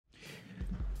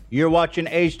You're watching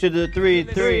H to the 3. Oh,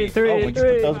 we just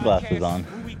put those glasses on.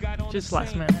 Just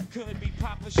last minute.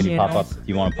 Can you pop up?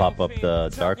 You want to pop up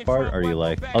the dark part, or do you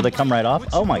like? Oh, they come right off.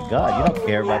 Oh my God, you don't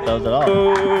care about those at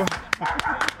all.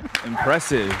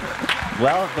 Impressive.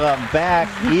 Welcome back,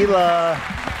 Hila.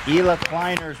 Hila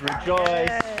Kleiners, rejoice.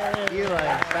 Hila is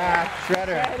back.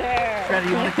 Shredder,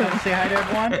 you want to come say hi to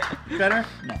everyone? Shredder?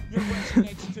 No.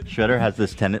 Shredder has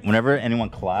this tendency. Whenever anyone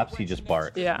claps, he just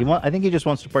barks. Yeah. I think he just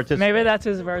wants to participate. Maybe that's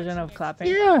his version of clapping.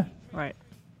 Yeah. Right.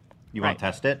 You want to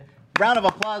test it? Round of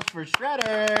applause for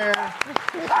Shredder.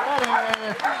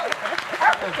 Shredder.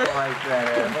 That's right,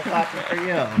 Shredder. We're clapping for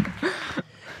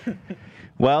you.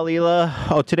 Well,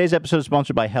 Hila, today's episode is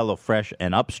sponsored by HelloFresh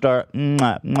and Upstart.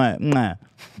 Mwah, mwah, mwah.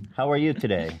 How are you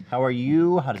today? How are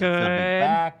you? How does it feel to be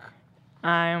back?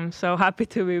 I'm so happy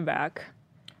to be back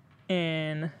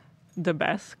in the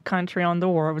best country on the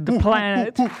world, the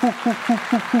planet.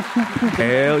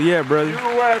 Hell yeah, brother.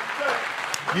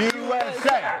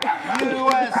 USA.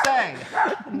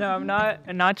 No, I'm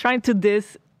not trying to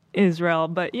diss Israel,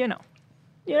 but you know.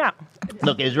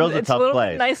 Look, Israel's a tough It's a little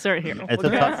place. bit nicer here.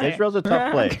 Israel's a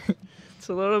tough place. It's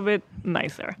a little bit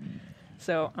nicer.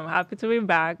 So I'm happy to be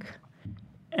back,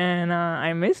 and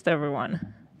I missed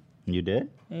everyone. You did?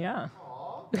 Yeah.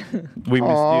 We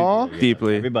missed you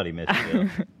deeply. Everybody missed you.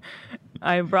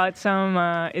 I brought some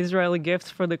Israeli gifts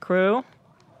for the crew.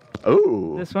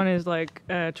 Oh. This one is like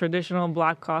traditional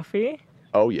black coffee.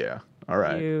 Oh, yeah. All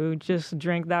right. You just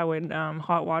drink that with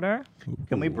hot water.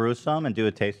 Can we brew some and do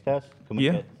a taste test? Can we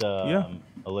get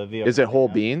Olivia? Is it whole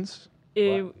beans?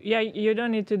 Yeah, you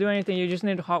don't need to do anything. You just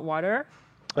need hot water.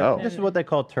 Oh. This is what they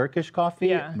call Turkish coffee,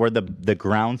 Yeah. where the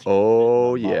grounds.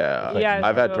 Oh, yeah. Yeah,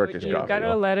 I've had so Turkish you coffee.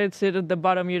 gotta let it sit at the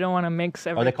bottom. You don't want to mix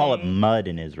everything. Or they call it mud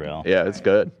in Israel. Yeah, it's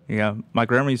good. Yeah, my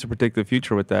grandma used to predict the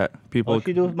future with that. People, What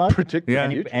you do with mud? Yeah.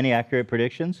 Any accurate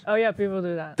predictions? Oh yeah, people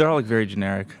do that. they're all like very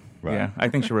generic. Right. Yeah, I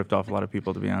think she ripped off a lot of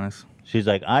people, to be honest. She's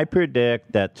like, I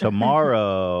predict that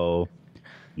tomorrow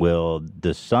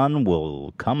the sun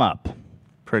will come up.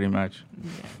 Pretty much.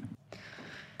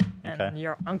 And Okay.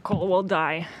 your uncle will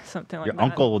die, something like Your that.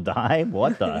 uncle will die?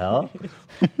 What the hell?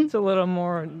 It's a little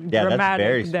more Yeah, dramatic that's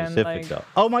very than specific, like. though.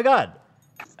 Oh, my God.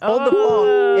 Hold the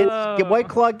phone. It's White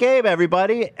Claw Gabe,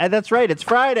 everybody. And that's right. It's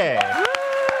Friday.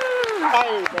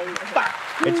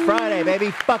 It's Friday, baby.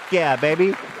 Fuck yeah,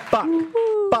 baby. Fuck.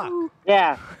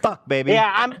 Yeah. Fuck, baby.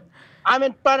 Yeah, I'm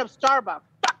in front of Starbucks.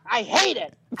 Fuck, I hate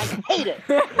it.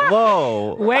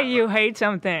 Whoa. Wait, you hate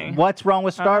something? What's wrong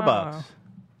with Starbucks?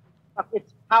 Fuck,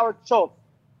 it's Howard Schultz.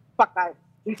 Fuck,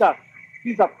 he's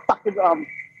a fucking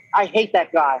I hate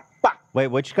that guy. Fuck, Wait,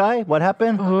 which guy? What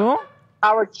happened? Who?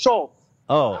 Howard Schultz.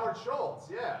 Oh. Howard Schultz,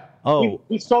 yeah. Oh.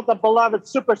 He sold the beloved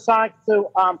Supersonics to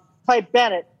Clay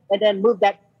Bennett and then moved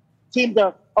that team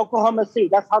to Oklahoma City.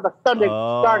 That's how the Thunder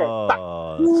started. Fuck.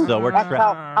 Oh. So we're That's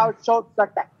how Howard Schultz is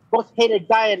like that most hated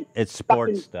guy in It's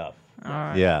sports fucking- stuff.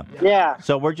 Alright. Yeah. Yeah.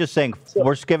 So we're just saying,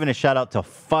 we're just giving a shout out to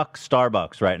fuck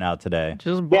Starbucks right now today.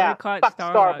 Just Yeah, boycott fuck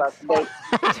Starbucks.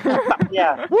 Starbucks, baby. Fuck,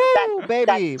 yeah. Woo,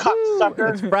 baby. That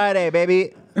cocksucker. It's Friday,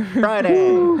 baby.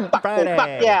 Friday. Friday.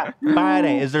 Fuck yeah.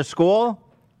 Friday. Is there school?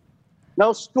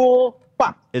 No school.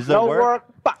 Fuck. Is there no work?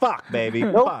 Fuck. Fuck, baby.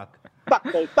 Nope. Fuck. Fuck,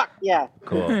 baby. Fuck, yeah.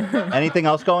 Cool. Anything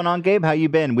else going on, Gabe? How you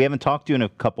been? We haven't talked to you in a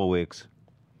couple weeks.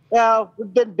 Yeah,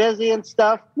 we've been busy and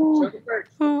stuff. We're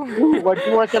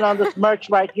working on this merch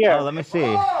right here. Oh, let me see.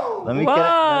 Let me get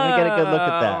a good look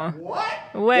at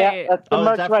that. Wait. Yeah, that's the Oh, is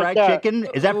merch that right fried there. chicken?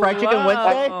 Is that fried chicken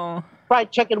Wednesday? Whoa.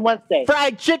 Fried Chicken Wednesday.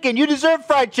 Fried chicken. You deserve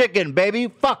fried chicken, baby.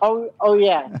 Fuck. Oh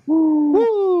yeah.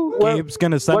 Woo. Gabe's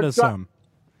gonna send we're us dro- some.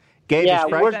 Gabe Yeah, is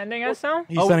You're fried. sending us some?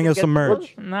 He's sending us some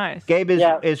merch. Nice. Gabe is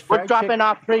We're fried dropping chicken.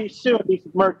 off pretty soon these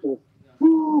merches.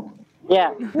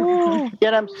 Yeah.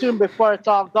 Get them soon before it's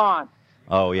all gone.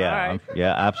 Oh yeah, All right.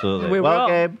 yeah, absolutely. We well, will.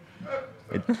 Gabe,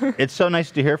 it's so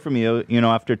nice to hear from you. You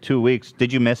know, after 2 weeks,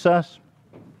 did you miss us?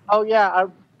 Oh yeah,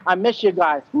 I miss you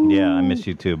guys. Yeah, I miss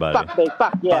you too, buddy. Fuck, baby.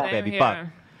 Fuck, yeah. Fuck, baby, Same fuck.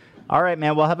 here. All right,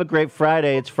 man. Well, have a great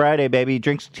Friday. It's Friday, baby.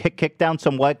 Kick down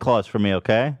some White Claws for me,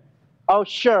 okay? Oh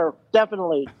sure,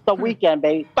 definitely. It's the weekend,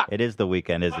 baby. Fuck. It is the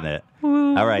weekend, isn't it?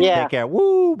 All right, Yeah. take care.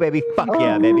 Woo, baby. Fuck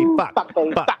yeah, baby. Fuck. Fuck,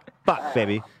 baby. Fuck. Fuck. Fuck,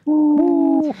 baby.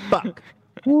 Woo, fuck.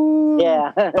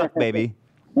 Yeah. Fuck, baby.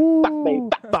 Fuck, baby.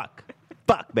 Fuck. Fuck.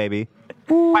 Fuck, baby.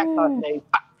 White Claws, baby.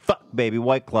 Fuck. Fuck, baby.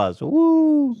 White Claws.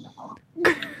 Woo.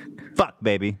 Fuck,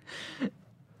 baby.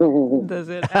 Does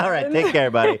it? All right, take care,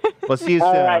 buddy. We'll see you soon,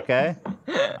 All right. okay?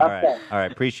 All right. All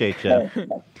right, appreciate you.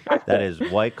 That is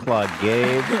White Claw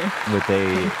Gabe with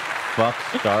a fuck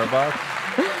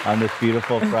Starbucks on this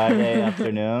beautiful Friday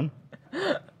afternoon.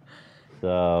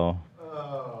 So,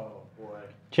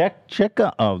 Check.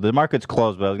 Oh, the market's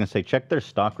closed, but I was gonna say check their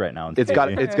stock right now. It's got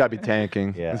to be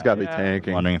tanking. Yeah. It's got to be Yeah.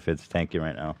 tanking. I'm wondering if it's tanking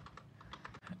right now.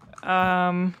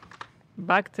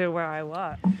 Back to where I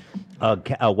was.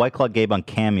 White Claw Gabe on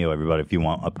Cameo, everybody. If you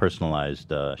want a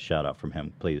personalized shout out from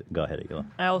him, please go ahead, Ela.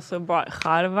 I also bought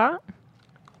Harva.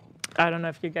 I don't know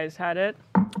if you guys had it.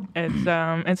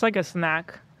 It's like a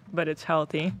snack, but it's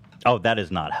healthy. Oh, that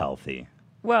is not healthy.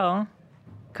 Well,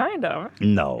 kind of.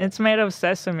 No. It's made of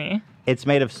sesame. It's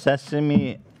made of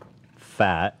sesame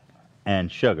fat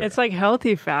and sugar. It's like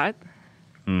healthy fat.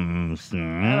 I don't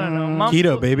know. Moms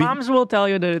Keto, will, baby. Moms will tell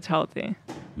you that it's healthy.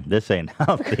 This ain't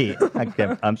healthy.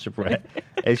 I'm surprised.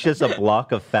 It's just a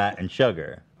block of fat and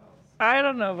sugar. I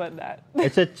don't know about that.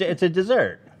 It's a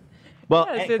dessert. Well,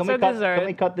 Yes, hey, it's can a dessert. Can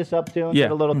we cut this up too and Yeah.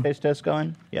 get a little taste test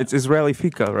going? Yeah. It's Israeli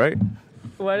fika, right?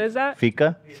 What is that?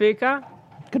 Fika? Fika?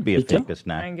 Could be a fika I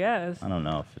snack. guess. I don't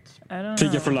know if it's. I don't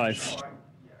Figure know. for life.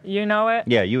 You know it?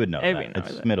 Yeah, you would know Maybe that. know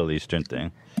It's that. Middle Eastern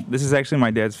thing. This is actually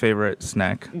my dad's favorite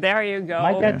snack. There you go.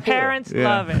 My dad too. Parents Yeah.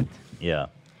 love it. Yeah.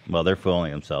 Well, they're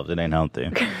fooling themselves. It ain't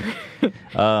healthy.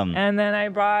 And then I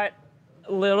brought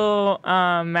little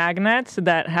magnets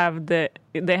that have they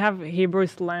have Hebrew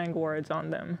slang words on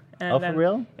them. And Oh, for then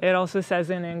real? It also says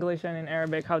in English and in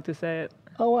Arabic how to say it.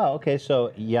 Oh wow. Okay, so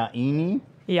Yaini,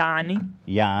 Yani.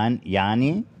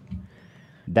 Yani.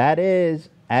 That is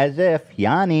as if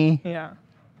Yani. Yeah.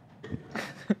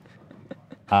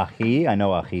 Ahi, I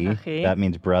know ahi. Ahi. That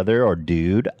means brother or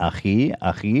dude. Ahi.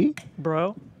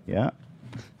 Bro. Yeah.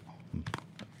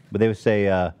 But they would say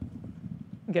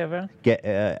Giver.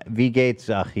 V Gates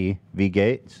ahi. V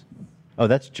Gates. Oh,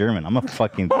 that's German. I'm a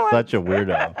fucking such a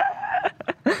weirdo.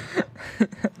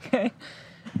 Okay.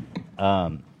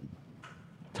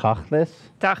 Tachlis.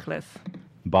 Tachlis.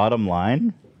 Bottom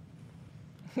line.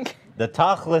 The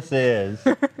tachlis is.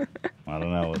 I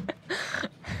don't know.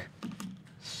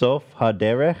 Sof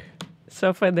haderech.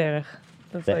 Sofa derech.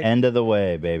 That's The like, end of the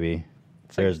way, baby.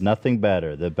 There's nothing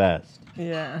better. The best.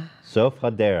 yeah. Sof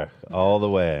haderech. All the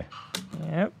way.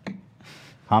 Yep.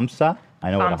 Hamsa.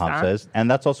 I know what a Hamsa. hamsa is. And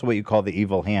that's also what you call the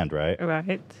evil hand, right?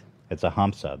 Right. It's a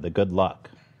hamsa, the good luck.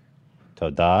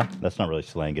 Toda. That's not really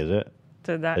slang, is it?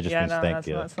 To that. That just yeah, means no, thank that's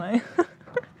you. not slang.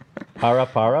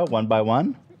 Para, one by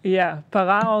one. Yeah.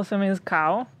 Para also means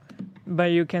cow,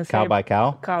 but you can say Cow by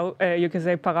cow. cow. You can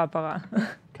say para.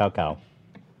 Cow.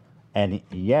 And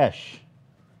yesh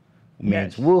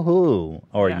means Yesh. woohoo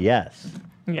or Yeah. yes.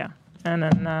 Yeah. And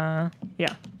then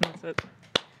yeah, that's it.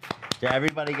 So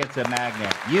everybody gets a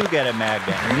magnet. You get a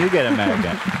magnet, and you get a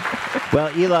magnet. Well,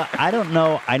 Ela, I don't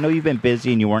know. I know you've been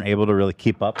busy and you weren't able to really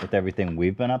keep up with everything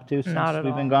we've been up to since Not at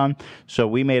we've been all. gone. So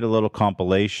we made a little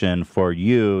compilation for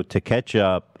you to catch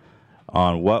up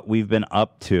on what we've been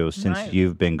up to since Nice.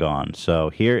 you've been gone. So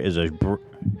here's a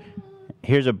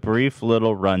brief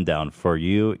little rundown for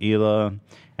you, Ela,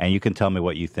 and you can tell me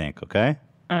what you think. Okay?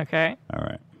 Okay. All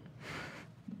right.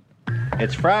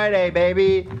 It's Friday,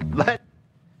 baby. Little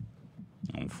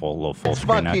full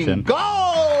screen action. Go!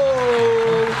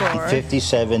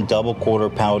 57 double quarter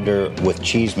pounder with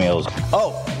cheese meals.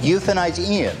 Oh, euthanize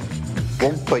Ian.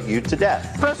 We'll put you to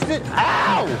death. Press it.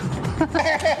 Ow!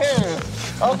 Okay.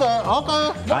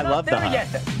 I love the hut.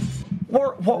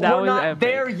 We're That we're was not epic.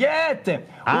 there yet.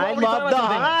 I love the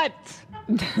hut.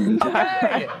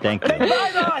 Okay. Thank Then you.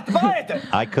 buy that. Buy it.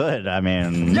 I could. I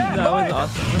mean, Yeah, That buy was it.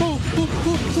 awesome.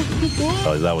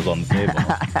 oh, that was on the table.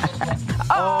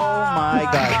 Oh my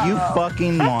God, you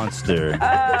fucking monster.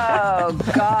 Oh,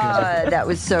 God. That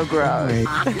was so gross.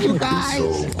 I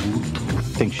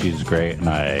think she's great and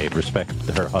I respect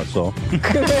her hustle. You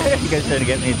guys trying to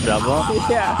get me in trouble?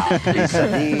 Yeah.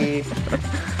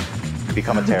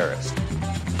 Become a terrorist.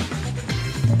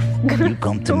 You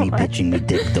come to me pitching me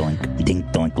dink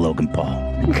doink Logan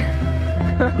Paul.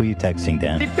 Who you texting,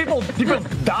 Dan? People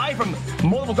die from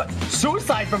multiple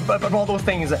suicide from all those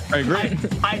things. I agree.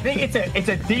 I think it's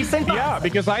a decent. Yeah,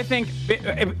 because I think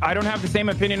I don't have the same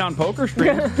opinion on poker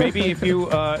streams. Maybe if you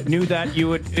knew that,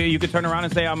 you could turn around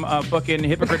and say I'm a fucking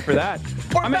hypocrite for that.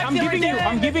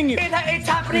 I'm giving you. It's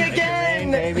happening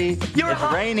again, baby. You're It's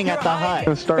hot. raining at You're the hot. hut.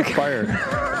 Gonna start a fire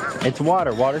It's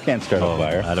water. Water can't start a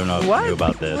fire. I don't know if What? you knew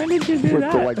about this. When did you do with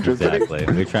that? electricity. Exactly.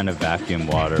 We're trying to vacuum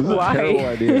water. This is but a terrible Why?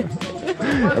 idea.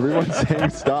 Everyone's saying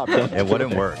stop. It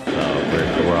wouldn't work. So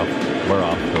we're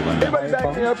off the limit.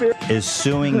 Back me up here. Is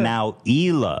suing now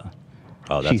Ela.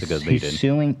 Oh, that's a good lead in. She's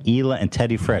suing Ela and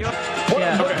Teddy Fresh.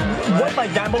 What if I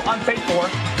gamble unpaid for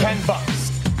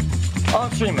 $10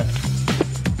 on stream it?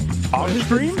 On the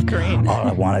stream? Green. All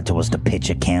I wanted was to pitch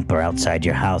a camper outside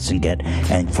your house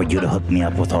and for you to hook me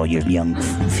up with all your young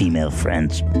female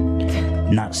friends.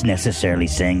 Not necessarily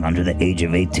saying under the age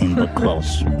of 18, but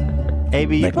close.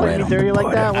 AB, you Like play right me on dirty the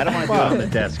like that? border. I don't want to do it on the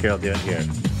desk here. I'll do it here.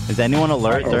 Is anyone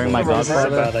alert during my This is a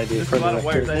Godfather? bad idea. There's a lot of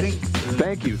wires. I think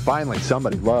Thank you. Finally,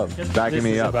 somebody. Love. Backing This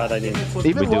me is a up. bad idea.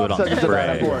 Even We do Love it on says it's a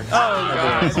bad spray. idea.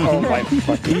 Oh my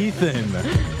fucking.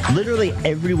 Ethan. literally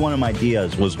every one of my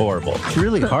ideas was horrible. It's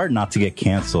really hard not to get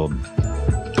canceled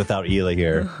without Hila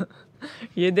here.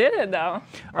 You did it though.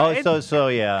 Right? So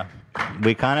yeah,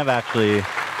 we kind of actually,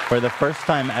 for the first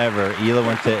time ever, Hila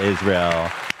went to Israel,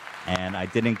 and I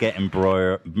didn't get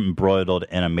embroiled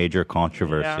in a major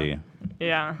controversy.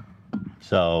 Yeah.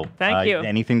 So, Thank you.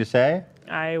 Anything to say?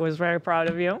 I was very proud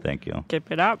of you. Thank you.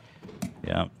 Keep it up.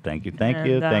 Yeah, thank you.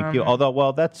 And, Although,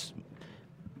 well, that's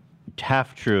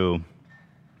half true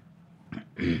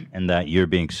in that you're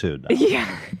being sued now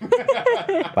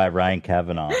Yeah. by Ryan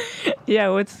Kavanaugh. Yeah.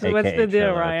 What's the AKA deal,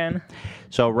 Triller. Ryan?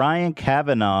 So Ryan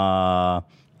Kavanaugh.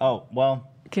 Oh well,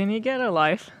 Can you get a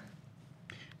life?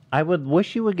 I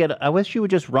wish you would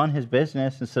just run his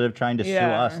business instead of trying to sue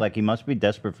Yeah. us. Like he must be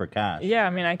desperate for cash. Yeah. I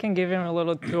mean, I can give him a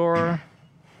little tour,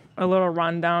 a little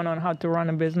rundown on how to run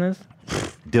a business.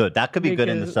 Dude, that could be good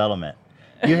in the Because- settlement.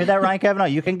 You hear that, Ryan Kavanaugh?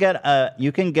 You can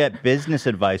get business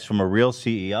advice from a real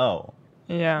CEO.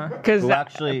 Yeah, because Who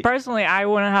actually- personally, I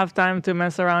wouldn't have time to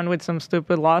mess around with some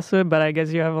stupid lawsuit, but I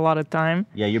guess you have a lot of time.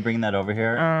 Yeah, you're bringing that over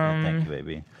here. Yeah, thank you,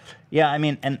 baby. Yeah, I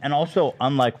mean, and also,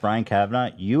 unlike Ryan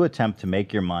Kavanaugh, you attempt to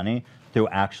make your money through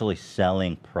actually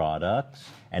selling products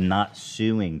and not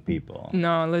suing people.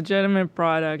 No, legitimate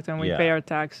product, and we Yeah. pay our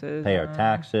taxes. Pay our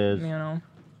taxes. You know,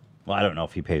 Well, I don't know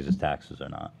if he pays his taxes or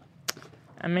not.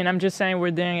 I mean, I'm just saying we're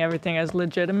doing everything as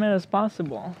legitimate as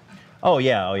possible. Oh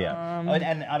yeah,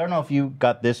 and I don't know if you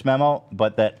got this memo,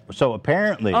 but so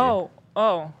apparently. Oh,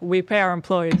 we pay our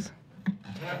employees.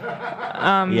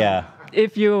 Yeah.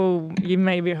 If you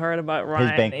maybe heard about Ryan.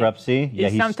 His bankruptcy? Yeah,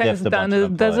 he sometimes stiffed a bunch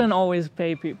of doesn't employees. always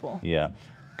pay people. Yeah.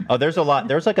 Oh, there's a lot.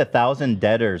 There's like 1,000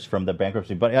 debtors from the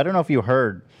bankruptcy. But I don't know if you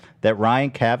heard that Ryan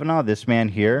Kavanaugh, this man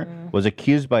here, was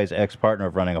accused by his ex-partner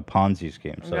of running a Ponzi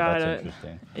scheme. So Got that's it.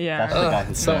 interesting. Yeah. That's the guy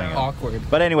who's So doing it. awkward.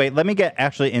 But anyway, let me get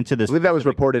actually into I this. believe that was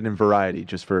reported in Variety,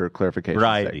 just for clarification.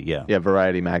 Variety, yeah. Yeah,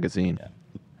 Variety magazine.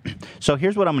 So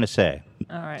here's what I'm going to say.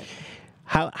 All right.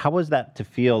 How was that to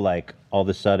feel like all of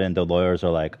a sudden the lawyers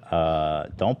are like,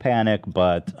 don't panic,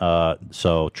 but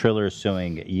so Triller is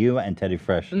suing you and Teddy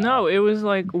Fresh? No, it was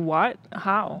like, what?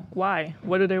 How? Why?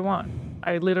 What do they want?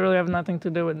 I literally have nothing to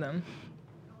do with them.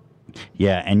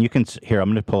 Yeah, and you can here. I'm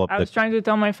going to pull up I was trying to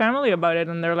tell my family about it,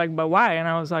 and they're like, but why? And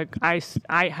I was like,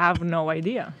 I have no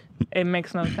idea. It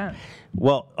makes no sense.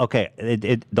 Well, okay.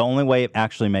 The only way it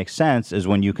actually makes sense is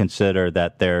when you consider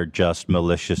that they're just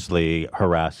maliciously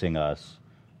harassing us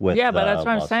with. Yeah, but that's what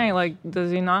I'm lawsuits. saying. Like, does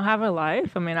he not have a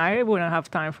life? I mean, I wouldn't have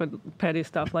time for petty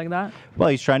stuff like that. Well,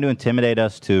 he's trying to intimidate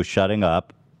us to shutting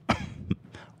up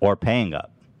or paying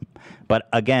up. But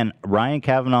again, Ryan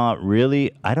Kavanaugh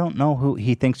really, I don't know who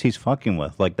he thinks he's fucking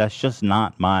with. Like, that's just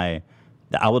not my.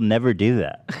 I will never do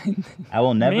that. I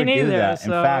will never Me neither, do that.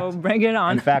 so bring it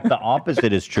on. In fact, the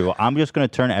opposite is true. I'm just going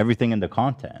to turn everything into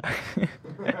content.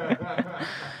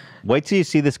 Wait till you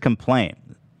see this complaint.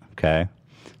 Okay.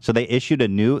 So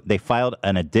they filed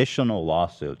an additional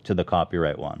lawsuit to the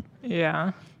copyright one.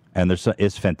 Yeah. And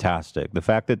it's fantastic. The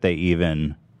fact that they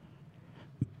even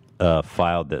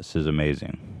filed this is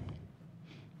amazing.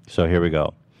 So here we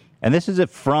go. And this is it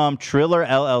from Triller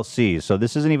LLC. So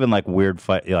this isn't even like weird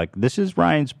fight. Like, this is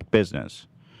Ryan's business.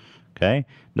 Okay?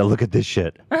 Now look at this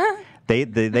shit.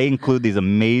 They include these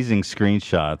amazing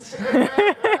screenshots.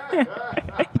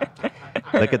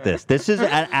 Look at this. This is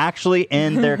actually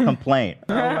in their complaint.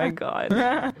 Oh my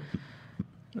god.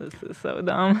 This is so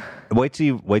dumb. Wait till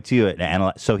you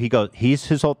analyze. So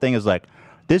his whole thing is like,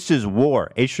 this is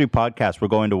war. H3 podcast, we're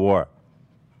going to war.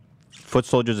 Foot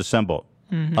soldiers assemble.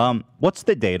 Mhm. What's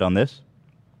the date on this?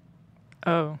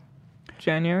 Oh,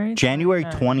 January? January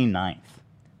 29th.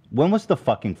 When was the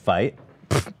fucking fight?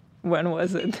 When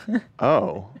was it?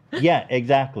 Oh. Yeah,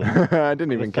 exactly. I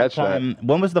didn't even catch that.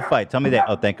 When was the fight? Tell me that.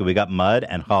 Oh, thank you. We got Mud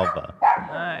and Halva.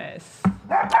 Nice.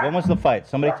 When was the fight?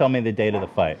 Somebody tell me the date of the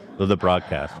fight, of the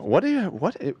broadcast. Was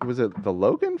it the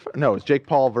Logan? No, it was Jake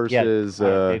Paul versus.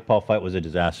 Jake Paul fight was a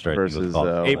disaster. I think it was versus,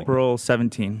 called. April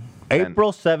 17.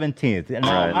 April 17th. And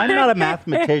Right. I'm not a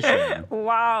mathematician,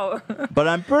 Wow. but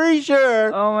I'm pretty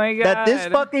sure Oh my god. that this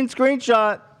fucking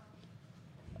screenshot.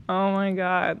 Oh my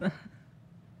god.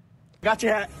 Got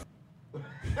your hat.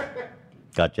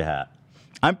 Got your hat.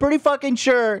 I'm pretty fucking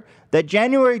sure that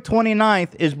January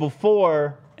 29th is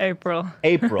before April.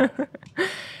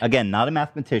 Again, not a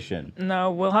mathematician.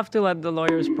 No, we'll have to let the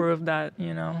lawyers prove that,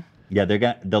 you know. Yeah,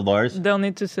 the lawyers. They'll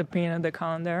need to subpoena the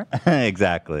calendar.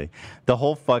 Exactly. The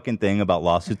whole fucking thing about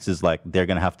lawsuits is like they're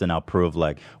gonna have to now prove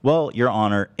like, well, Your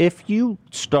Honor, if you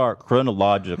start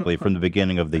chronologically from the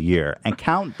beginning of the year and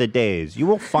count the days, you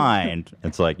will find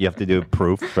it's like you have to do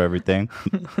proof for everything.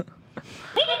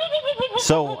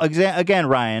 So again,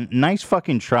 Ryan, nice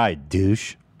fucking try,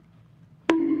 douche.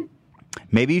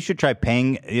 Maybe you should try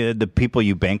paying the people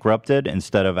you bankrupted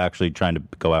instead of actually trying to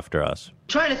go after us.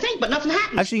 Trying to think, but nothing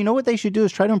happens. Actually, you know what they should do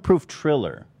is try to improve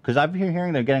Triller. Because I've been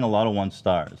hearing they're getting a lot of 1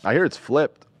 stars. I hear it's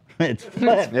flipped. It's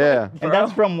flipped. Yeah. And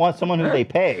that's from someone who they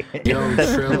pay. Yo,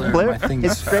 Triller, my thing's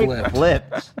it's straight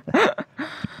flipped.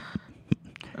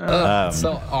 flipped.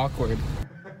 So awkward.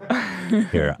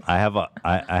 Here, I have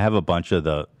a bunch of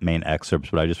the main excerpts,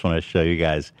 but I just want to show you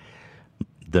guys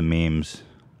the memes.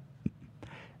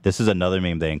 This is another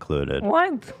meme they included.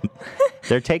 What?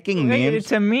 They're taking Wait, memes.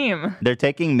 it's a meme. They're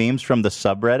taking memes from the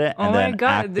subreddit Oh and my then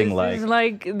god, acting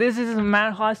like this is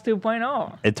Matt Haas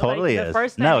 2.0. it totally Like, the is.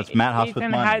 first No, time it's Matt Haas with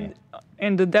Ethan money. had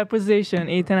in the deposition,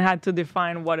 Ethan had to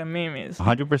define what a meme is.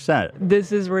 100%.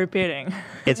 This is repeating.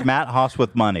 It's Matt Haas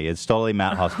with money. It's totally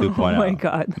Matt Haas 2.0. Oh my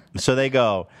god. So they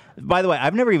go. By the way,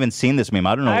 I've never even seen this meme.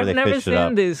 I don't know where I've they never fished it up.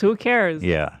 seen this. Who cares?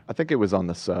 Yeah. I think it was on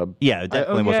the sub. Yeah, it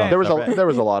definitely was Okay. on There was subreddit. there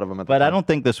was a lot of them at the But time. I don't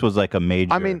think this was like a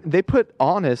major. I mean, they put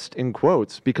honest in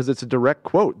quotes because it's a direct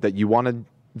quote that you wanted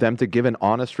them to give an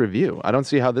honest review. I don't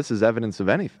see how this is evidence of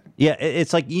anything. Yeah,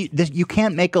 it's like you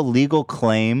can't make a legal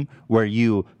claim where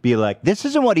you be like, this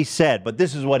isn't what he said, but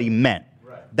this is what he meant.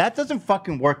 Right. That doesn't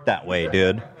fucking work that way,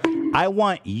 dude. I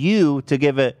want you to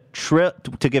give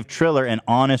give Triller an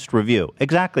honest review.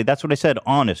 Exactly, that's what I said,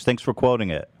 honest. Thanks for quoting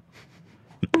it.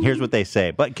 Here's what they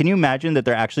say. But can you imagine that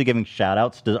they're actually giving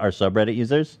shout-outs to our subreddit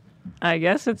users? I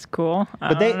guess it's cool.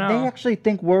 But they actually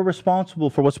think we're responsible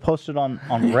for what's posted on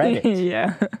Reddit.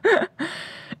 Yeah.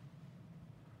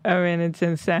 I mean, it's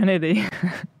insanity.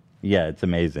 Yeah, it's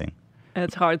amazing.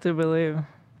 It's hard to believe.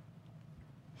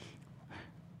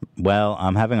 Well,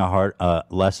 I'm having a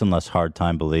less and less hard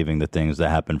time believing the things that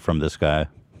happen from this guy.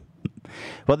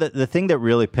 Well, the thing that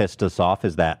really pissed us off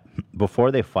is that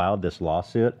before they filed this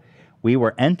lawsuit, we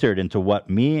were entered into what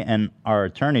me and our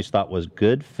attorneys thought was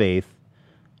good faith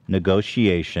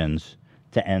negotiations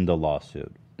to end the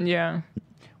lawsuit. Yeah.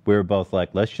 We were both like,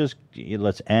 let's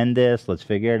end this, let's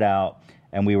figure it out.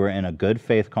 And we were in a good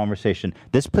faith conversation.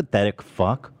 This pathetic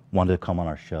fuck wanted to come on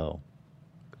our show.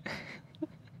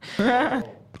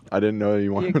 I didn't know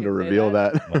you wanted to reveal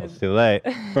that. Well, it's too late.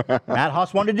 Matt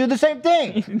Haas wanted to do the same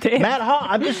thing.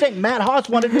 I'm just saying, Matt Haas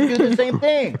wanted to do the same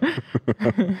thing.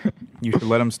 You should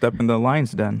let him step in the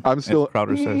lion's den. I'm still, as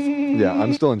Crowder says. Yeah,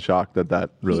 I'm still in shock that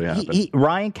really happened.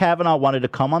 Ryan Kavanaugh wanted to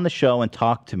come on the show and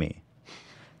talk to me.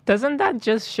 Doesn't that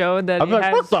just show that I'm he like,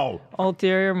 has what the?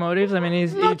 ulterior motives? I mean,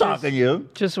 he not talking to you.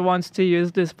 Just wants to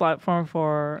use this platform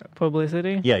for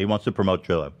publicity. Yeah, he wants to promote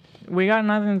Triller. We got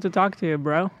nothing to talk to you,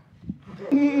 bro.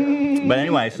 But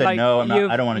anyway, I said no.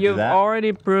 I don't want to do that. You've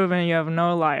already proven you have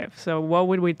no life. So what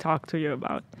would we talk to you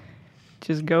about?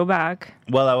 Just go back.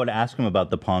 Well, I would ask him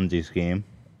about the Ponzi scheme.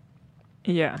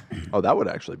 Yeah. Oh, that would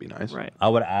actually be nice. Right. I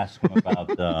would ask him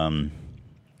about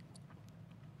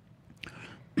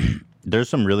there's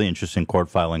some really interesting court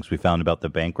filings we found about the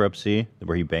bankruptcy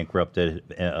where he bankrupted.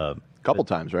 A couple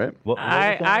times, right?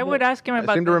 I would ask him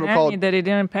about seem the to recall- nanny that he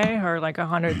didn't pay her like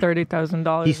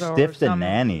 $130,000. He stiffed a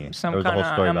nanny. Some There was a kind whole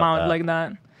of story about amount that. like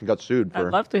that. He got sued for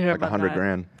I'd love to hear like about $100 that.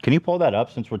 grand. Can you pull that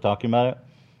up since we're talking about it?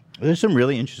 There's some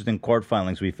really interesting court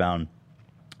filings we found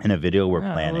in a video we're Yeah,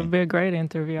 it planning. would be a great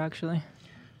interview, actually.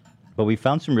 But we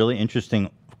found some really interesting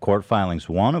court filings,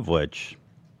 one of which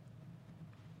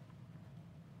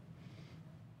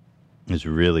is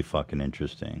really fucking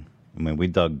interesting. I mean, we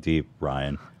dug deep,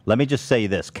 Ryan. Let me just say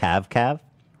this, Cav.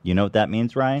 You know what that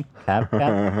means, Ryan? Cav.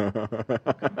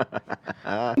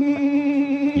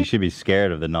 You should be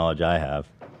scared of the knowledge I have.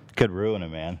 Could ruin it,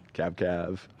 man.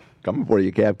 Cav. Coming for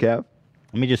you, Cav.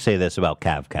 Let me just say this about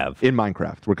Cav. In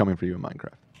Minecraft. We're coming for you in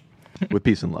Minecraft. With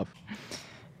peace and love.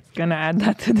 Gonna add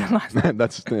that to the last.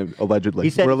 That's allegedly. He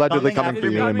said We're allegedly coming after for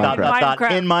you in me,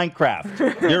 Minecraft. In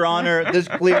Minecraft. Your Honor, this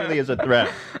clearly is a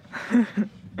threat.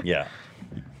 Yeah.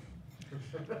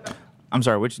 I'm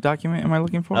sorry, which document am I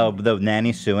looking for? Oh, the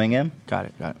nanny suing him? Got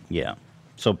it. Yeah.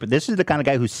 So but this is the kind of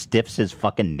guy who stiffs his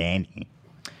fucking nanny.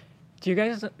 Do you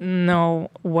guys know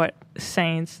what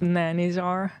saints nannies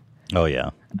are? Oh, yeah.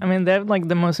 I mean, they have like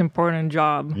the most important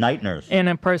job Night nurse. in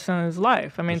a person's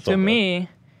life. I mean, That's so to good. me,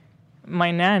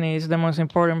 my nanny is the most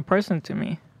important person to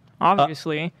me.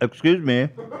 Obviously. Excuse me.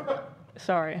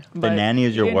 Sorry. The nanny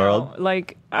is your you know, world?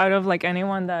 like, out of like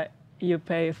anyone that you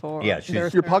pay for. Yeah, their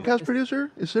Your podcast services.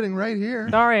 producer is sitting right here.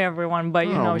 Sorry, everyone, but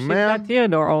Oh, she's man. got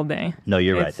Theodore all day. No,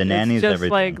 you're right. The nanny's it's just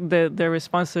everything. like the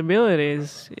responsibility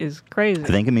is crazy. I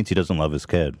think it means he doesn't love his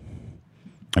kid.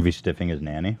 If he's stiffing his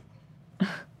nanny.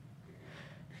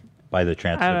 By the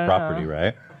transfer I of don't property, know.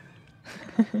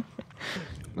 right?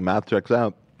 The math checks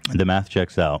out. The math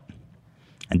checks out.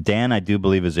 And Dan, I do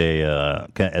believe, is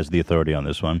as the authority on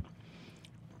this one.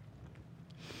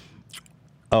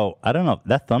 Oh, I don't know.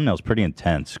 That thumbnail's pretty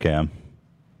intense, Cam.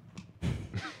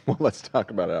 Well, let's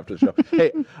talk about it after the show.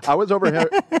 Hey, I was over here.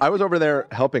 I was over there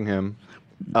helping him.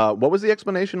 What was the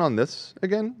explanation on this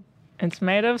again? It's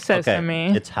made of sesame.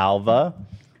 Okay. It's halva.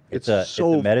 It's a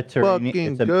Mediterranean.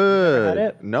 fucking it's a, good. Had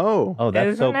it? No. Oh,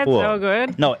 that's Isn't so it cool. so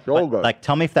good? No, So but, good. like,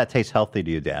 tell me if that tastes healthy to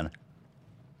you, Dan.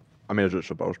 I mean, is it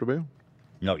supposed to be?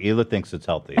 No, Hila thinks it's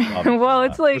healthy. Well,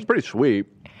 it's like It's pretty sweet.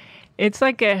 it's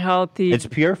like a healthy. It's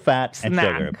pure fat and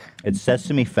Snack. sugar. It's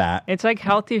sesame fat. It's like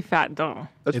healthy fat though.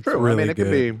 That's It's true. I really mean, it could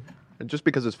good. be. Just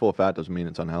because it's full of fat doesn't mean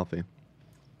it's unhealthy.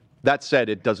 That said,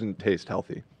 it doesn't taste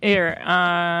healthy. Here,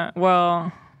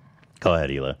 well, Go ahead,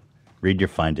 Hila. Read your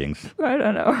findings. I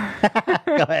don't know.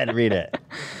 Go ahead, read it.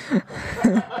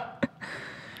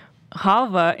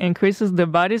 Halva increases the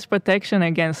body's protection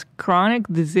against chronic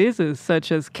diseases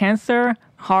such as cancer,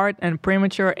 heart, and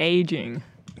premature aging.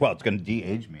 Well, it's going to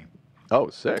de-age me. Oh,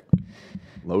 sick.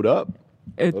 Load up.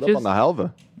 It Load up on the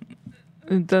halva.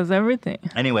 It does everything.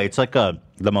 Anyway, it's like the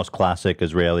most classic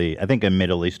Israeli, I think in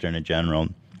Middle Eastern in general,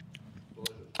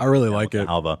 I really like it.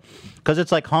 halva. Because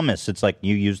it's like hummus. It's like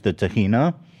you use the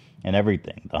tahina and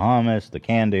everything. The hummus, the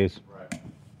candies. Right.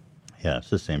 Yeah, it's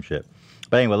the same shit.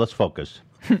 But anyway, let's focus.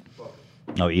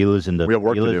 No, Hila's in the We have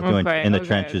work to Hila's do. doing Okay, in the okay,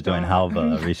 trenches doing don't-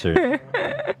 halva research.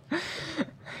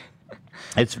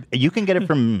 It's you can get it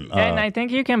from And I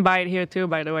think you can buy it here too,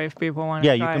 by the way, if people want to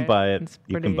yeah, you try can buy it. It's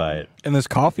You can pretty- buy it. And this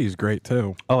coffee is great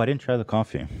too. Oh, I didn't try the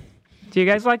coffee. Do you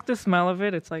guys like the smell of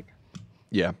it? It's like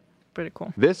Yeah. pretty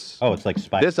cool. This. Oh, it's like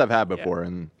spicy. This I've had before,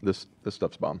 and this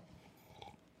stuff's bomb.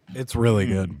 It's really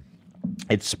good.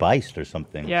 It's spiced or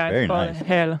something. Yeah, Very it's called nice.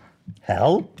 hell.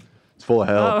 Hell? It's full of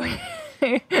hell.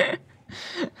 Oh.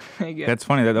 I guess. That's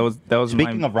funny. That was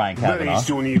Speaking my, of Ryan Very Kavanaugh.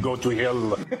 soon you go to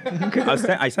hell.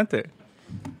 I sent it.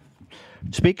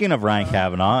 Speaking of Ryan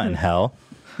Kavanaugh and hell,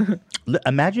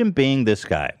 imagine being this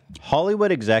guy,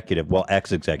 Hollywood executive, well,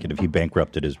 ex-executive, he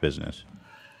bankrupted his business,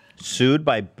 sued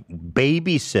by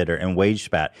babysitter and wage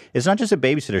spat. It's not just a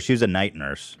babysitter; she was a night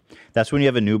nurse. That's when you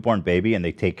have a newborn baby and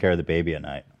they take care of the baby at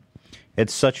night.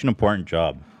 It's such an important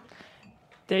job.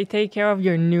 They take care of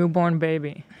your newborn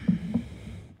baby.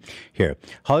 Here,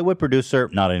 Hollywood producer,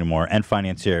 not anymore, and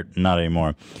financier, not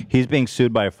anymore. He's being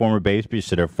sued by a former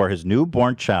babysitter for his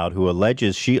newborn child who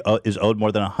alleges she is owed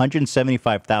more than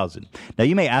 $175,000. Now,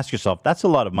 you may ask yourself, that's a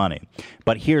lot of money.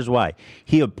 But here's why.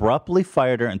 He abruptly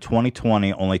fired her in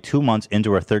 2020, only 2 months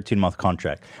into her 13-month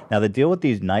contract. Now, the deal with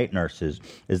these night nurses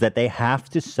is that they have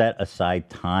to set aside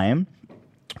time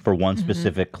for one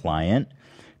specific client,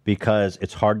 because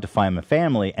it's hard to find a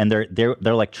family, and they're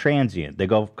like transient. They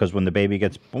go because when the baby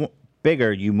gets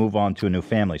bigger, you move on to a new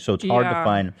family, so it's hard to Yeah.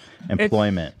 find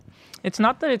employment. It's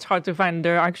not that it's hard to find.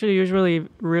 They're actually usually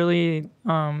really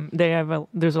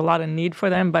there's a lot of need for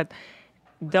them, but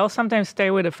they'll sometimes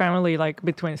stay with a family like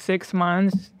between 6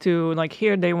 months to like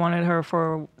here they wanted her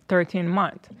for 13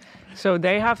 months. So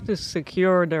they have to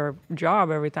secure their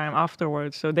job every time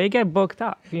afterwards. So they get booked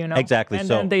up, you know. Exactly, And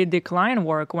so- then they decline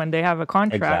work when they have a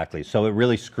contract. Exactly. So it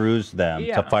really screws them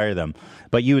Yeah. to fire them.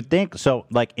 But you would think, so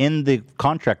like in the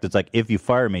contract, it's like, if you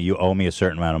fire me, you owe me a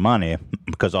certain amount of money,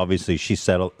 because obviously she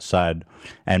set aside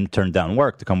and turned down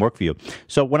work to come work for you.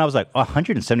 So when I was like,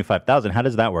 175,000, how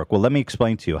does that work? Well, let me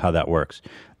explain to you how that works.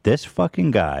 This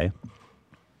fucking guy,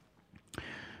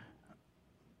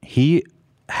 he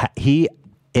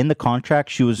in the contract,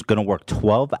 she was going to work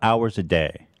 12 hours a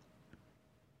day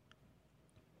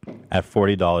at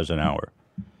 $40 an hour.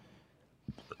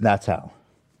 That's how.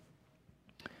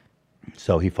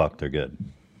 So he fucked her good.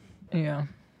 Yeah.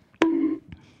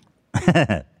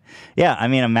 Yeah, I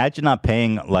mean, imagine not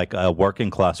paying like a working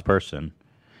class person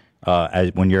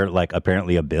when you're like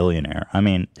apparently a billionaire. I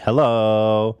mean,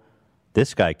 hello.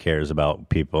 This guy cares about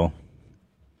people.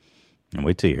 And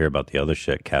wait till you hear about the other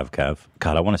shit, Cav.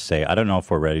 God, I want to say, I don't know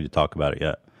if we're ready to talk about it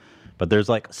yet. But there's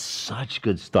like such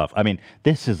good stuff. I mean,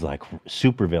 this is like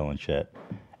super villain shit.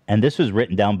 And this was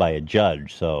written down by a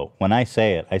judge. So when I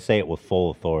say it with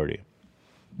full authority.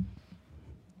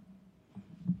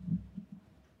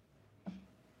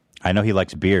 I know he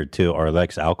likes beer too, or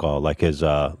likes alcohol, like his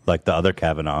like the other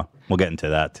Kavanaugh. We'll get into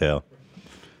that too.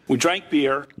 We drank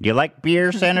beer. You like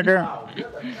beer, Senator?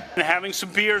 and having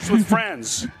some beers with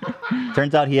friends.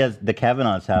 Turns out the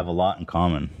Kavanaughs have a lot in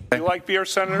common. You like beer,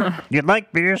 Senator? You'd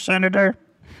like beer, Senator?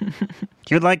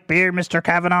 You'd like beer, Mr.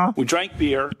 Kavanaugh? We drank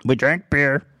beer. We drank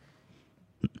beer.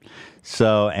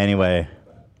 So anyway,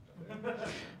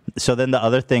 so then the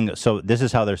other thing, so this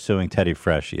is how they're suing Teddy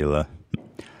Fresh, Hila.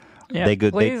 Yeah,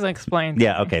 please explain.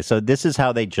 Yeah, okay. So this is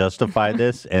how they justify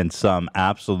this in some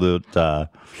absolute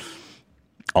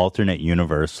alternate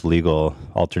universe, legal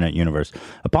alternate universe.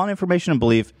 Upon information and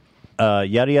belief, yada,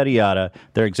 yada, yada,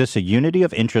 there exists a unity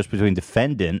of interest between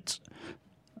defendants,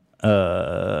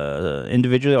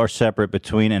 individually or separate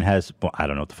between and has, well, I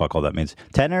don't know what the fuck all that means.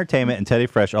 Ted Entertainment and Teddy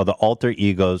Fresh are the alter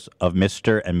egos of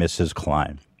Mr. and Mrs.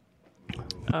 Klein.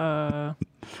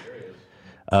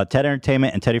 Ted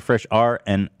Entertainment and Teddy Fresh are,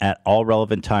 and at all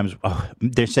relevant times,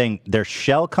 they're saying they're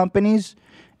shell companies,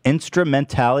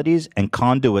 instrumentalities, and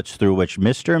conduits through which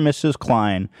Mr. and Mrs.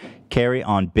 Klein carry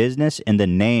on business in the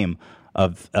name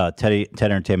of Ted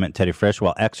Entertainment and Teddy Fresh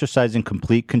while exercising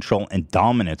complete control and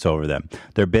dominance over them.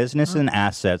 Their business and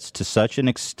assets to such an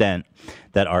extent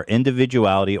that our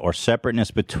individuality or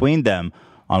separateness between them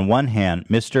on one hand,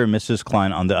 Mr. and Mrs.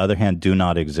 Klein on the other hand do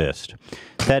not exist.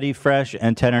 Teddy Fresh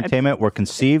and Ted Entertainment were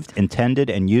conceived, intended,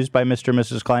 and used by Mr. and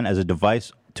Mrs. Klein as a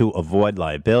device to avoid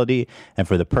liability and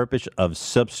for the purpose of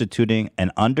substituting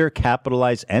an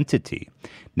undercapitalized entity,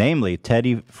 namely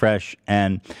Teddy Fresh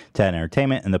and Ted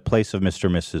Entertainment, in the place of Mr.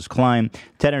 and Mrs. Klein.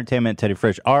 Ted Entertainment and Teddy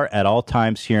Fresh are at all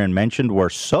times herein mentioned were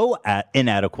so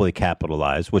inadequately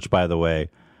capitalized, which, by the way,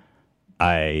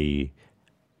 I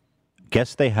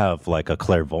guess they have like a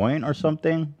clairvoyant or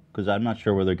something, because I'm not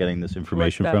sure where they're getting this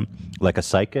information from. Like a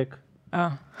psychic?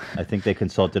 Oh. I think they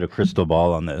consulted a crystal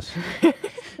ball on this.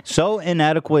 So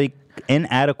inadequately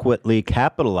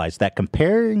capitalized that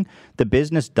comparing the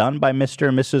business done by Mr.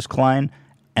 and Mrs. Klein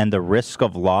and the risk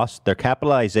of loss, their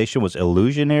capitalization was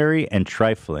illusionary and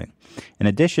trifling. In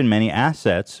addition, many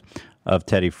assets of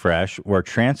Teddy Fresh were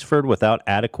transferred without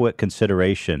adequate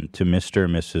consideration to Mr.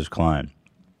 and Mrs. Klein.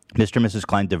 Mr. and Mrs.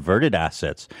 Klein diverted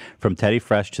assets from Teddy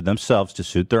Fresh to themselves to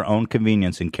suit their own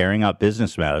convenience in carrying out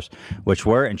business matters, which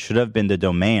were and should have been the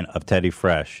domain of Teddy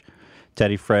Fresh.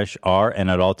 Teddy Fresh are,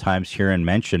 and at all times herein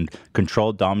mentioned,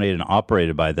 controlled, dominated, and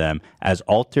operated by them as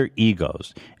alter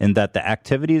egos, in that the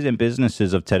activities and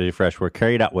businesses of Teddy Fresh were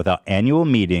carried out without annual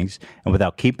meetings and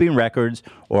without keeping records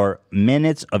or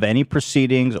minutes of any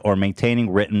proceedings or maintaining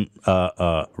written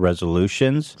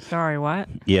resolutions. Sorry, what?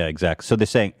 Yeah, exactly. So they're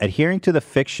saying, adhering to the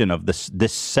fiction of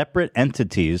this separate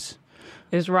entities.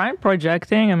 Is Ryan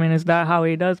projecting? I mean, is that how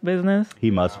he does business?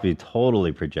 He must be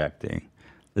totally projecting.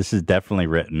 This is definitely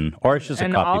written, or it's just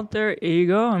an a copy. alter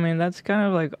ego. I mean, that's kind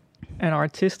of like an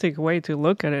artistic way to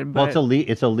look at it. Well, But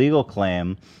it's a legal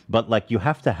claim, but like you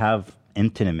have to have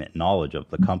intimate knowledge of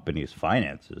the company's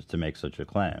finances to make such a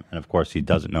claim. And of course, he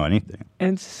doesn't know anything.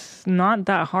 it's not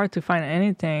that hard to find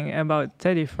anything about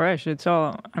Teddy Fresh. It's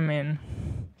all, I mean,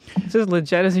 it's as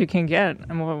legit as you can get.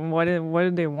 I mean, what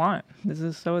do they want? This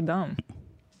is so dumb.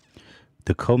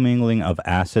 The commingling of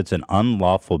assets and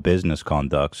unlawful business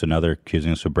conducts, another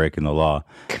accusing us of breaking the law,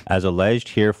 as alleged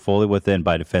here fully within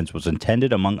by defense, was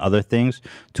intended, among other things,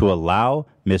 to allow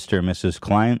Mr. and Mrs.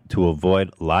 Klein to avoid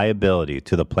liability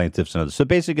to the plaintiffs and others. So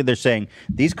basically they're saying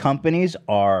these companies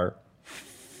are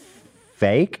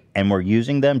fake and we're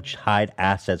using them to hide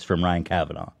assets from Ryan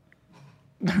Kavanaugh.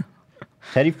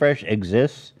 Teddy Fresh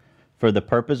exists for the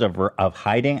purpose of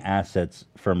hiding assets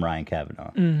from Ryan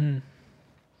Kavanaugh. Mm-hmm.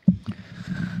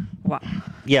 Wow.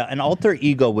 Yeah, an alter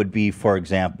ego would be, for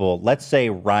example, let's say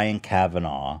Ryan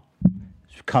Kavanaugh's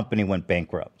company went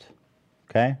bankrupt.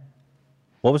 Okay?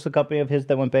 What was the company of his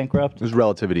that went bankrupt? It was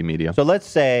Relativity Media. So let's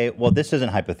say, well, this isn't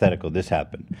hypothetical. This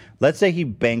happened. Let's say he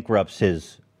bankrupts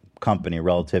his company,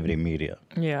 Relativity Media.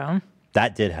 Yeah.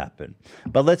 That did happen.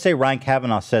 But let's say Ryan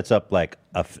Kavanaugh sets up like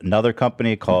another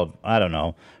company called, I don't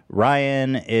know,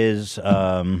 Ryan is...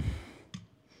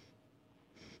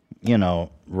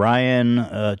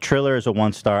 Ryan Triller is a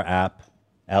one-star app,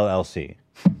 LLC.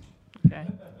 Okay.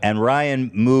 And Ryan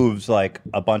moves like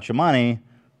a bunch of money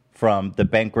from the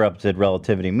bankrupted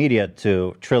Relativity Media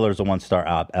to Triller's a one-star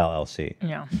app, LLC.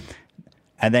 Yeah.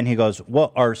 And then he goes,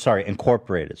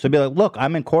 incorporated. So he'd be like, look,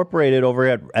 I'm incorporated over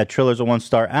at Triller's a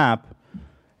one-star app,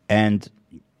 and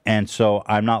so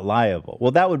I'm not liable.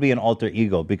 Well, that would be an alter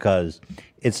ego because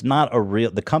it's not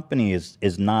the company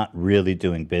is not really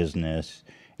doing business.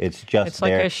 It's just It's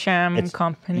like a sham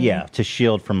company. Yeah, to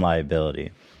shield from liability.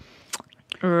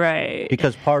 Right.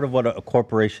 Because part of what a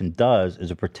corporation does is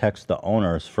it protects the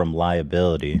owners from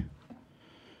liability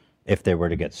if they were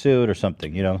to get sued or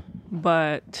something,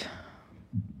 But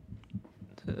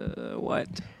what?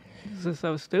 This is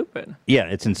so stupid. Yeah,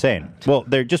 it's insane. Well,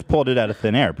 they just pulled it out of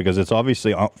thin air because it's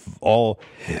obviously all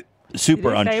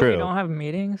super Did they say untrue. we don't have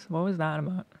meetings? What was that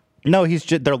about? No,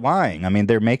 they're lying. I mean,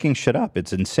 they're making shit up.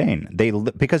 It's insane.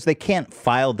 Because they can't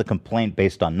file the complaint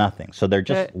based on nothing. So they're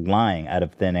just lying out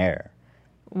of thin air.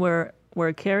 Were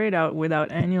carried out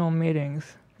without annual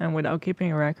meetings and without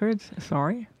keeping records?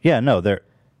 Sorry? Yeah, no,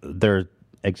 they're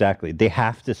exactly. They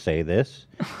have to say this,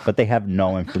 but they have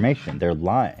no information. They're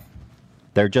lying.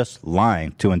 They're just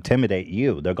lying to intimidate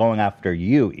you. They're going after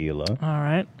you, Hila. All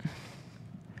right.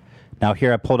 Now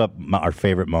here I pulled up our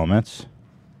favorite moments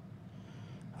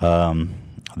that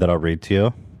I'll read to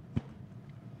you.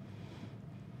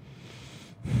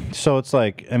 So it's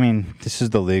like, I mean, this is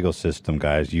the legal system,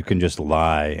 guys. You can just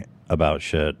lie about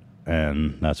shit,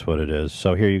 and that's what it is.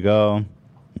 So here you go.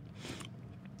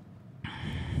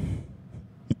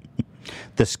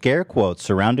 The scare quotes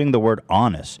surrounding the word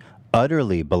honest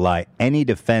utterly belie any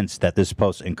defense that this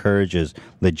post encourages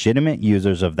legitimate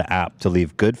users of the app to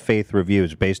leave good faith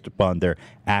reviews based upon their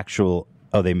actual,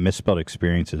 they misspelled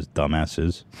experiences,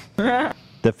 dumbasses.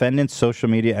 Defendant's social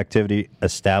media activity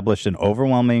established an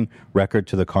overwhelming record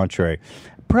to the contrary.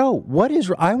 Bro,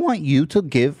 I want you to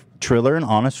give Triller an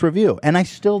honest review, and I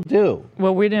still do.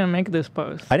 Well, we didn't make this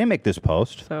post. I didn't make this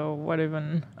post. So what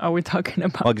even are we talking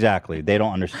about? Well, exactly. They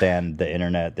don't understand the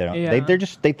internet. They don't. Yeah.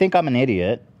 They think I'm an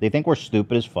idiot. They think we're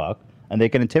stupid as fuck, and they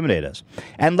can intimidate us.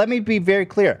 And let me be very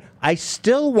clear. I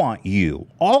still want you,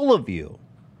 all of you,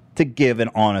 to give an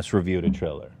honest review to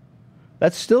Triller.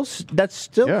 That's still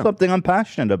something I'm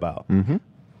passionate about. Mm-hmm.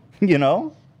 You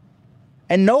know?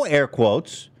 And no air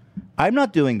quotes. I'm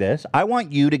not doing this. I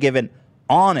want you to give an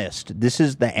honest, this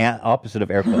is the opposite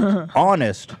of air quotes,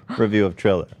 honest review of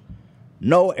Triller.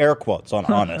 No air quotes on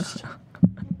honest.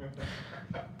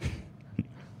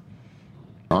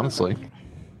 Honestly.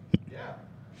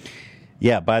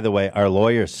 Yeah, by the way, our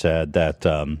lawyer said that,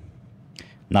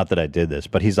 not that I did this,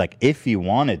 but he's like, if you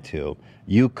wanted to,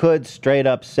 you could straight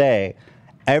up say,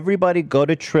 everybody go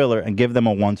to Triller and give them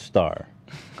a 1 star.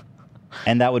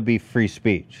 And that would be free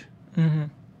speech. Mm-hmm.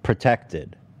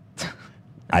 Protected.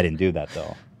 I didn't do that,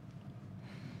 though.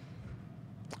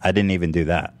 I didn't even do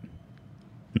that.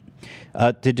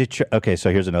 Okay,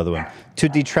 so here's another one. To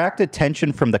detract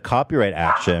attention from the copyright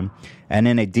action, and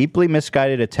in a deeply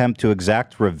misguided attempt to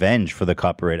exact revenge for the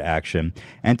copyright action,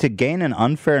 and to gain an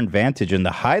unfair advantage in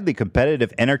the highly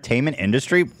competitive entertainment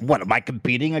industry, what, am I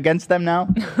competing against them now?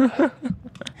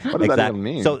 What does that even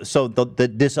mean? So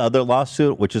this other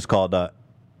lawsuit, which is called...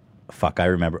 Fuck, I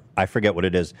remember. I forget what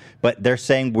it is. But they're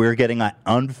saying we're getting an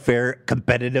unfair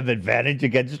competitive advantage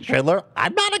against Triller.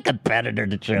 I'm not a competitor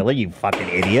to Triller, you fucking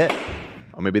idiot.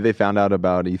 Or maybe they found out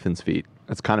about Ethan's feet.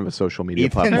 It's kind of a social media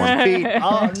platform. Feet.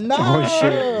 Oh, no. Oh,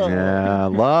 shit. Yeah,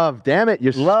 love. Damn it.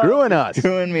 You're screwing us.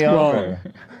 Screwing me over.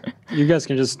 You guys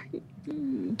can just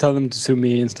tell them to sue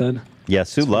me instead. Yeah,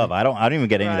 sue Love. I don't even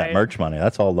get any of that merch money.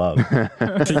 That's all Love.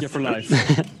 Take it for life.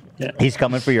 Yeah. He's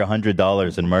coming for your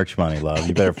 $100 in merch money, Love.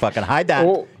 You better fucking hide that.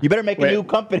 Oh, you better make a new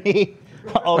company.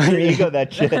 Alter ego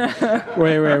that shit. Wait.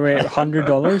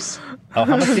 $100? Oh,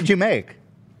 how much did you make?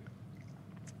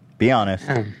 Be honest.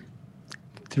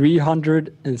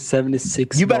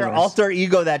 $376. You better alter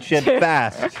ego that shit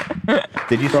fast.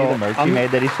 Did you see the merch you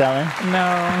made that he's selling?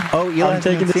 No. Oh, Eli I'm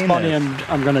taking this money this. and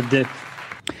I'm gonna dip.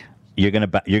 You're gonna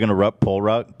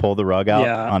pull the rug out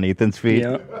Yeah. on Ethan's feet.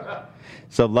 Yeah.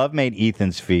 So Love made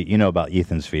Ethan's feet. You know about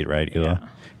Ethan's feet, right, Eli? Yeah.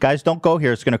 Guys, don't go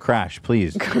here. It's gonna crash,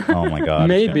 please. Oh my god.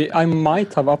 Maybe I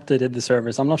might have updated the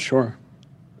service. I'm not sure.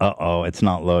 Uh-oh, it's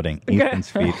not loading. Ethan's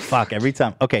feet. Fuck, every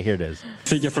time. Okay, here it is.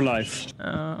 Figure for life.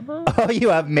 Oh, you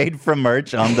have made from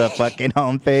merch on the fucking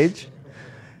homepage?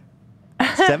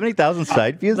 70,000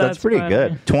 site views? That's pretty funny.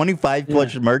 good. 25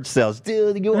 plus merch sales.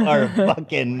 Dude, you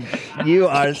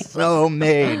are so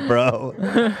made, bro.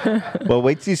 Well,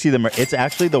 wait till you see the merch. It's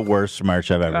actually the worst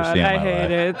merch I've ever seen in my I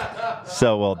hate life. it.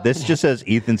 So, well, this just says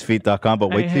ethansfeet.com,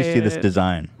 but wait till you see this it.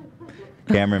 design.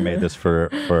 Cameron made this for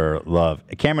Love.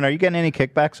 Cameron, are you getting any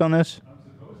kickbacks on this?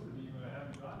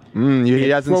 He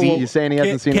hasn't seen. He's saying he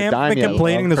hasn't seen a dime been yet.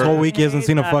 complaining this whole week he hasn't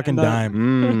seen a fucking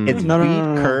dime. It's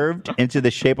curved into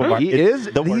the shape of our...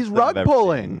 He's rug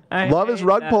pulling. Love is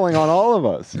rug pulling on all of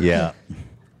us. Yeah.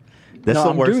 This is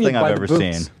the worst thing I've ever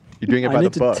seen. You're doing it by I the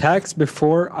need to book. text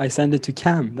before I send it to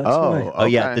Cam. That's why. Oh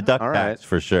yeah, the duck All tax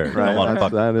for sure. Right, Don't wanna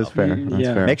fuck that is fair. That's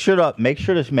Yeah. fair. Make sure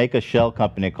to make a shell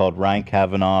company called Ryan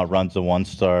Kavanaugh runs a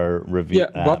 1-star review.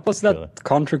 Yeah, what was that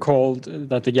country called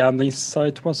that the gambling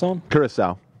site was on?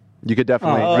 Curacao. You could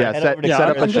definitely set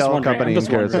up a shell company in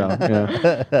Curacao.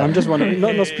 Yeah. I'm just wondering.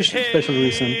 No special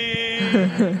reason.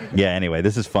 Yeah. Anyway,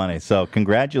 this is funny. So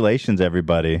congratulations,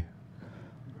 everybody.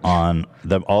 on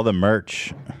all the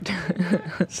merch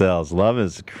sales. Love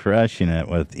is crushing it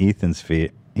with Ethan's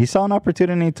feet. He saw an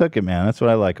opportunity and he took it, man. That's what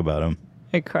I like about him.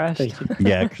 It crashed.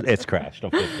 Yeah, it's crashed.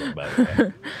 Don't fix it, by the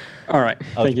way. All right. Oh,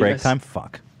 it's Thank you, break guys. time?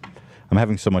 Fuck. I'm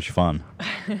having so much fun.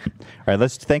 All right,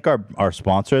 let's thank our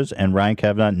sponsors. And Ryan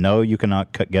Kavanaugh, no, you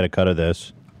cannot get a cut of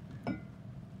this.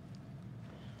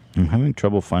 I'm having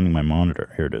trouble finding my monitor.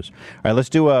 Here it is. All right, let's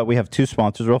do, we have 2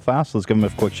 sponsors real fast. Let's give them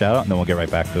a quick shout out, and then we'll get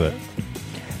right back to it.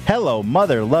 Hello,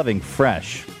 Mother Loving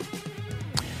Fresh.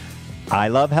 I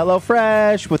love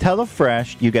HelloFresh. With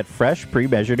HelloFresh, you get fresh,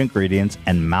 pre-measured ingredients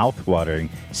and mouth-watering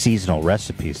seasonal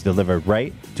recipes delivered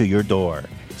right to your door.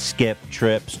 Skip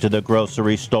trips to the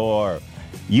grocery store.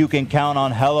 You can count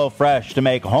on HelloFresh to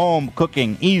make home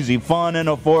cooking easy, fun, and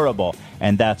affordable.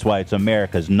 And that's why it's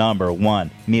America's #1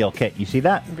 meal kit. You see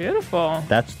that? Beautiful.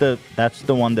 That's the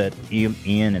one that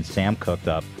Ian and Sam cooked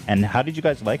up. And how did you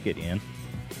guys like it, Ian?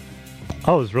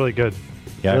 Oh, it was really good.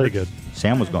 Yeah, really good.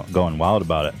 Sam was going wild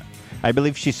about it. I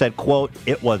believe she said, quote,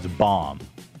 "It was bomb."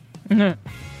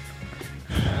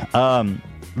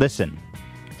 Listen,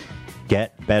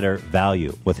 get better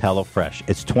value with HelloFresh.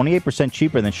 It's 28%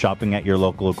 cheaper than shopping at your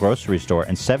local grocery store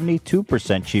and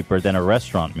 72% cheaper than a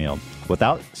restaurant meal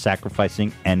without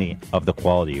sacrificing any of the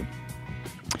quality.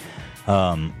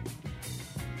 I'm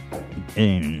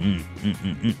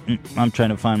trying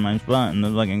to find my spot and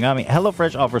the fucking got me.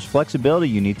 HelloFresh offers flexibility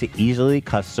you need to easily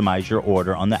customize your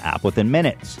order on the app within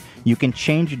minutes. You can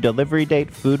change your delivery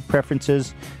date, food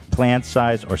preferences, plan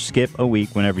size, or skip a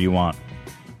week whenever you want.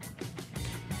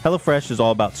 HelloFresh is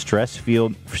all about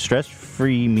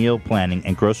stress-free meal planning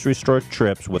and grocery store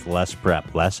trips with less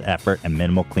prep, less effort, and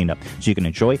minimal cleanup. So you can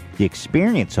enjoy the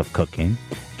experience of cooking,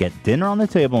 get dinner on the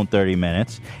table in 30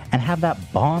 minutes, and have that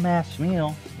bomb-ass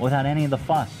meal without any of the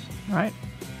fuss. Right.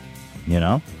 You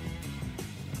know?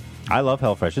 I love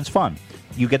HelloFresh. It's fun.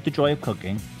 You get the joy of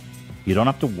cooking. You don't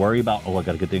have to worry about, I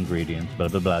got to get the ingredients, blah,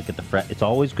 blah, blah. Get the It's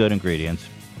always good ingredients.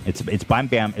 It's bam,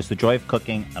 bam. It's the joy of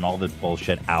cooking and all the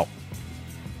bullshit out.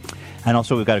 And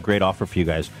also, we've got a great offer for you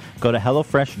guys. Go to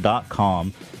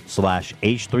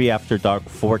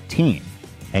HelloFresh.com/H3AfterDark14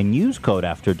 and use code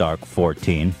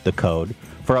AfterDark14, the code,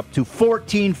 for up to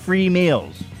 14 free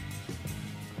meals,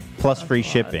 plus free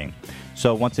shipping.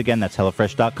 So once again, that's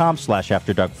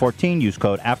HelloFresh.com/AfterDark14. Use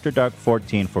code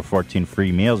AfterDark14 for 14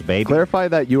 free meals, baby. Clarify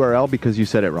that URL because you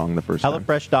said it wrong the first time.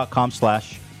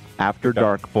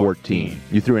 HelloFresh.com/AfterDark14.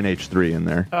 You threw an H3 in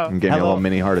there and gave me a little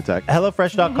mini heart attack.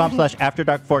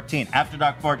 HelloFresh.com/AfterDark14.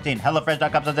 AfterDark14.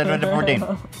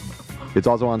 HelloFresh.com/AfterDark14. It's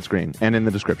also on screen and in the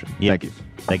description. Yep.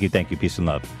 Thank you. Thank you. Peace and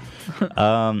love.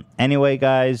 Anyway,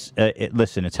 guys,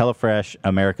 listen, it's HelloFresh,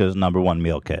 America's #1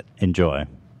 meal kit. Enjoy.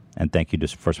 And thank you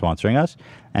for sponsoring us.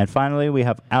 And finally, we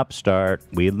have Upstart.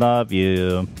 We love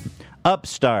you.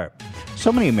 Upstart.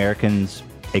 So many Americans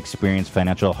experience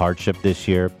financial hardship this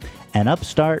year, and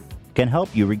Upstart can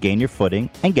help you regain your footing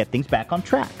and get things back on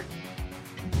track.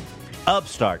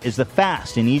 Upstart is the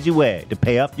fast and easy way to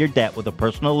pay off your debt with a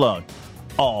personal loan,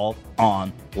 all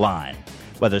online.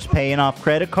 Whether it's paying off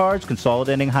credit cards,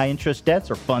 consolidating high-interest debts,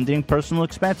 or funding personal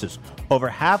expenses, over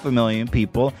 500,000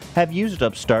 people have used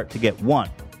Upstart to get one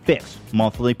fixed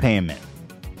monthly payment.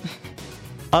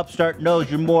 Upstart knows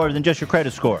you're more than just your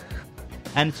credit score,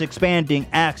 and it's expanding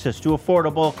access to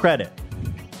affordable credit.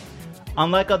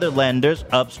 Unlike other lenders,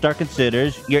 Upstart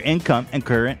considers your income and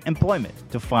current employment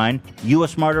to find you a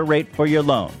smarter rate for your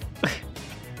loan.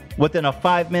 Within a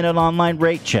 5-minute online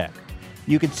rate check,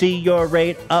 you can see your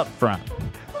rate up front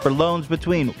for loans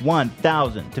between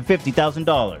 $1,000 to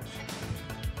 $50,000.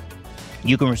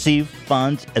 You can receive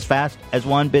funds as fast as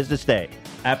one business day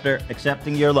after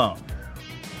accepting your loan.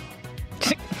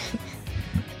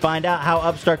 Find out how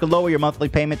Upstart can lower your monthly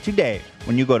payment today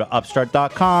when you go to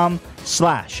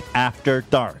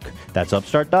upstart.com/afterdark. That's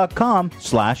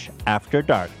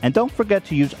upstart.com/afterdark. And don't forget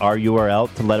to use our URL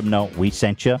to let them know we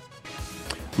sent you.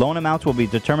 Loan amounts will be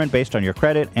determined based on your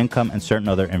credit, income, and certain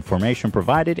other information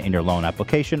provided in your loan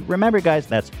application. Remember, guys,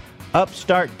 that's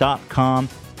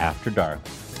upstart.com/afterdark.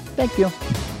 Thank you.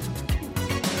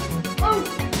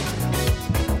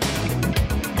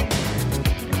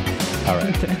 All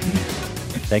right.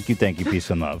 Thank you. Peace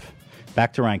and love.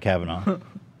 Back to Ryan Kavanaugh.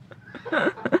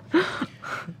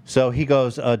 So he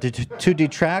goes, to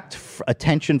detract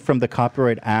attention from the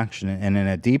copyright action and in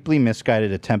a deeply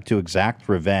misguided attempt to exact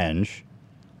revenge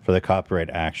for the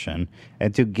copyright action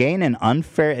and to gain an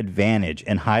unfair advantage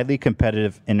in highly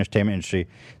competitive entertainment industry.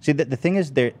 See, the thing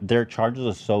is their charges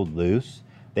are so loose.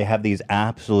 They have these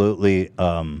absolutely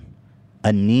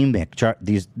anemic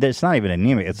it's not even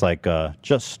anemic. It's like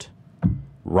just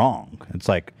wrong. It's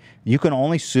like you can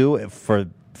only sue for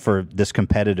for this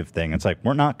competitive thing. It's like,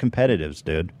 we're not competitives,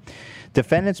 dude.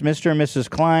 Defendants Mr. and Mrs.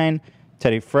 Klein,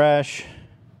 Teddy Fresh,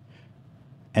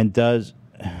 and does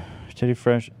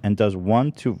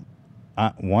 1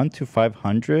 to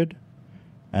 500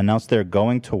 announced they're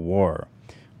going to war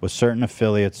with certain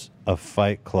affiliates of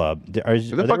Fight Club. Who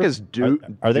the fuck is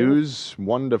dues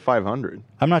 1 to 500?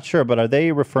 I'm not sure, but are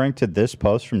they referring to this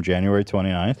post from January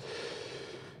 29th?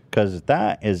 Because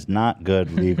that is not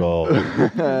good legal.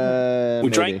 We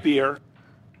drank beer.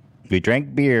 We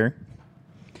drank beer.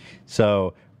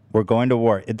 So we're going to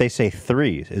war. They say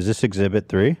 3. Is this Exhibit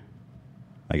 3?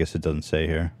 I guess it doesn't say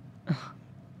here.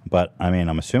 But, I mean,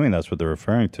 I'm assuming that's what they're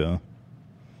referring to.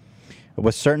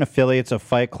 With certain affiliates of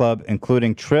Fight Club,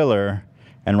 including Triller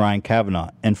and Ryan Kavanaugh.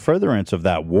 In furtherance of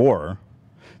that war,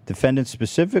 defendants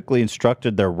specifically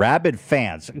instructed their rabid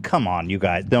fans. Come on, you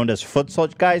guys. Known as foot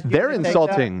soldiers. Guys, they're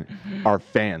insulting our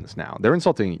fans now. They're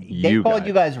insulting They you called guys.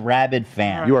 you guys rabid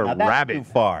fans. You are Now, that's rabid. too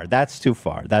far. That's too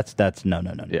far. That's no.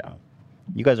 Yeah.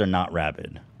 You guys are not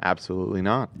rabid. Absolutely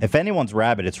not. If anyone's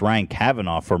rabid, it's Ryan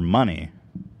Kavanaugh for money.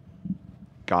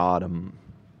 Got him.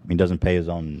 He doesn't pay his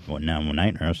own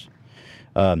night nurse.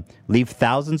 Leave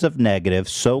thousands of negative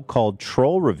so-called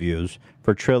troll reviews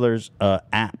for Triller's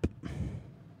app.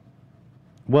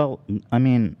 Well, I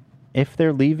mean, if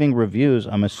they're leaving reviews,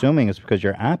 I'm assuming it's because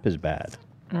your app is bad.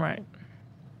 Right.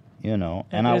 You know,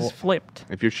 It is flipped.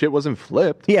 If your shit wasn't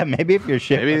flipped, yeah, maybe if your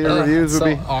shit, maybe the reviews would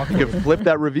be. You could flip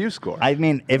that review score. I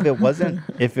mean, if it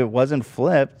wasn't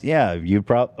flipped, yeah, you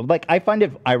probably like. I find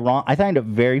it ironic. I find it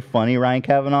very funny, Ryan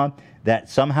Kavanaugh, that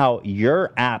somehow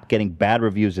your app getting bad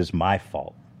reviews is my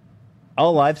fault.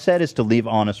 All I've said is to leave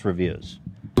honest reviews.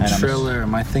 Triller,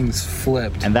 my thing's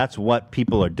flipped. And that's what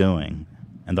people are doing.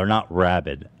 And they're not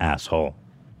rabid, asshole.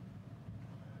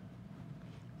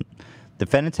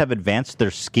 Defendants have advanced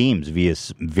their schemes via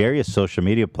various social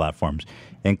media platforms,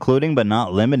 including but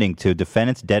not limiting to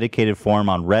defendants' dedicated forum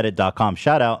on Reddit.com.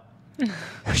 Shout out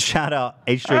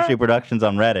H3 Productions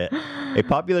on Reddit, a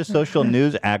popular social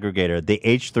news aggregator, the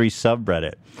H3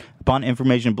 subreddit. Upon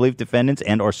information believed, defendants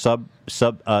and or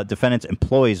defendants'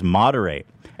 employees moderate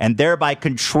and thereby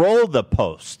control the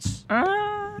posts.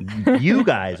 You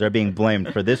guys are being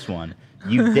blamed for this one.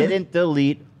 You didn't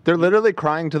delete. They're literally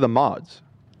crying to the mods.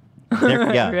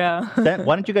 Yeah.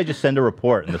 Why don't you guys just send a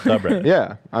report in the subreddit?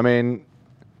 Yeah, I mean,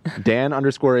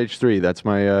 Dan_H3. That's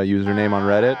my username on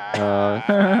Reddit.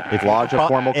 Lodge a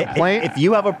formal complaint. If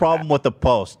you have a problem with the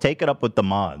post, take it up with the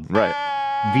mods. Right.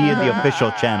 Via the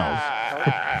official channels.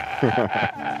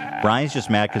 Brian's just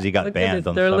mad because he got Look at banned this.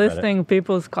 on the They're subreddit. listing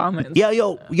people's comments. Yeah,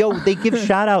 yo, they give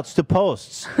shout outs to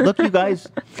posts. Look, you guys.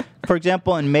 For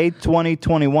example, in May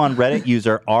 2021, Reddit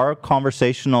user R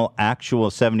Conversational Actual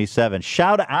 77.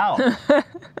 Shout out.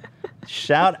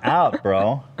 Shout out,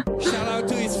 bro. Shout out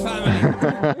to his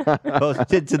family.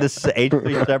 Posted to the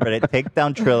H3 subreddit. Take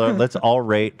down Triller. Let's all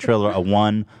rate Triller a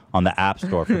 1 on the App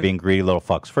Store for being greedy little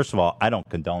fucks. First of all, I don't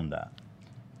condone that.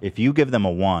 If you give them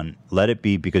a 1, let it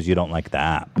be because you don't like the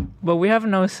app. But we have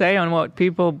no say on what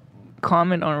people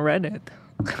comment on Reddit.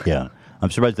 Yeah. I'm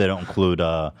surprised they don't include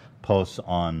posts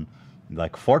on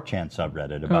like 4chan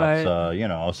subreddit about,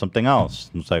 Right. something else.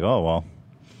 It's like, oh, well.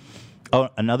 Oh,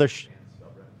 another...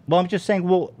 Well, I'm just saying,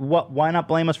 why not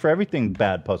blame us for everything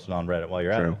bad posted on Reddit while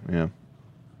you're at it?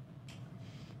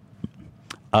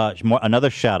 Yeah.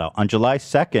 Another shout out. On July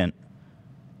 2nd,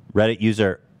 Reddit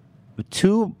user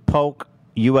 2poke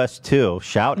US2,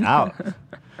 shout out,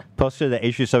 posted the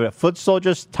issue subject, Foot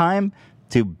Soldiers time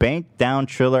to bank down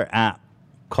Triller app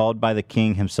called by the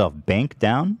king himself. Bank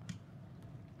down?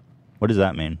 What does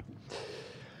that mean?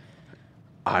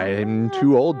 I'm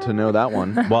too old to know that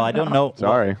one. Well, I don't know.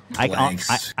 Sorry.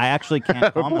 I actually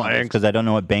can't comment on this because I don't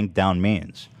know what bank down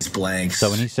means. Blanks.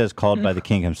 So when he says called by the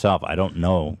king himself, I don't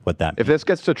know what that means. If this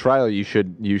gets to trial, you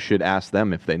should ask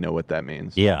them if they know what that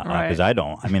means. Yeah, because I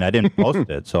don't. I mean, I didn't post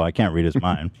it, so I can't read his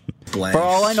mind. For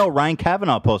all I know, Ryan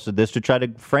Kavanaugh posted this to try to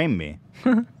frame me.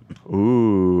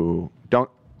 Ooh,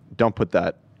 don't put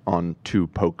that on to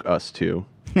poke us too.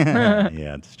 Yeah,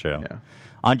 it's true. Yeah.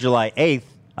 On July 8th,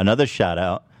 another shout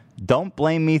out. Don't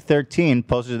blame me 13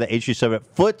 posted to the HG subreddit.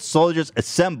 Foot Soldiers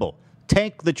assemble.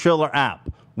 Tank the Triller app.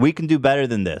 We can do better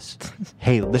than this.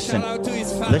 Hey, listen.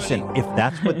 If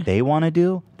that's what they want to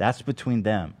do, that's between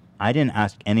them. I didn't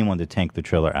ask anyone to tank the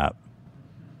Triller app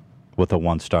with a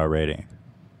 1-star rating.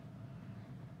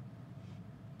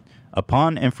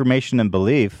 Upon information and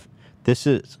belief, this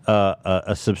is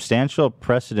a substantial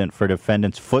precedent for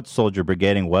defendants' foot soldier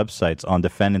brigading websites on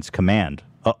defendants' command.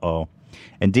 Uh-oh.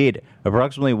 Indeed,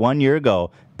 approximately 1 year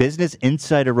ago, Business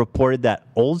Insider reported that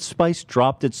Old Spice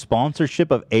dropped its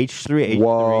sponsorship of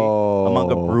H3H3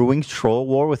 among a brewing troll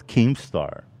war with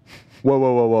Keemstar.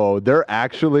 Whoa. They're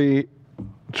actually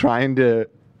trying to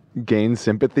gain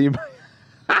sympathy.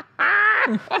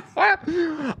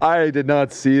 I did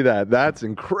not see that. That's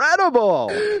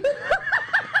incredible.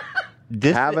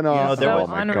 Kavanaugh.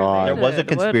 There God. was a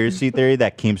conspiracy theory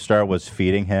that Keemstar was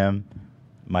feeding him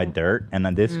my dirt, and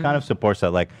then this kind of supports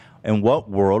that. Like, in what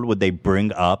world would they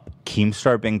bring up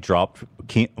Keemstar being dropped?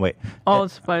 Old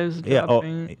Spice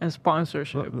dropping a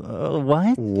sponsorship.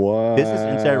 What? Wow. Business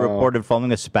Insider reported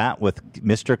following a spat with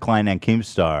Mr. Klein and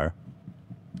Keemstar.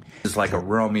 It's like a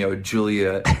Romeo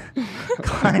Juliet.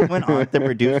 Klein went on to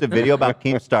produce a video about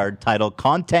Keemstar titled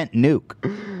 "Content Nuke."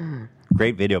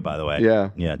 Great video, by the way.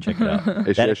 Yeah, check it out.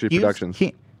 HSH Productions.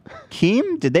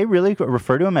 Keem? Did they really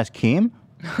refer to him as Keem?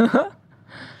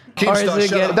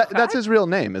 That's his real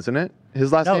name, isn't it?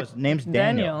 His last name? His name's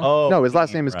Daniel. Oh, no, his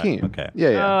last name is Keem. Okay.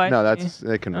 Yeah. Oh, I no, see. that's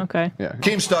they can. Okay. Yeah.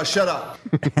 Keemstar, shut up.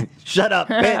 Shut up,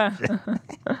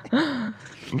 bitch.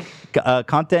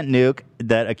 Content Nuke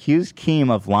that accused Keem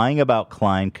of lying about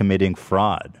Klein committing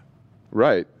fraud.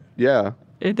 Right. Yeah.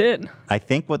 It did. I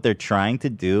think what they're trying to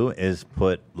do is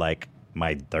put like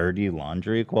my dirty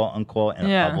laundry, quote unquote, in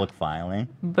a public filing.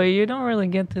 But you don't really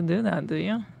get to do that, do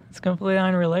you? It's completely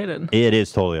unrelated. It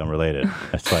is totally unrelated.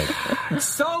 It's like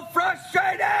So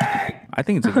frustrating! I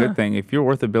think it's a good thing. If you're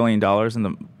worth $1 billion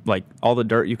and all the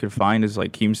dirt you could find is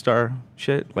like Keemstar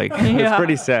shit, like it's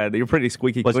pretty sad. You're pretty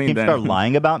squeaky was clean. Keemstar then.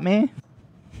 lying about me?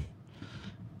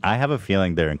 I have a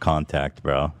feeling they're in contact,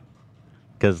 bro.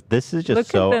 Because this is just Look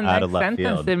so at the out of next left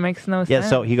sentence. field. It makes no sense. Yeah,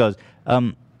 so he goes,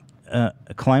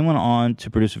 Klein went on to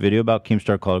produce a video about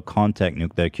Keemstar called Contact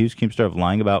Nuke that accused Keemstar of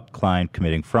lying about Klein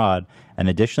committing fraud and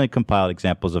additionally compiled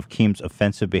examples of Keem's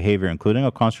offensive behavior, including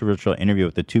a controversial interview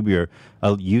with a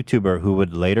YouTuber who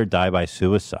would later die by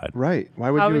suicide. Right. Why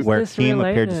would How you? is Where this Keem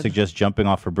appeared to related? suggest jumping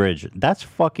off a bridge. That's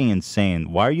fucking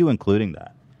insane. Why are you including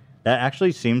that? That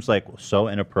actually seems like so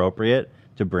inappropriate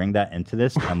to bring that into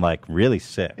this and like really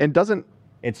sick. And doesn't.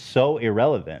 It's so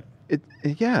irrelevant.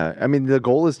 Yeah, I mean, the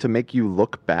goal is to make you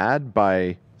look bad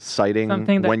by citing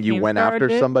Something that when you went Keemstar after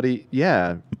did? somebody.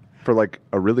 Yeah, for like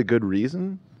a really good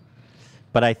reason.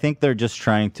 But I think they're just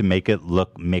trying to make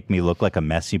me look like a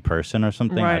messy person or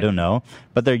something. I Right. don't know.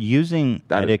 But they're using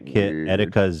That is weird.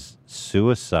 Etika's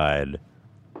suicide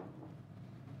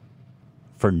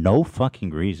for no fucking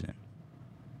reason.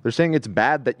 They're saying it's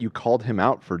bad that you called him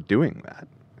out for doing that.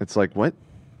 It's like, what?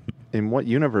 In what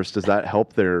universe does that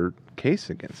help their case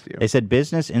against you? They said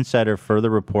Business Insider further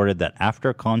reported that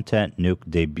after Content Nuke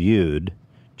debuted,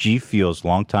 G Fuel's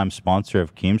longtime sponsor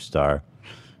of Keemstar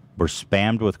were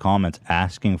spammed with comments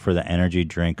asking for the energy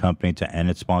drink company to end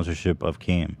its sponsorship of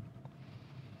Keem.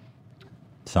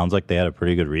 Sounds like they had a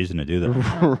pretty good reason to do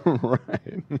that.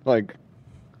 Right. Like,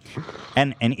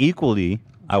 and equally,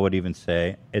 I would even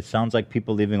say, it sounds like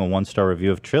people leaving a 1-star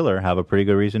review of Triller have a pretty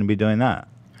good reason to be doing that.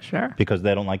 Sure. Because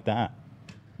they don't like that.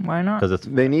 Why not? Because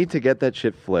they need to get that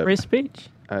shit flipped. Free speech.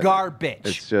 Garbage.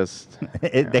 It's just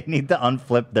they need to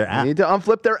unflip their app. They need to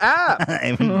unflip their app.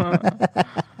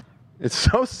 It's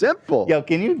so simple. Yo,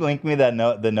 can you link me the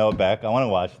Noah Beck? I want to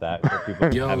watch that. For people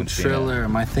who Yo, haven't seen it. Triller,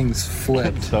 my thing's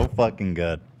flipped. So fucking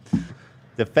good.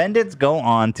 Defendants go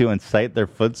on to incite their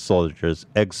foot soldiers,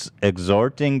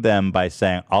 exhorting them by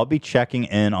saying, I'll be checking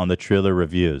in on the Triller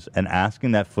reviews and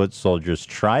asking that foot soldiers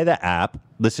try the app.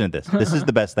 Listen to this. This is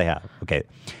the best they have. Okay.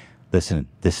 Listen,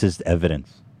 this is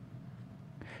evidence.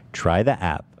 Try the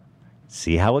app,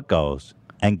 see how it goes,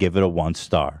 and give it a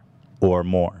 1-star or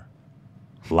more.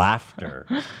 Laughter.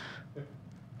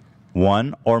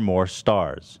 1 or more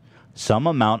stars. Some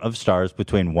amount of stars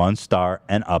between 1 star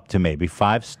and up to maybe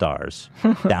 5 stars.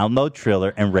 Download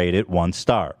Triller and rate it 1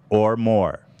 star or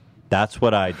more. That's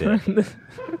what I did.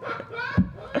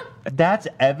 That's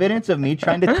evidence of me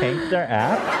trying to tank their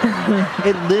app?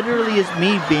 It literally is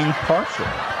me being partial.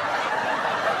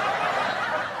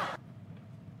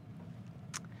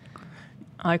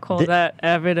 I call that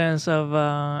evidence of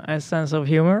a sense of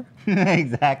humor.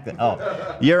 Exactly.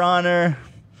 Oh, Your Honor,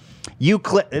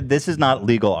 this is not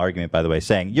legal argument, by the way,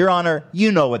 saying, Your Honor,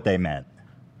 you know what they meant.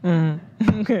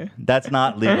 Okay. That's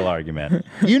not legal argument.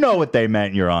 You know what they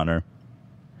meant, Your Honor.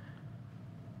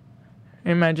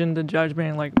 Imagine the judge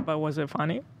being like, but was it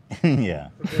funny? Yeah.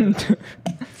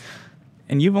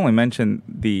 And you've only mentioned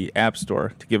the App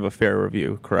Store to give a fair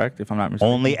review, correct? If I'm not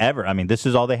mistaken. Only ever. I mean, this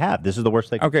is all they have. This is the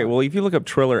worst they can Okay, well, if you look up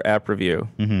Triller App Review,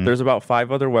 there's about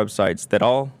 5 other websites that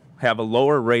all have a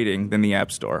lower rating than the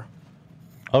App Store.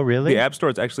 Oh, really? The App Store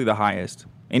is actually the highest.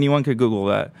 Anyone could Google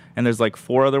that, and there's like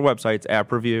 4 other websites.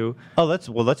 App Review. Oh,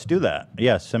 let's do that.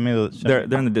 Yeah, send me. They're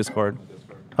in the Discord.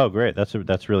 Oh, great.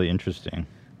 That's really interesting.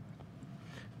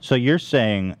 So you're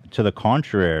saying to the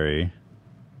contrary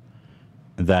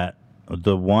that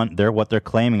what they're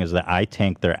claiming is that I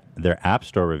tanked their App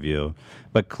Store review,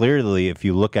 but clearly if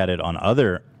you look at it on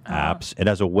other apps, it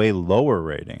has a way lower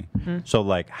rating. So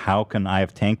like, how can I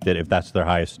have tanked it if that's their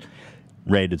highest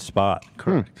rated spot?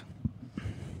 Correct.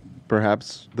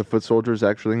 Perhaps the Foot Soldiers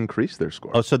actually increased their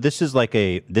score. Oh, so this is like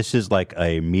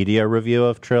a media review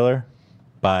of Triller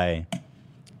by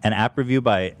an app review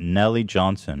by Nellie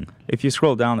Johnson. If you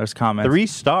scroll down, there's comments. 3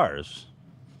 stars.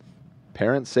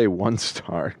 Parents say 1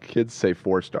 star. Kids say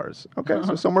 4 stars. Okay,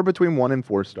 so somewhere between 1 and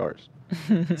 4 stars.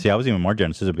 See, I was even more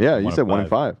generous. Yeah, you said 1 and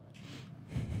 5.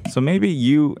 So maybe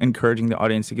you encouraging the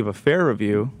audience to give a fair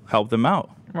review help them out.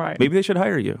 Right. Maybe they should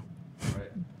hire you.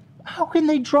 How can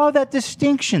they draw that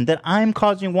distinction that I'm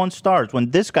causing 1 star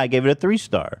when this guy gave it a 3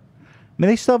 star? I mean,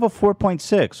 they still have a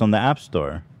 4.6 on the App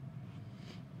Store.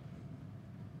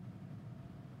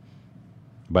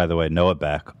 By the way, Noah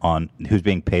Beck, who's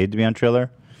being paid to be on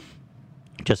Triller.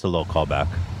 Just a little callback.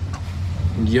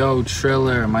 Yo,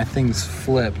 Triller, my thing's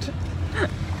flipped.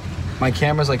 My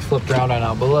camera's like flipped around right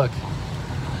now, but look.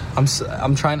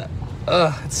 I'm trying to...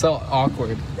 it's so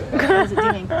awkward. How's it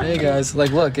doing? Hey guys,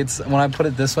 like look, it's when I put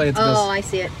it this way, it goes... Oh, I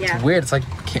see it, yeah. It's weird, it's like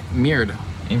mirrored.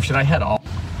 Should I head all...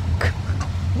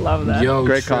 Love that. Yo,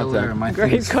 Great Triller, content. my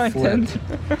Great thing's content.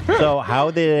 flipped. So how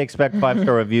did they expect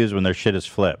 5-star reviews when their shit is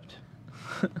flipped?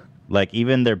 Like,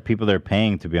 even their people they're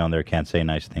paying to be on there can't say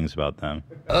nice things about them.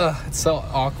 It's so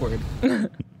awkward.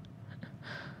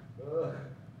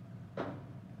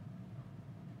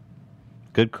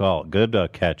 Good call. Good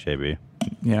catch, AB.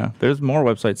 Yeah, there's more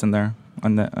websites in there.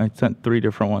 I sent 3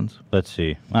 different ones. Let's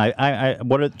see.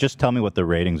 Just tell me what the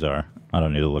ratings are. I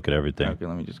don't need to look at everything. Okay,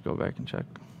 let me just go back and check.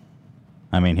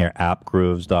 I mean, here,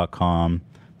 appgrooves.com.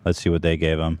 Let's see what they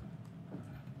gave them.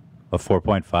 A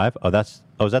 4.5?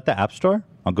 Oh, is that the App Store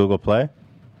on Google Play?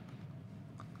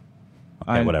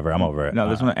 Okay, whatever. I'm over it. No,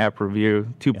 this one App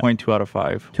Review, 2.2 out of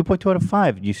 5. 2.2 out of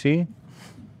 5. You see?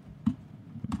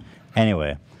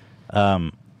 Anyway,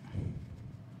 download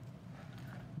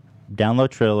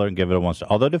Triller and give it a 1 star.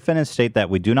 Although defendants state that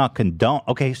we do not condone...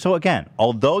 Okay, so again,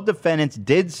 although defendants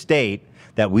did state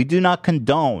that we do not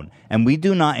condone and we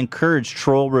do not encourage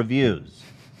troll reviews,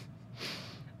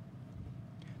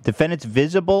 defendants'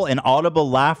 visible and audible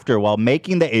laughter while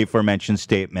making the aforementioned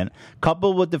statement,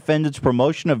 coupled with defendants'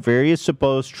 promotion of various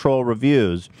supposed troll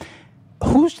reviews,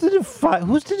 who's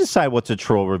to decide what's a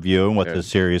troll review and what's a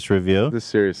serious review? This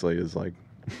seriously is like...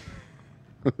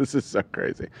 This is so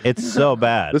crazy. It's so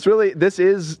bad. This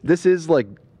is like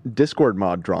Discord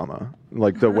mod drama.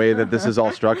 Like the way that this is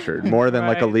all structured, more than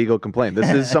like a legal complaint. This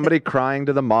is somebody crying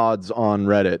to the mods on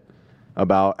Reddit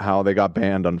about how they got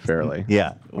banned unfairly.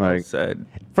 Yeah. Like said.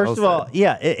 First of all,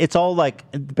 yeah, it's all like,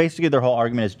 basically their whole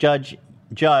argument is, Judge,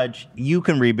 you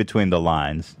can read between the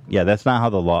lines. Yeah, that's not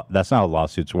how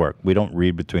lawsuits work. We don't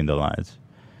read between the lines.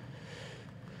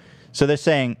 So they're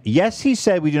saying, yes, he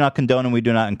said we do not condone and we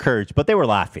do not encourage, but they were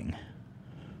laughing.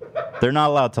 They're not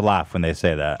allowed to laugh when they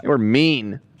say that. They were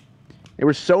mean. They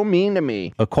were so mean to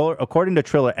me. According to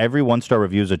Triller, every 1-star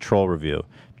review is a troll review.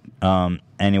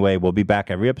 Anyway, we'll be back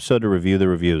every episode to review the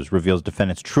reviews. Reveals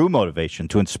defendants' true motivation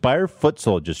to inspire foot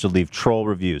soldiers to leave troll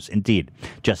reviews. Indeed,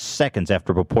 just seconds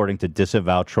after purporting to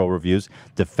disavow troll reviews,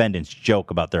 defendants joke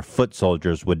about their foot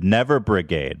soldiers would never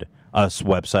brigade a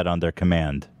website on their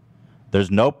command.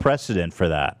 There's no precedent for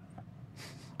that.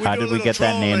 How did we get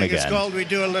that name again? It's called We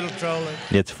Do a Little Trolling.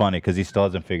 It's funny because he still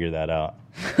hasn't figured that out.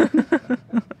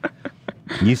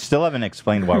 You still haven't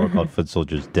explained why we're called foot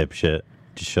soldiers, dipshit.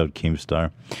 Just showed Keemstar.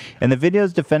 In the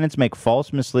videos, defendants make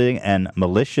false, misleading, and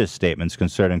malicious statements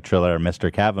concerning Triller and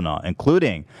Mr. Kavanaugh,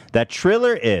 including that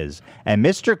Triller is and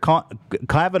Mr.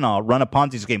 Kavanaugh run a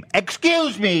Ponzi scheme.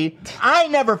 Excuse me, I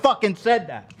never fucking said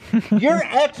that. Your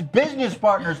ex-business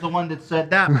partner's the one that said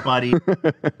that, buddy.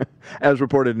 As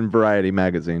reported in Variety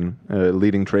magazine, a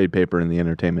leading trade paper in the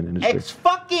entertainment industry.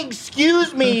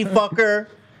 Excuse me, fucker.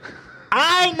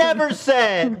 I never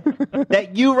said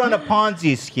that you run a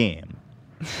Ponzi scheme.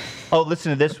 Oh,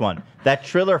 listen to this one. That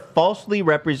Triller falsely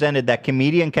represented that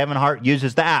comedian Kevin Hart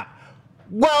uses the app.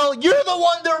 Well, you're the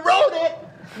one that wrote it.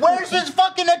 Where's his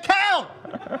fucking account?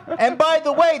 And by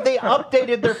the way, they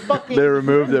updated their fucking... They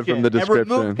removed it from the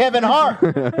description. And removed Kevin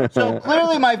Hart. So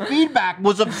clearly my feedback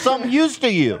was of some use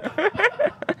to you.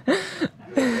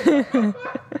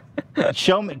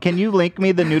 Show me. Can you link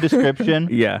me the new description?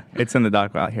 Yeah, it's in the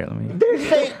doc out here. Let me. They're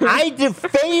saying I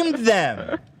defamed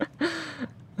them.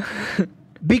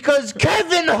 Because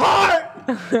Kevin Hart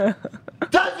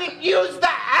doesn't use the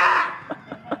app.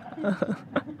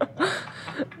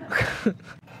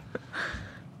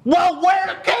 Well,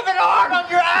 where's Kevin Hart on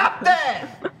your app then?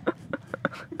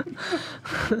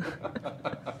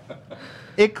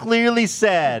 It clearly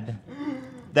said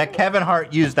that Kevin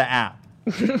Hart used the app.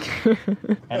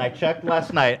 And I checked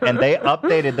last night, and they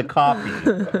updated the copy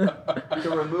to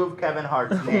remove Kevin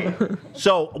Hart's name.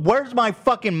 So where's my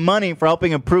fucking money for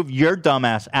helping improve your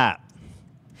dumbass app?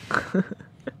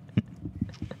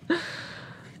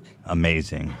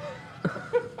 Amazing.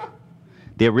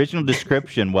 The original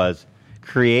description was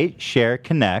create, share,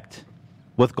 connect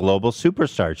with global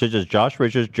superstars such as Josh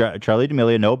Richards, Charlie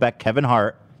D'Amelio, Noah Beck, Kevin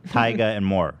Hart, Tyga, and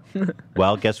more.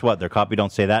 Well, guess what? Their copy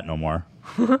don't say that no more.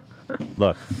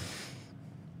 Look.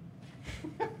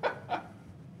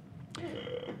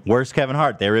 Where's Kevin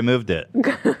Hart? They removed it.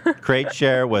 Create,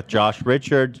 share with Josh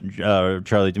Richards,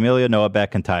 Charlie D'Amelio, Noah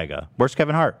Beck, and Tyga. Where's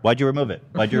Kevin Hart? Why'd you remove it?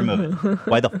 Why'd you remove it?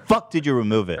 Why the fuck did you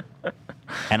remove it?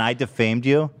 And I defamed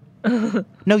you?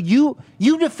 No, you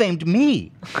defamed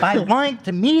me by lying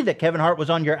to me that Kevin Hart was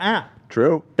on your app.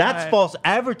 True. That's false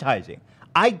advertising.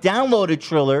 I downloaded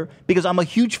Triller because I'm a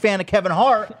huge fan of Kevin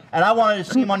Hart and I wanted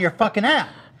to see him on your fucking app.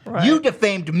 Right. You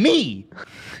defamed me.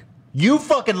 You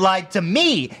fucking lied to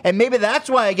me. And maybe that's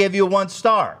why I gave you a 1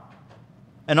 star.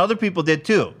 And other people did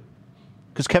too.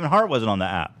 Because Kevin Hart wasn't on the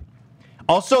app.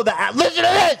 Also, the app. Listen to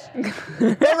this!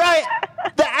 They're right.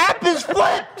 The app is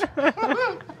flipped.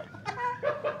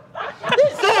 They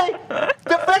say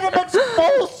defendant makes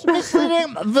false,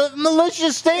 misleading,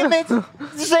 malicious statements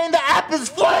saying the app is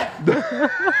flipped.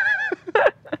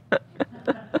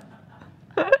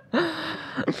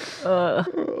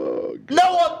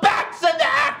 Noah Beck said the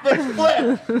app is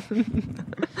flipped.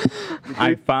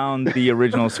 I found the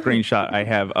original screenshot I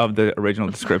have of the original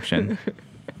description.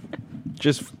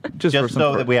 Just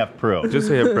so that we have proof. Just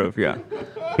so you have proof, yeah.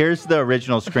 Here's the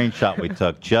original screenshot we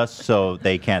took, just so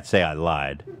they can't say I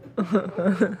lied.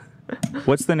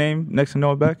 What's the name next to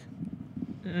Noah Beck?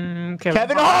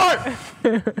 Kevin Hart!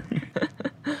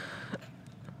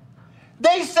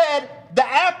 They said the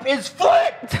app is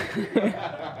flipped!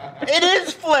 It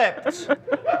is flipped!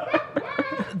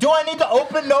 Do I need to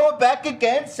open Noah Beck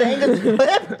again saying it's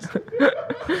flipped?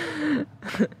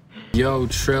 Yo,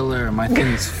 Triller, my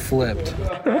thing's flipped.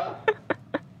 The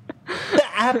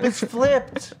app is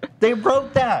flipped. They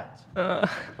wrote that.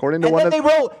 According to And one then of they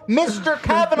wrote, Mr.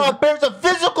 Kavanaugh bears a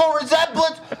physical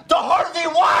resemblance to Harvey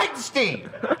Weinstein.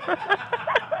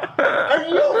 Are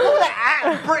you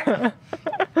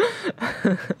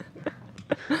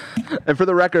And for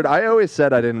the record, I always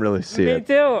said I didn't really see it.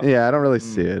 Me too. Yeah, I don't really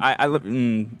see it. I I don't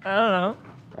know.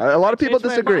 A lot of people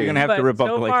disagree. You're gonna have to rip up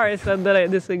So the far, I said that I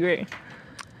disagree.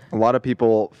 A lot of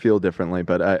people feel differently,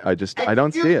 but I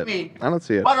don't see it. me. I don't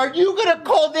see it. But are you going to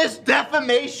call this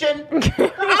defamation?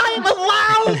 I'm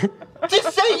allowed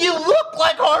to say you look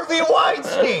like Harvey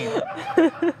Weinstein.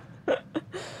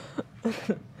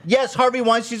 Yes, Harvey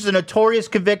Weinstein's a notorious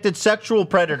convicted sexual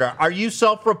predator. Are you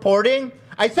self-reporting?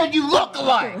 I said you look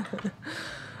alike.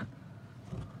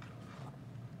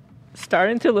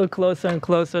 Starting to look closer and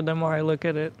closer the more I look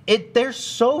at it. They're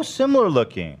so similar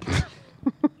looking.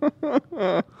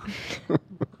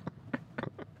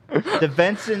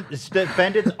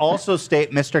 Defendants also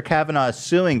state Mr. Kavanaugh is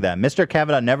suing them. Mr.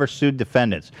 Kavanaugh never sued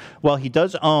defendants. Well, he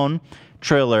does own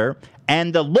Triller,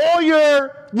 and the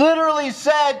lawyer literally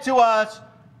said to us,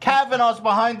 Kavanaugh's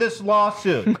behind this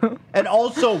lawsuit. And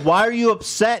also, why are you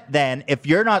upset then if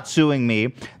you're not suing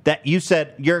me that you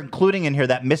said you're including in here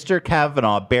that Mr.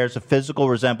 Kavanaugh bears a physical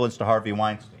resemblance to Harvey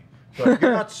Weinstein? So if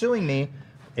you're not suing me,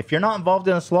 if you're not involved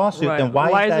in this lawsuit, Right. then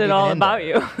why is that it even all in about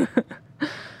there? you?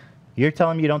 You're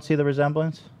telling me you don't see the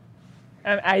resemblance?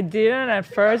 I didn't at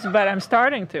first, but I'm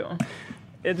starting to.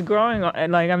 It's growing,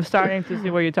 and like I'm starting to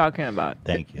see what you're talking about.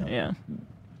 Thank you. Yeah.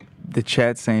 The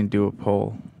chat's saying do a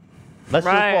poll. Let's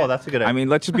do a poll. That's a good idea. I mean,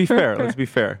 let's just be fair. Let's be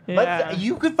fair.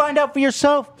 You could find out for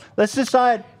yourself. Let's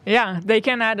decide. Yeah, they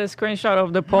can add a screenshot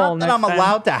of the poll. Not that I'm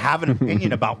allowed to have an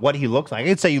opinion about what he looks like. I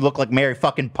could say you look like Mary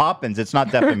fucking Poppins. It's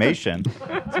not defamation.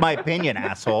 It's my opinion,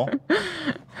 asshole.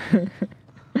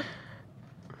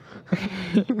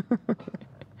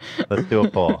 Let's do a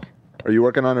poll. Are you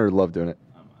working on it or love doing it?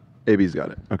 AB's got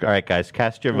it. Okay. All right, guys,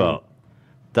 cast your vote.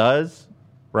 Does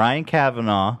Ryan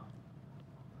Kavanaugh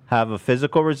have a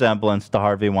physical resemblance to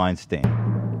Harvey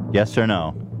Weinstein? Yes or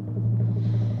no?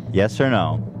 Yes or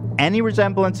no? Any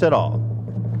resemblance at all?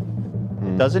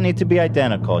 Doesn't need to be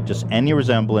identical, just any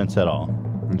resemblance at all.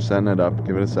 I'm setting it up.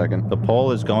 Give it a second. The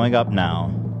poll is going up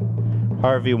now.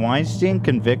 Harvey Weinstein,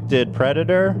 convicted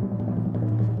predator.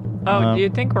 Oh, do you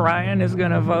think Ryan is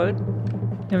gonna vote?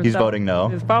 He's voting no.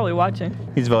 He's probably watching.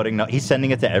 He's voting no. He's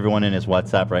sending it to everyone in his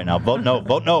WhatsApp right now. Vote no.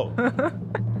 Vote no.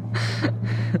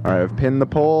 All right, I've pinned the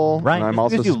poll. Ryan, and I'm just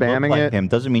also because you look spamming like it. him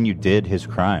doesn't mean you did his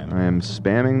crime. I am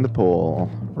spamming the poll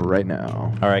right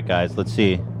now. All right, guys, let's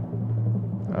see.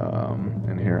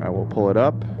 And here I will pull it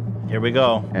up. Here we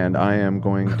go. And I am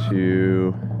going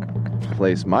to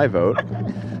place my vote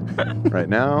right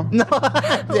now. No,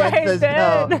 Dan says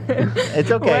no.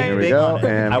 It's okay. Here we Big go. on it.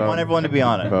 And I vote- want everyone to be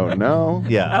on it. Vote no.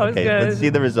 Yeah. That was Okay. good. Let's see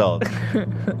the results.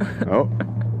 Oh.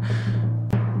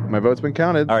 My vote's been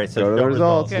counted. All right. So go to show the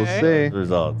results. Okay. Let's see.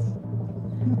 Results.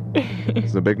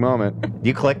 It's a big moment.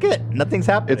 You click it. Nothing's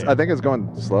happening. I think it's going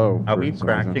slow. Are for we some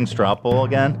crashing reason. straw poll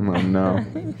again? No.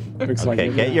 Looks like Okay,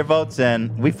 it. get your votes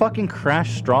in. We fucking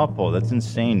crashed straw poll. That's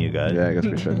insane, you guys. Yeah, I guess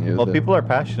we shouldn't use Well, it. people are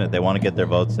passionate. They want to get their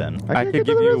votes in. I could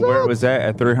give you where it was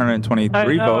at 323 I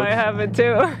know, votes. I have it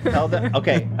too. Tell them.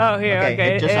 Okay. Oh, here,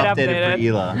 okay. It just it updated for updated.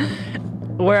 Ela.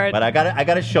 Where But I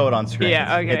gotta show it on screen.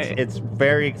 Yeah, okay. It's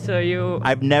very. So you.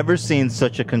 I've never seen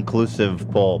such a conclusive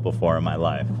poll before in my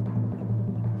life.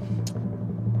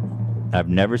 I've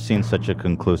never seen such a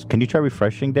conclusive. Can you try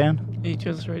refreshing, Dan? He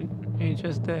just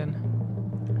did.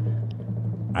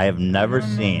 I have never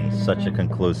seen such a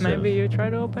conclusive Maybe you try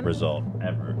to open it? result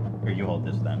ever. Here, you hold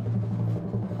this then.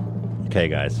 Okay,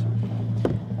 guys.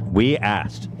 We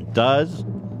asked, does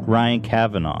Ryan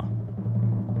Kavanaugh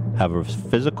have a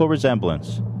physical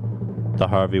resemblance to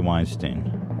Harvey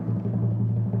Weinstein?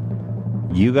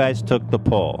 You guys took the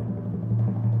poll,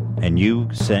 and you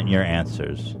sent your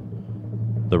answers.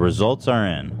 The results are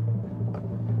in.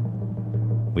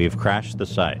 We've crashed the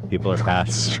site. People are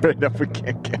passionate. Straight up, we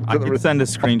can't get I could send a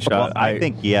screenshot. Well, I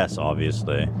think yes,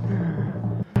 obviously.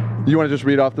 You want to just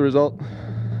read off the result?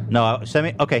 No, send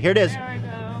me. Okay, here it is.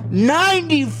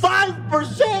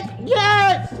 95%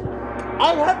 yes!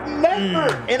 I have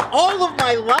never in all of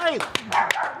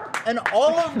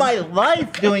my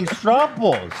life, doing straw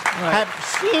polls, have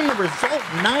seen the result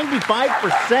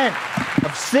 95%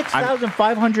 of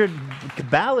 6,500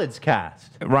 ballots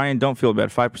cast. Ryan, don't feel bad.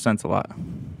 5%'s a lot.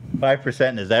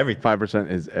 5% is everything.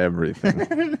 5% is everything.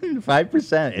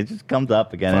 5%. It just comes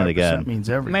up again and again. means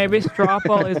everything. Maybe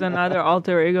Strawpoll is another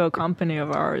alter ego company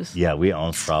of ours. Yeah, we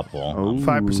own Strawpoll.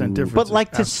 5% difference. But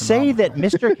like to say that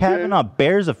Mr. Kavanaugh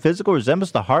bears a physical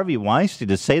resemblance to Harvey Weinstein,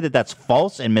 to say that that's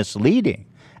false and misleading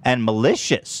and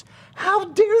malicious. How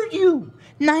dare you?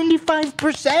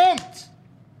 95%.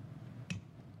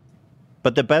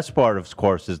 But the best part, of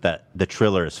course, is that the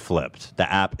Triller is flipped. The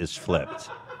app is flipped.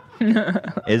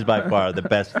 Is by far the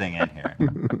best thing in here.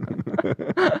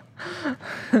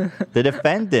 The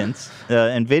defendants,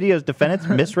 NVIDIA's defendants,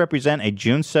 misrepresent a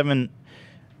June 7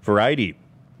 Variety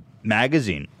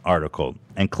magazine article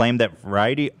and claim that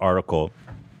Variety article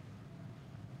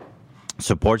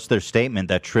supports their statement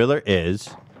that Triller is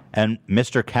and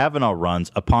Mr. Kavanaugh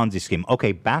runs a Ponzi scheme.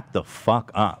 Okay, back the fuck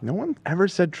up. No one ever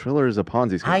said Triller is a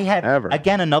Ponzi scheme. I have, ever.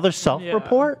 again, another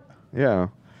self-report? Yeah.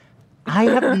 I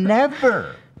have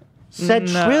never said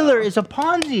No. Triller is a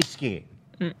Ponzi scheme.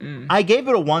 I gave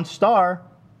it a 1 star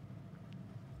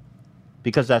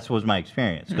because that was my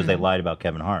experience, because they lied about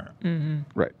Kevin Hart.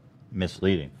 Right.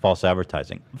 Misleading, false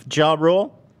advertising. Ja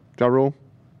Rule? Ja Rule?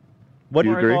 What Do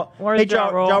you agree? Hey, Ja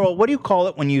Rule, what do you call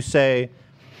it when you say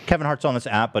Kevin Hart's on this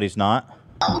app, but he's not?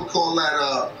 I would call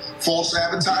that false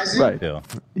advertising. Right. Yeah.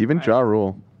 Even Ja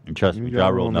Rule. And trust me, Ja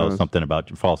Rule knows something about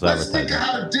false Let's think advertising.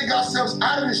 of how to dig ourselves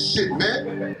out of this shit,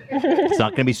 man. It's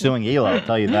not going to be suing Ela, I'll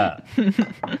tell you that.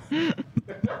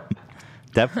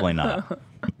 Definitely not.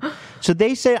 So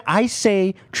they say, I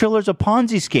say Triller's a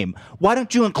Ponzi scheme. Why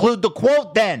don't you include the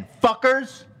quote then,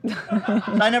 fuckers?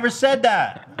 I never said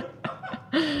that.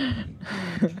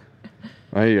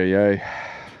 Ay.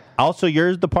 Also,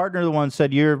 you're the partner, the one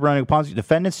said you're running a Ponzi.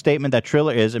 Defendant's statement that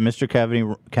Triller is and Mr.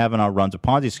 Kavanaugh runs a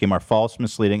Ponzi scheme are false,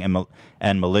 misleading,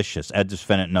 and malicious, as the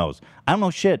defendant knows. I don't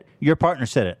know shit. Your partner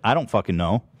said it. I don't fucking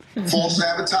know. False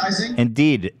advertising?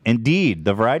 Indeed.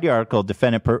 The Variety article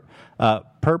defendant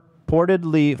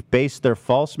purportedly based their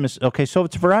false okay, so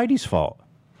it's Variety's fault.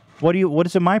 What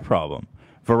is it my problem?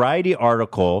 Variety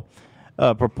article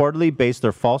purportedly based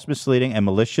their false, misleading, and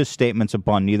malicious statements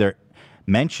upon neither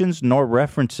mentions nor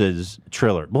references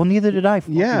Triller. Well, neither did I.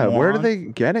 Yeah, where are moron. they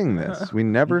getting this? We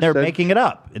never They're said... making it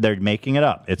up. They're making it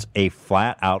up. It's a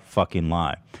flat-out fucking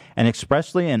lie. And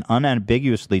expressly and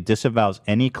unambiguously disavows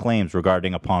any claims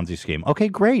regarding a Ponzi scheme. Okay,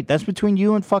 great. That's between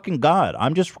you and fucking God.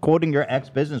 I'm just quoting your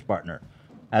ex-business partner,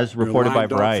 as reported by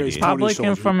Variety. Public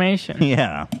information.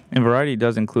 Yeah. And Variety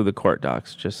does include the court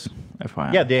docs, just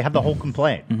FYI. Yeah, they have the whole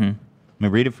complaint. I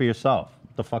mean, read it for yourself.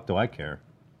 What the fuck do I care?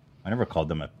 I never called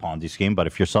them a Ponzi scheme, but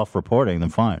if you're self-reporting, then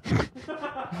fine.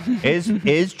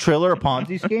 Is Triller a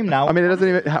Ponzi scheme now? I mean, it doesn't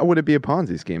even. How would it be a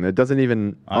Ponzi scheme? It doesn't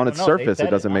even on its don't know. They surface. said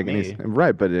It doesn't it, make not any me. sense.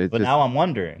 Right, but it. But just, now I'm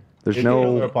wondering. There's is no.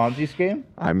 Triller a Ponzi scheme?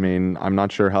 I mean, I'm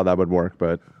not sure how that would work,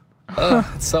 but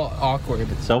It's so awkward.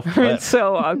 It's so It's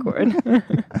so awkward.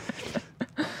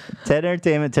 TED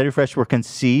Entertainment, Teddy Fresh were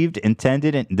conceived,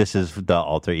 intended, and this is the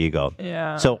alter ego.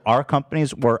 Yeah. So our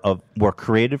companies were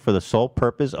created for the sole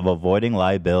purpose of avoiding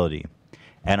liability,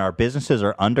 and our businesses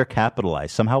are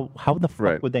undercapitalized. Somehow, how the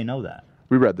fuck would they know that?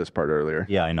 we read this part earlier.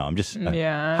 Yeah, I know. I'm just.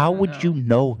 Yeah, I How don't would you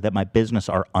know that my business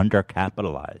are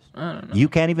undercapitalized? I don't know. You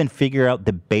can't even figure out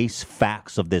the base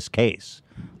facts of this case.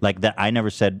 Like that, I never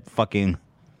said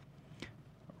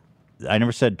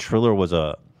Triller was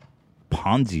a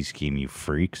Ponzi scheme, you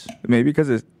freaks. Maybe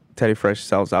because Teddy Fresh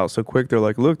sells out so quick, they're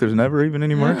like, look, there's never even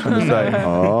any merch on the site.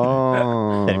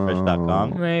 Oh.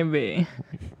 TeddyFresh.com. Maybe.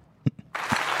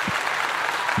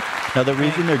 Now, the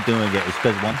reason they're doing it is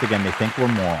because, once again, they think we're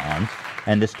morons,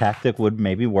 and this tactic would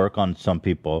maybe work on some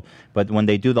people. But when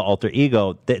they do the alter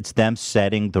ego, it's them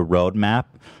setting the roadmap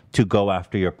to go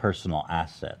after your personal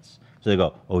assets. So they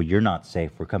go, oh, you're not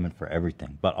safe. We're coming for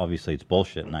everything. But obviously it's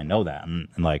bullshit, and I know that. And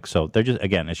like, so they're just,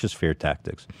 again, it's just fear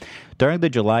tactics. During the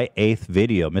July 8th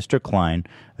video, Mr. Klein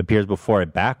appears before a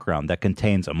background that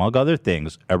contains, among other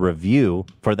things, a review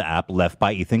for the app left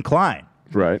by Ethan Klein.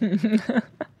 Right.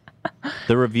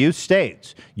 The review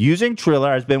states, using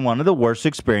Triller has been one of the worst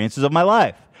experiences of my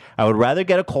life. I would rather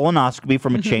get a colonoscopy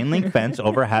from a chain link fence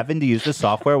over having to use the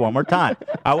software one more time.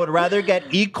 I would rather get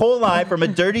E. coli from a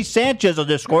dirty Sanchez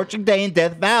on a scorching day in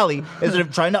Death Valley instead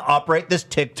of trying to operate this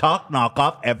TikTok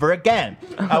knockoff ever again.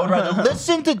 I would rather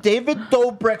listen to David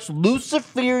Dobrik's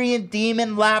Luciferian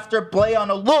demon laughter play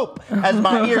on a loop as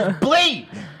my ears bleed.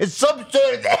 It's some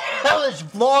sort of hellish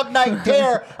vlog night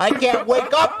terror I can't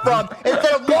wake up from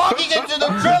instead of logging into the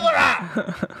Triller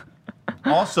app.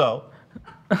 Also,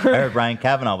 I heard Ryan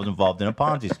Kavanaugh was involved in a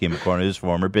Ponzi scheme, according to his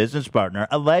former business partner,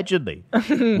 allegedly.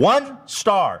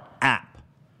 1-star app.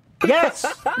 Yes.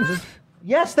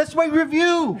 Yes, that's my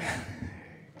review.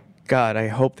 God, I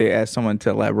hope they ask someone to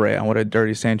elaborate on what a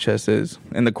dirty Sanchez is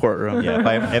in the courtroom. Yeah,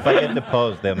 if I get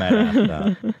deposed, they might ask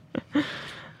that.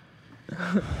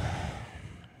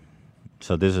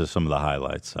 So this is some of the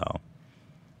highlights. So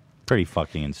pretty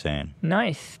fucking insane.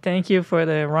 Nice. Thank you for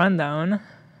the rundown.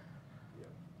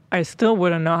 I still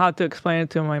wouldn't know how to explain it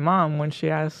to my mom when she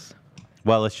asks.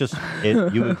 Well, it's just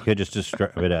you could just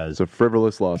describe it as It's a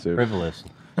frivolous lawsuit. frivolous.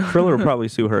 Triller will probably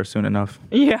sue her soon enough.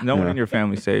 Yeah. No one in your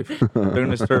family's safe. They're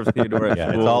going to serve Theodore at Yeah,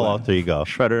 school. it's all alter ego.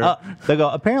 Shredder. They go,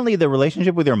 apparently the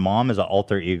relationship with your mom is an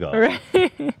alter ego Right.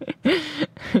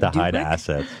 to hide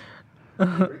assets.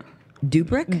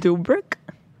 Dubrick? Dubrick?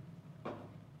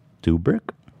 Dubrick?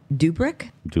 Dubrick?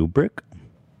 Dubrick?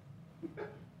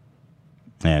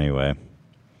 Anyway.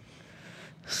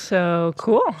 So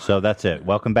cool. So that's it.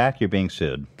 Welcome back. You're being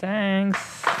sued.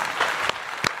 Thanks.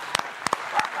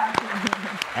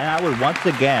 And I would once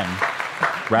again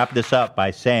wrap this up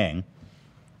by saying,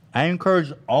 I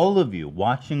encourage all of you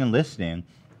watching and listening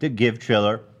to give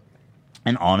Triller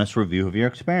an honest review of your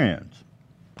experience.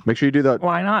 Make sure you do that.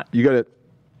 Why not? You got it.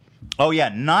 Oh, yeah,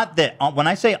 not that. When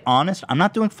I say honest, I'm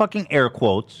not doing fucking air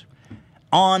quotes.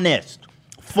 Honest.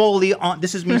 Fully on.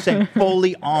 This is me saying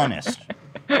fully honest.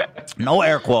 No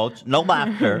air quotes. No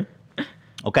laughter.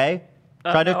 Okay?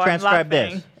 Try to no, I'm transcribe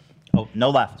laughing. this. Oh, no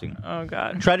laughing. Oh,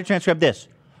 God. Try to transcribe this.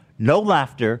 No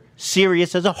laughter.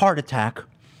 Serious as a heart attack.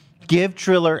 Give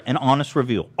Triller an honest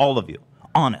review. All of you.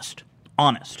 Honest.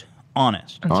 Honest.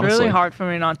 Honest. It's really hard for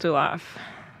me not to laugh.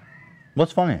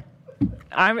 What's funny?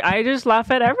 I just laugh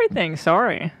at everything.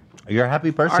 Sorry. You're a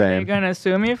happy person. Are they going to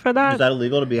sue me for that? Is that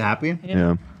illegal to be happy?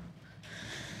 Yeah.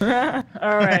 All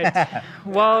right.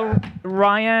 Well,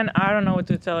 Ryan, I don't know what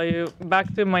to tell you.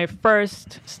 Back to my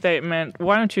first statement.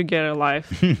 Why don't you get a life?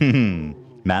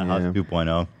 Matt Huss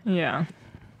 2.0. Yeah.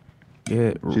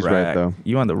 Get She's right, wrecked. though.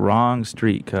 You on the wrong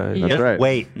street, cuz. That's Just right.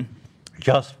 wait.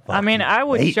 Just I mean, I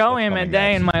would wait show what's him a coming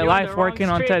day in next. my You're life on the wrong working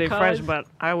on street, Teddy cuz. Fresh, but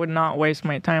I would not waste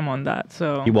my time on that.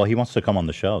 So, Well, he wants to come on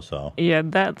the show, so yeah,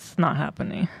 that's not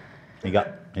happening. he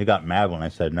got mad when I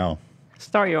said no.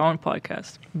 Start your own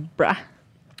podcast, bruh.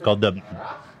 Called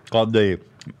the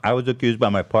I was accused by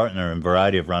my partner in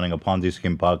Variety of running a Ponzi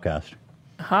scheme podcast.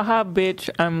 Haha,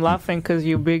 bitch, I'm laughing because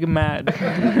you big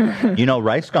mad. You know,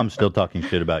 Rice Gum's still talking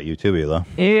shit about you too, Hila.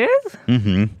 He is?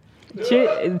 Mm-hmm.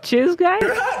 Cheese guy?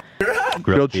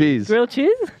 Grilled cheese. Grilled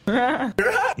cheese? Yeah,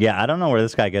 I don't know where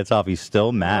this guy gets off. He's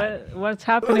still mad. What's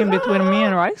happening between me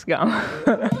and Rice Gum?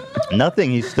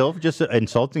 Nothing. He's still just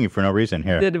insulting you for no reason.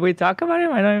 Here. Did we talk about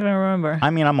him? I don't even remember. I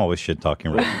mean, I'm always shit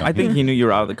talking. I think he knew you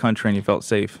were out of the country and he felt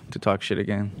safe to talk shit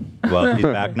again. Well, he's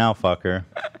back now, fucker.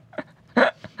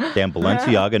 Damn,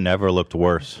 Balenciaga never looked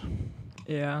worse.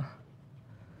 Yeah.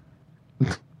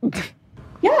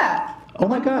 Yeah. Oh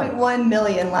my God. 1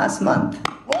 million last month.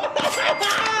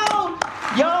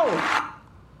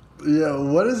 Yo,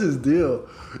 what is his deal?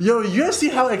 Yo, you guys see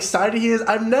how excited he is?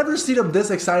 I've never seen him this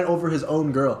excited over his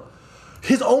own girl.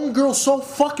 His own girl's so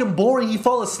fucking boring. He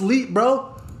fall asleep,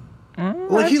 bro.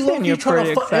 Like he low-key trying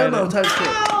to fuck ammo type shit.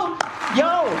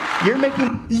 Yo, you're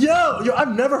making. Yo,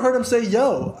 I've never heard him say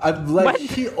yo. I've like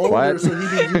he older, so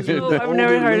he be using. I've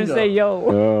never heard him say yo.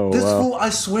 Oh, This wow. fool, I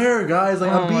swear, guys,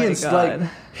 like Oh I'm being my God. like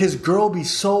his girl be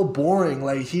so boring.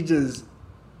 Like he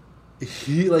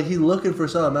looking for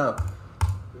something out.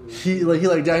 He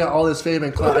I got all this fame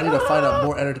and clout. I need to find out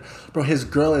more energy. Bro, his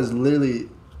girl is literally,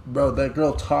 bro, that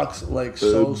girl talks like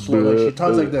so slow. Like she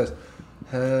talks like this.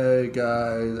 Hey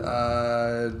guys,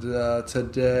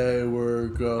 today we're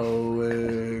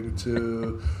going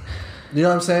to, you know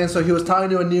what I'm saying? So he was talking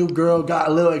to a new girl, got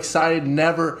a little excited. I've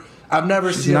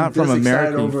never She's seen not him from this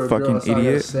excited America, over you a girl. fucking That's all I gotta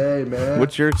idiot. say, man.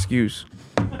 What's your excuse?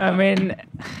 I mean,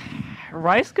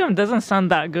 Ricegum doesn't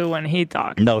sound that good when he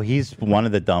talks. No, he's one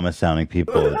of the dumbest sounding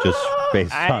people, just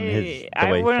based on the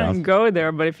I way he wouldn't sounds. go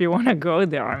there, but if you want to go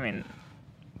there, I mean,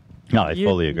 No, I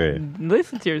fully agree.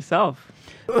 listen to yourself.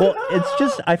 Well, it's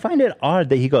just, I find it odd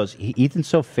that he goes, Ethan's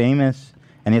so famous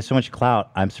and he has so much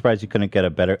clout. I'm surprised he couldn't get a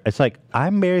better. It's like,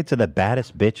 I'm married to the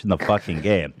baddest bitch in the fucking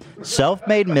game.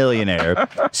 Self-made millionaire,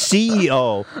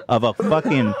 CEO of a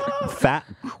fucking fat,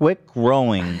 quick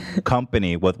growing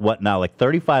company with what now, like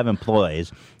 35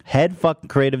 employees, head fucking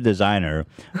creative designer,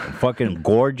 fucking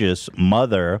gorgeous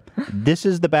mother. This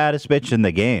is the baddest bitch in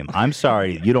the game. I'm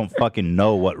sorry, you don't fucking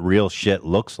know what real shit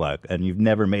looks like, and you've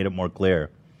never made it more clear.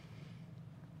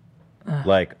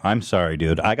 Like, I'm sorry,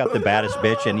 dude. I got the baddest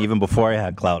bitch, and even before I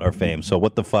had clout or fame. So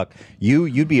what the fuck?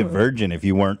 You'd be a virgin if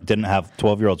you didn't have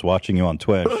 12-year-olds watching you on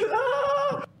Twitch.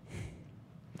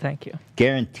 Thank you.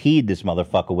 Guaranteed, this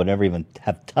motherfucker would never even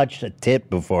have touched a tit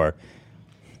before.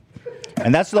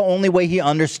 And that's the only way he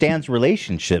understands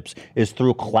relationships is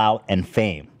through clout and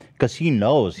fame, because he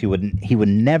knows he would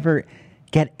never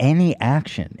get any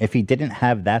action if he didn't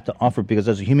have that to offer. Because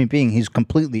as a human being, he's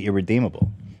completely irredeemable.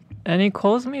 And he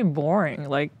calls me boring.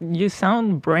 Like, you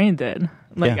sound brain dead.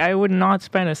 Like, Yeah. I would not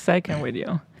spend a second with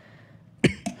you.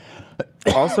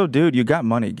 Also, dude, you got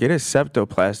money. Get a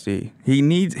septoplasty. He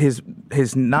needs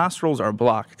his nostrils are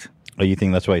blocked. Oh, you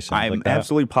think that's why he sounds I'm like that?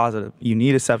 absolutely positive. You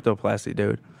need a septoplasty,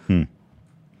 dude.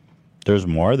 There's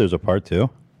more? There's a part 2?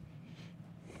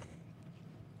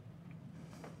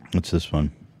 What's this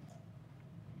one?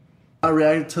 I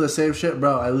reacted to the same shit,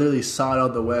 bro. I literally saw it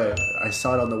on the way. I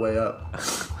saw it on the way up.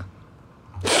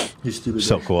 You stupid.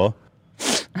 So bitch. cool.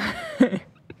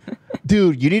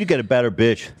 Dude, you need to get a better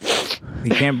bitch. He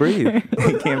can't breathe.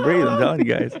 He can't breathe. I'm telling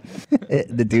you guys.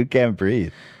 The dude can't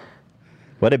breathe.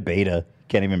 What a beta.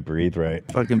 Can't even breathe right.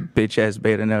 Fucking bitch ass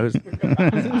beta nose.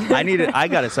 I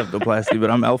got a septoplasty, but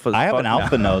I'm alpha. I have an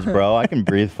alpha nose, bro. I can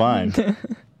breathe fine.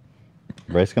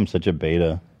 Ricegum's such a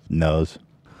beta nose.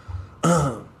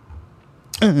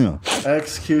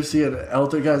 XQC and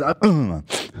Elter guys.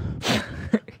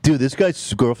 Dude, this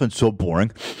guy's girlfriend's so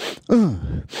boring.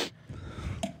 I've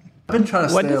been trying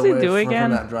to What stay does he away do from again?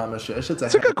 that drama shit. It's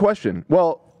It's a good question.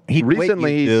 Well,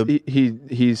 recently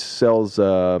he sells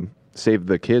Save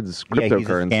the Kids Yeah, he's a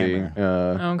cryptocurrency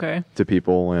Okay. to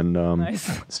people and Nice.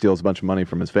 steals a bunch of money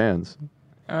from his fans.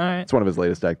 All right. It's one of his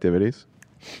latest activities.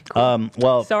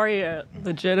 Well, Sorry,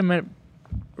 legitimate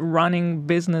running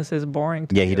business is boring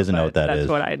to yeah, he you, doesn't know what but that that's is.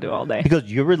 what I do all day. He goes,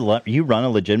 you run a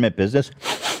legitimate business?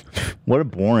 What a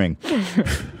boring.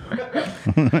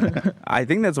 I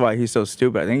think that's why he's so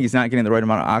stupid. I think he's not getting the right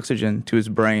amount of oxygen to his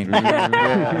brain. That's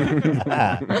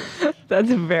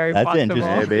very That's possible.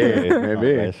 interesting.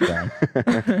 Maybe.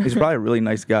 He's probably a really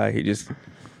nice guy. He just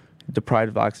deprived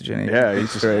of oxygen. Yeah,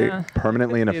 he's just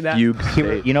permanently in Do a that. fugue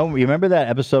state. You remember that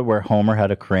episode where Homer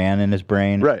had a crayon in his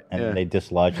brain? Right, And yeah. they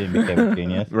dislodged it and became a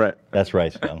genius? Right. That's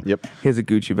right, Scum. Yep. He has a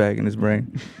Gucci bag in his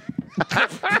brain.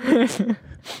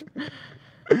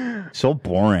 So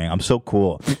boring. I'm so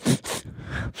cool.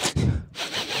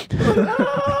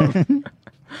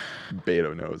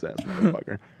 Beto knows that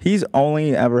motherfucker. He's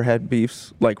only ever had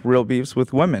beefs, like real beefs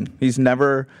with women. He's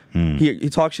never, he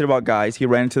talks shit about guys. He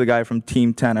ran into the guy from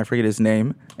Team 10, I forget his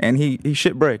name, and he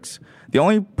shit bricks. The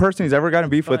only person he's ever gotten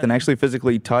beef with and actually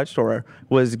physically touched or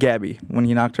was Gabby when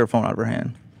he knocked her phone out of her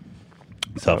hand.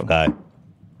 Tough guy.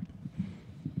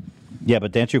 Yeah,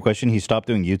 but to answer your question, he stopped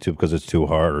doing YouTube because it's too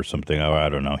hard or something. Or I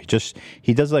don't know.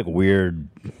 He does like weird.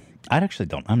 I'm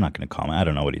not going to comment. I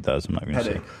don't know what he does. I'm not going to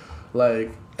say.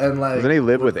 Doesn't he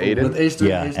live with Aiden? With H3,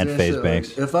 Yeah, and FaZe shit, Banks.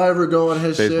 Like, if I ever go on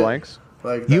his FaZe shit, Blanks?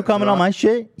 like You that coming on drama- my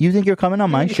shit? You think you're coming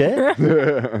on my shit?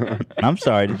 I'm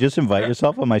sorry. Did you just invite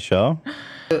yourself on my show?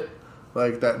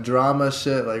 Like that drama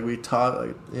shit, like we talk,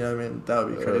 like, you know what I mean? That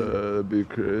would be crazy. That'd be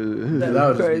crazy. That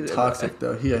would just be toxic,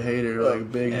 though. He a hater,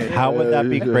 like big hater. How would that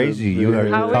be crazy? You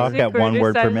talk at 1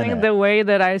 word per criticizing minute. the way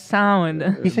that I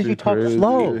sound? He says you talk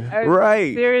slow.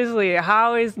 Right. Seriously,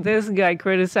 how is this guy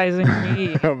criticizing me?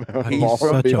 He's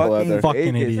such a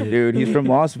fucking idiot, dude. He's from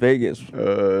Las Vegas.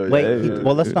 Wait,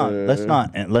 well, let's not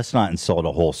insult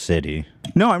a whole city.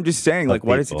 No, I'm just saying, like,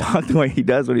 why does he talk the way he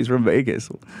does when he's from Vegas?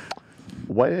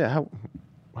 What?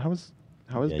 How is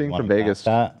being from Vegas?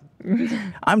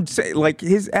 I'm saying, like,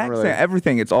 his accent,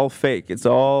 everything, it's all fake. It's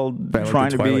all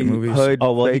trying to be hood.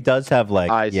 Oh, well, he fake. does have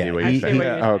like. I see yeah, what you're saying.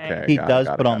 Okay, He got it, does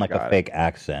got put it, on got like it, a got fake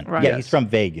accent. Right. Yeah, Yes. he's from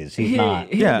Vegas. He's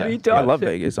not. Yeah, he I does love it.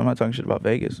 Vegas. I'm not talking shit about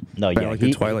Vegas. No, I yeah, like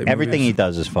the Twilight everything movies. he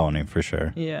does is phony for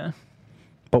sure. Yeah.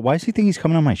 But why does he think he's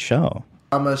coming on my show?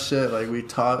 Drama shit, like we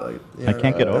talk, like, you I know,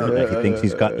 can't get over that. He thinks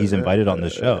he's invited on the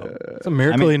show. It's a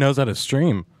miracle he knows how to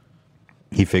stream.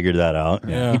 He figured that out.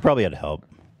 Yeah. He probably had help.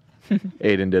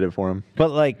 Aiden did it for him.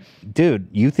 But like, dude,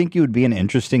 you think you would be an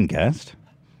interesting guest?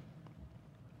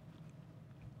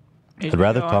 I'd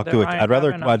rather talk to I'd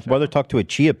rather talk to a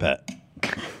chia pet.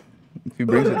 If he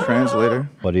brings a translator.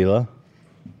 What, Hila?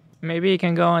 Maybe he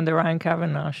can go on the Ryan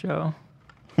Kavanaugh show.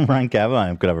 Ryan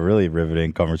Kavanaugh could have a really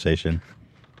riveting conversation.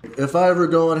 If I ever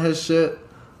go on his shit,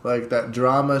 like that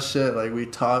drama shit, like we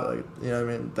talk, like, you know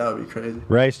what I mean? That would be crazy.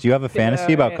 Rice, do you have a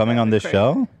fantasy about coming on this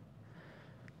show?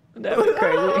 That'd be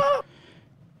crazy.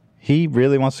 He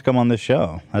really wants to come on this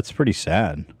show. That's pretty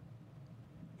sad.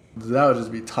 That would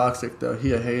just be toxic, though.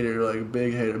 He a hater, like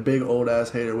big hater, big old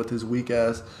ass hater with his weak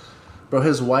ass. Bro,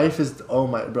 his wife is, oh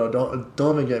my, bro,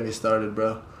 don't even get me started,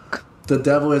 bro. The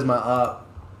devil is my op.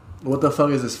 What the fuck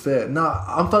is this fit? Nah,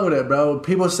 I'm fucking with it, bro.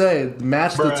 People say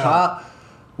match the top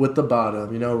with the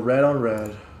bottom, you know, red on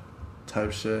red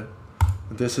type shit.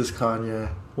 This is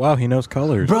Kanye. Wow, he knows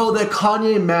colors. Bro, that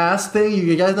Kanye mask thing,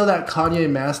 you guys know that Kanye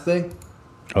mask thing?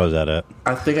 Oh, is that it?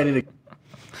 I think I need to.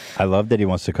 I love that he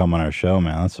wants to come on our show,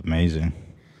 man. That's amazing.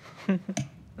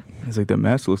 He's like, the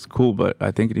mask looks cool, but I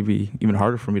think it'd be even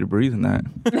harder for me to breathe in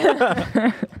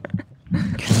that.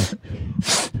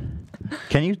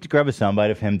 Can you grab a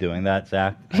soundbite of him doing that,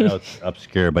 Zach? I know it's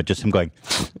obscure, but just him going.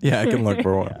 Yeah, I can look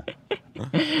for one.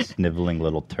 Sniveling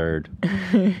little turd.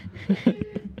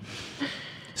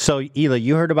 So, Hila,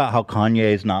 you heard about how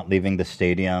Kanye is not leaving the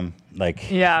stadium? Like,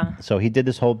 Yeah. So he did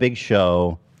this whole big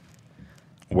show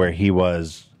where he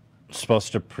was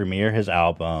supposed to premiere his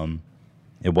album.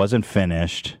 It wasn't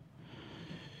finished.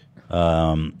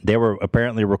 They were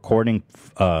apparently recording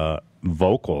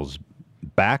vocals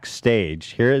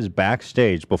backstage. Here is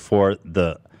backstage before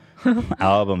the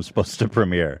album's supposed to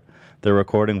premiere. They're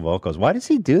recording vocals. Why does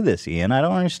he do this, Ian? I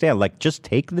don't understand. Like, just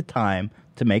take the time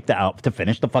to make to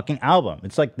finish the fucking album.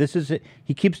 It's like, this is it.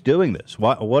 He keeps doing this.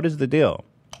 What is the deal?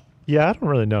 Yeah, I don't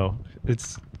really know.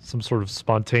 It's some sort of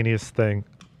spontaneous thing.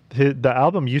 The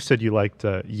album you said you liked,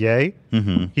 Ye.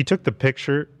 Mm-hmm. He took the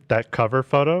picture, that cover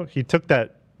photo. He took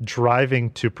that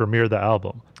driving to premiere the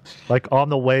album. Like on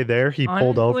the way there, he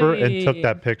pulled over and took Honestly,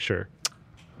 that picture.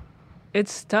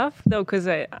 It's tough though, because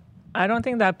I don't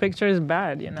think that picture is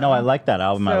bad. You know. No, I like that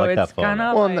album. I So like that it's photo.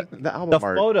 kinda Well, like, and the album The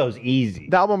art, photo's easy.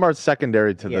 the album art's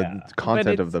secondary to Yeah. the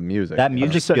content of the music. That I'm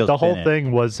music just saying, feels the whole finished.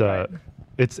 thing was,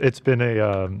 it's been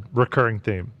a recurring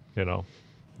theme. You know,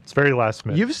 it's very last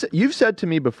minute. You've said to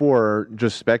me before,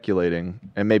 just speculating,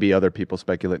 and maybe other people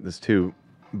speculate this too,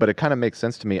 but it kind of makes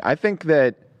sense to me. I think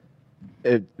that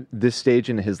at this stage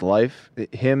in his life,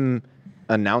 him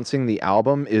announcing the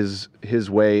album is his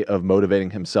way of motivating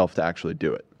himself to actually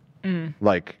do it.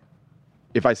 Like,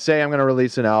 if I say I'm going to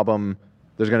release an album,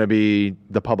 there's going to be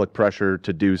the public pressure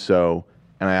to do so,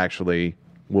 and I actually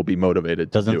will be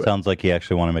motivated to do Doesn't it. sound like he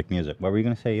actually want to make music. What were you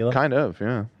going to say, Hila? Kind of,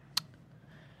 yeah.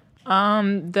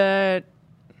 that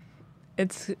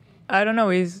it's I don't know.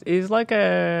 He's like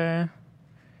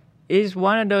he's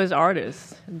one of those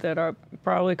artists that are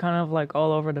probably kind of like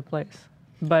all over the place,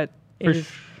 but is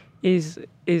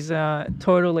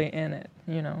totally in it.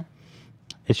 You know.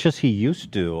 It's just he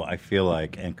used to, I feel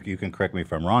like, and you can correct me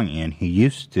if I'm wrong, Ian, he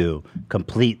used to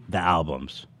complete the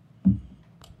albums.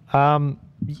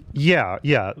 Yeah.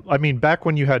 I mean, back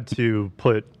when you had to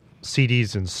put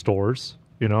CDs in stores,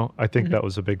 you know, I think that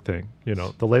was a big thing. You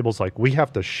know, the label's like, we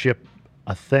have to ship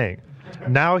a thing.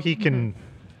 Now he can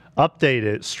update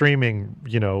it, streaming,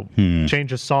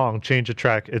 change a song, change a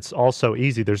track. It's also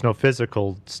easy. There's no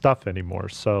physical stuff anymore,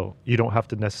 so you don't have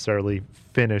to necessarily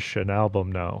finish an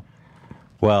album now.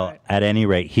 Well, at any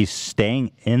rate, he's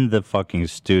staying in the fucking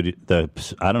studio.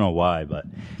 I don't know why, but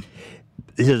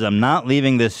he says, I'm not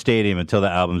leaving this stadium until the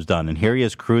album's done. And here he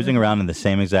is cruising around in the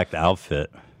same exact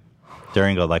outfit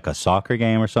during a soccer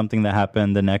game or something that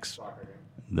happened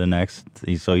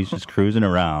so he's just cruising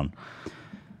around.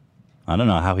 I don't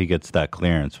know how he gets that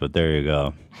clearance, but there you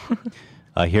go.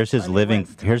 Here's his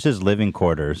living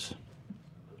quarters.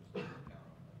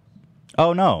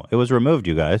 Oh no, it was removed,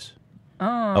 you guys.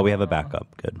 Oh, we have a backup.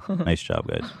 Good. Nice job,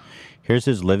 guys. Here's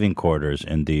his living quarters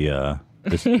in the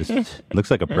this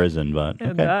looks like a prison, but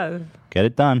okay. It does. Get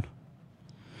it done.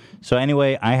 So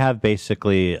anyway, I have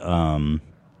basically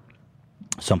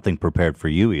something prepared for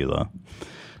you, Hila.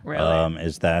 Really?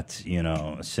 Is that,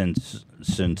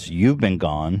 since you've been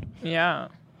gone, Yeah.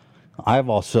 I've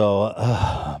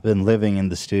also been living in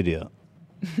the studio.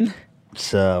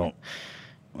 So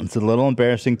it's a little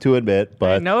embarrassing to admit,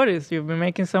 but I noticed you've been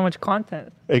making so much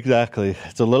content. exactly.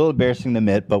 It's a little embarrassing to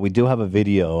admit, but we do have a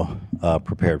video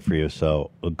prepared for you.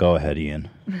 So go ahead, Ian.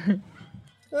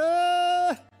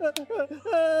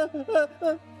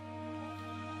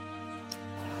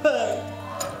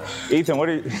 Ethan, what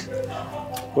are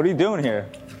you doing here?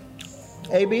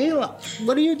 Hey, B,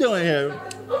 what are you doing here?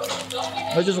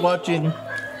 I was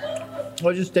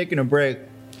just taking a break.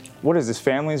 What is this,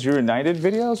 Families Reunited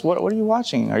videos? What are you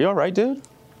watching? Are you all right, dude?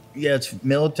 Yeah, it's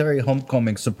military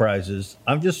homecoming surprises.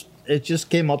 It just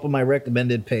came up on my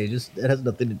recommended page. It has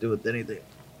nothing to do with anything.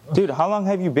 Dude, how long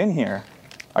have you been here?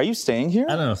 Are you staying here?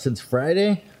 I don't know, since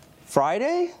Friday.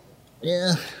 Friday?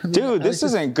 Yeah. Dude, this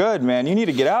isn't good, man. You need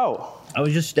to get out. I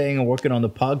was just staying and working on the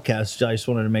podcast. I just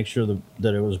wanted to make sure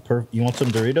that it was perfect. You want some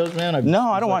Doritos, man?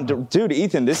 No, I don't want. Dude,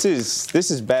 Ethan, this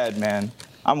is bad, man.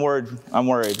 I'm worried.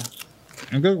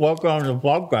 I'm just working on the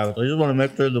podcast. I just want to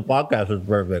make sure the podcast is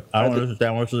perfect. I don't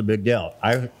understand what's the big deal.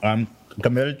 I'm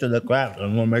committed to the craft. I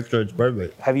want to make sure it's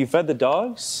perfect. Have you fed the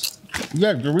dogs?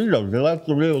 Yeah, Doritos. They like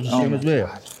Doritos the same as me.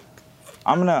 God.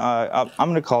 I'm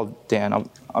gonna call Dan.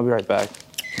 I'll be right back.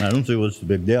 I don't see what's the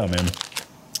big deal, man.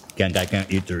 I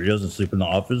can't eat Doritos and sleep in the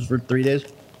office for 3 days.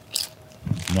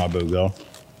 Not a big deal.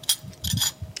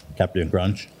 Captain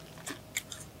Crunch.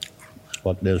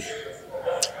 Fuck this.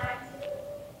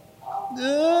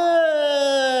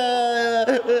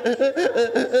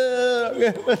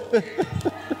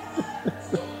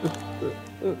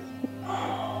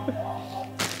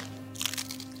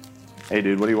 Hey,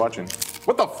 dude, what are you watching?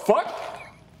 What the fuck?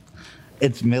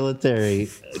 It's military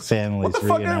families. What the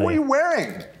fuck what are you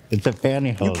wearing? It's a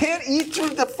pantyhose. You can't eat through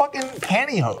the fucking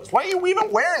pantyhose. Why are you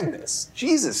even wearing this?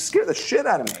 Jesus, scare the shit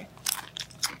out of me.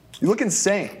 You look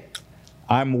insane.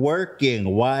 I'm working.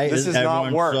 Why is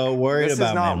everyone so worried about me? This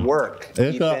is not work.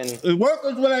 Work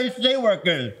is what I say work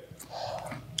is.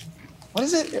 What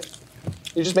is it?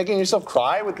 You're just making yourself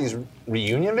cry with these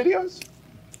reunion videos?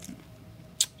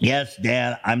 Yes,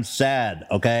 Dan, I'm sad,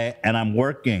 okay? And I'm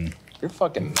working. You're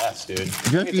fucking mess, dude.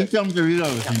 Just eat some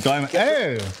Doritos and join me.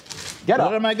 Hey! Get up.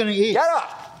 What am I going to eat? Get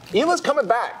up. Hila's coming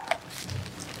back.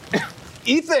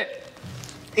 Ethan!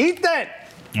 Ethan!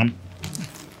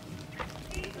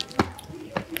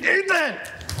 Ethan!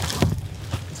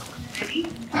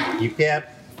 You can't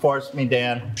force me,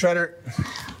 Dan. Shredder.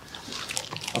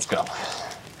 Let's go.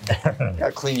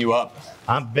 Gotta clean you up.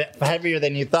 I'm a bit heavier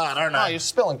than you thought, aren't I? Oh, you're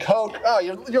spilling Coke. Oh,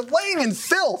 you're laying in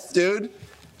filth, dude.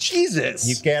 Jesus.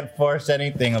 You can't force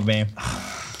anything of me.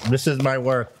 This is my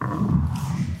work.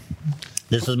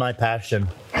 This is my passion.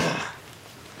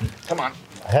 Come on.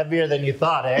 Heavier than you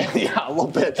thought, eh? Yeah, a little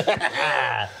bit.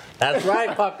 That's right,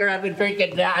 fucker. I've been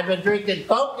drinking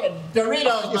Coke and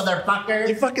Doritos, motherfucker.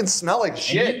 You fucking smell like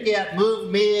shit. You can't move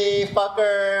me,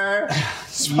 fucker.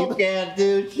 You can't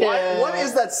do shit. What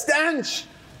is that stench?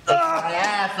 It's my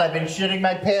ass. I've been shitting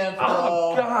my pants, bro.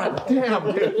 Oh, god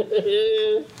damn,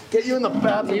 dude. Get you in the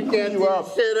bathroom. You can't do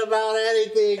shit about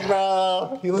anything,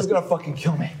 bro. Hila's gonna fucking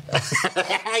kill me.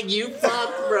 You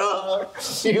fucked, bro.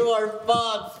 You are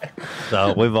fucked.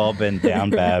 So we've all been down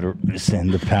bad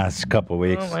in the past couple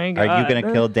weeks. Oh my Are you God.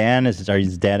 gonna kill Dan? Is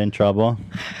Dad in trouble?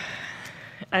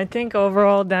 I think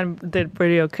overall Dan did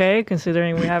pretty okay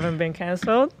considering we haven't been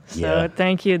canceled. So Yeah.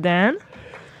 thank you, Dan.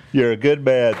 You're a good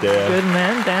man, Dan. Good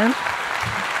man, Dan.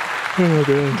 Oh,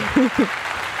 Dan.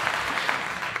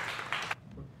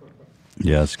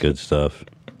 Yeah, it's good stuff.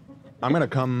 I'm gonna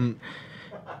come.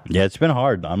 Yeah, it's been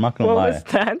hard. I'm not gonna What lie. was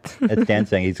that? It's Dan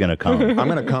saying he's gonna come. I'm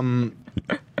gonna come.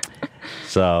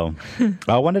 So,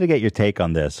 I wanted to get your take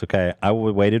on this. Okay, I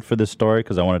waited for this story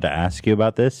because I wanted to ask you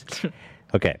about this.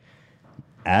 Okay,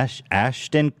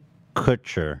 Ashton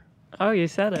Kutcher. Oh, you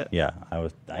said it. Yeah, I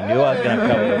knew I was gonna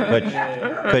cover it.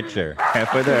 Kutcher.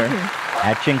 Halfway there.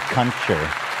 Ashton Kutcher.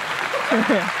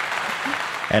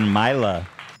 And Mila.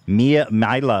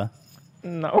 No.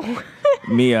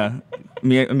 Mila.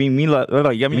 Mila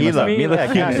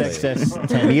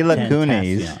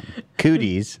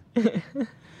Kunis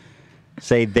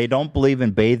say they don't believe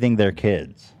in bathing their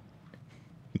kids.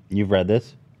 You've read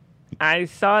this? I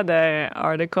saw the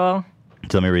article.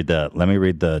 So let me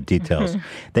read the details.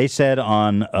 They said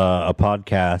on a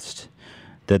podcast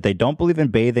that they don't believe in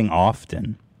bathing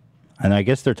often. And I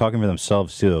guess they're talking for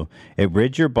themselves too. It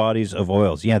rids your bodies of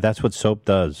oils. Yeah, that's what soap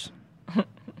does.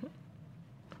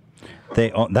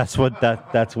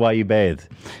 That's why you bathe.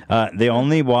 They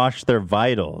only wash their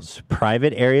vitals,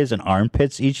 private areas, and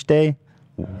armpits each day.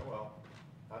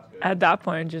 At that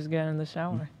point, just get in the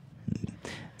shower.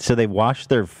 So they wash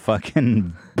their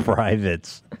fucking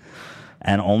privates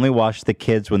and only wash the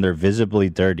kids when they're visibly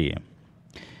dirty.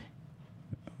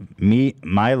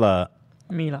 Mila.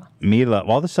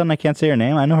 All of a sudden, I can't say her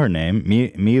name. I know her name.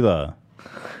 Mila.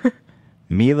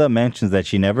 Mila mentions that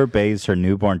she never bathes her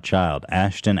newborn child.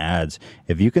 Ashton adds,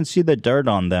 if you can see the dirt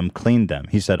on them, clean them.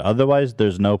 He said, otherwise,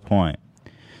 there's no point.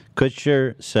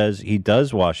 Kutcher says he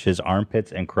does wash his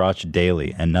armpits and crotch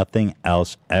daily and nothing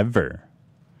else ever.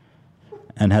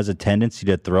 And has a tendency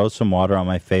to throw some water on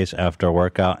my face after a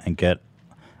workout and get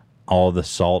all the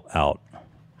salt out.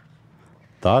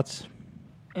 Thoughts?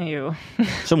 Ew.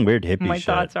 Some weird hippie My shit.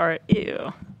 thoughts are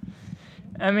ew.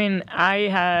 I mean,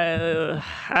 I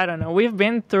don't know. We've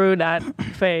been through that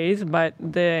phase, but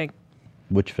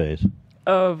Which phase?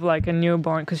 of like a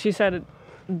newborn, because she said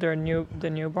the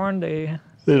newborn, they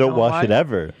don't wash it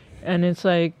ever. And it's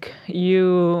like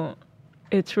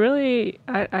it's really,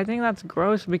 I think that's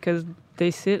gross because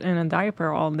they sit in a diaper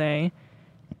all day.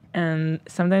 And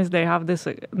sometimes they have this,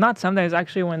 not sometimes,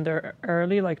 actually when they're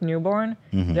early, like newborn,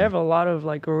 Mhm. they have a lot of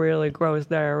like really gross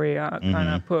diarrhea kind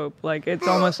of poop. Like it's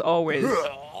almost always.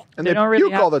 And they don't really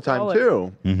puke have all the time, solid-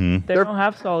 too. Mm-hmm. They don't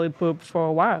have solid poop for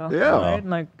a while. Yeah. Right?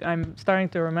 Like I'm starting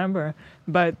to remember.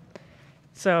 But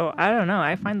so I don't know.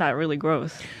 I find that really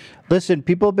gross. Listen,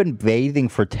 people have been bathing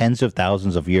for tens of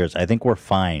thousands of years. I think we're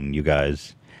fine, you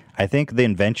guys. I think the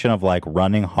invention of like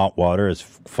running hot water is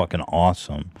fucking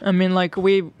awesome. I mean, like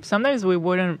sometimes we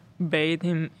wouldn't bathe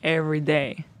him every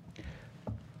day.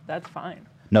 That's fine.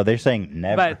 No, they're saying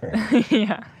never. But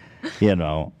yeah. You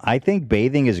know, I think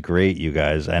bathing is great, you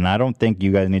guys, and I don't think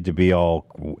you guys need to be all.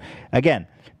 Again,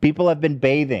 people have been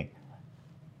bathing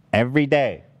every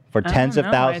day for I tens don't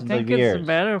of know. I thousands think of it's years.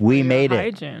 better for We your made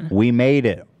hygiene. it. We made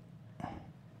it.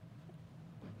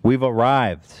 We've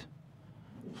arrived.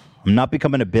 I'm not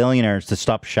becoming a billionaire to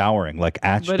stop showering. Like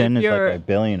Ashton is you're- like a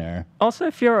billionaire. Also,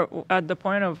 if you're at the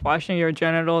point of washing your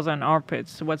genitals and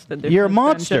armpits, what's the difference? You're a Then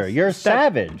monster. just You're a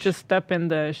savage. Just step in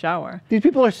the shower. These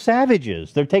people are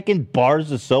savages. They're taking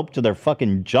bars of soap to their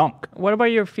fucking junk. What about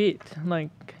your feet? Like,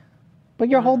 but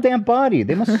your whole damn body.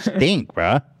 They must stink,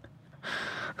 bruh.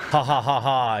 Ha ha ha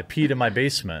ha! I peed in my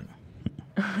basement.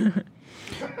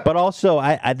 But also,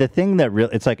 I the thing that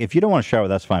really, it's like, if you don't want to shower,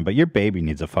 that's fine. But your baby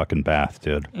needs a fucking bath,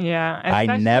 dude. yeah. I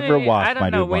never especially, washed I don't my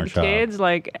know, newborn with child. kids,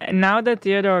 like now that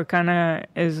Theodore kind of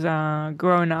is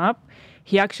grown up,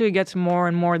 he actually gets more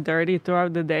and more dirty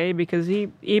throughout the day because he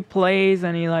plays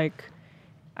and he like,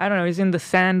 I don't know, he's in the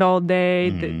sand all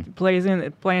day,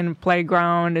 playing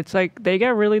playground. It's like they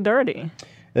get really dirty.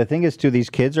 The thing is, too, these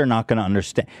kids are not going to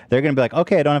understand. They're going to be like,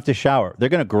 okay, I don't have to shower. They're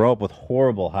going to grow up with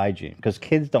horrible hygiene because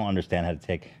kids don't understand how to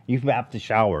take. You have to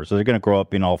shower. So they're going to grow up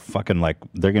being all fucking like,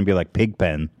 they're going to be like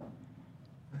Pigpen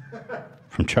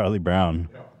from Charlie Brown.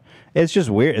 It's just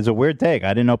weird. It's a weird take.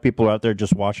 I didn't know people were out there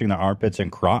just washing their armpits and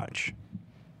crotch.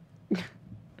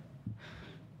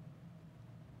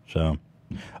 So,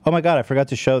 oh my God, I forgot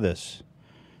to show this.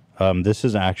 This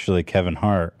is actually Kevin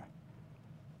Hart.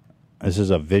 This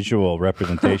is a visual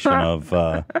representation of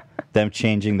them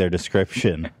changing their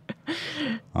description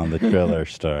on the Triller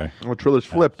store. Well, Triller's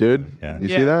flipped, dude. Yeah. You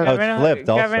see that? Oh, it's flipped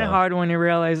also. Kevin Hart when he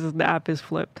realizes the app is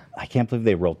flipped. I can't believe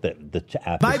they wrote the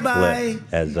app is Bye-bye.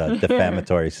 flipped as a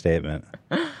defamatory statement.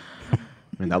 I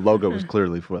mean, that logo was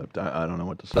clearly flipped. I don't know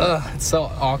what to say. It's so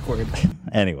awkward.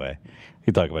 Anyway,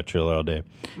 we talk about Triller all day.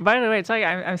 By the way, it's like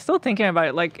I'm still thinking about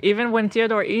it. Like even when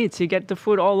Theodore eats, he gets the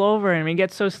food all over him. He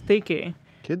gets so sticky.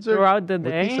 Kids are throughout the with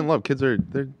day. peace and love. Kids are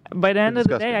they're By the end of the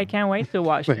disgusting. day, I can't wait to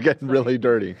watch They're it. getting really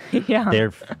dirty. Yeah.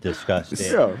 They're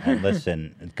disgusting. Yeah. And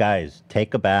listen, guys,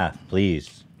 take a bath,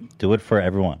 please. Do it for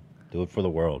everyone. Do it for the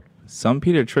world. Some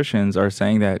pediatricians are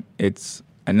saying that it's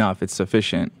enough, it's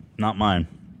sufficient. Not mine.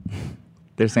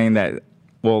 They're saying that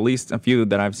well, at least a few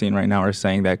that I've seen right now are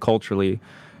saying that culturally,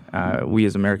 we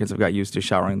as Americans have got used to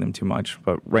showering them too much.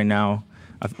 But right now,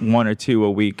 1 or 2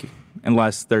 a week,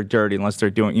 unless they're dirty, unless they're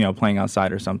doing, playing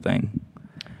outside or something.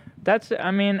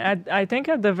 I think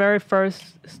at the very first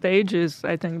stages,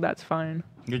 I think that's fine.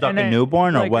 You're talking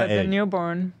newborn or what at age? the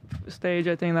newborn stage,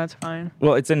 I think that's fine.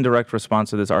 Well, it's in direct response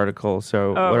to this article,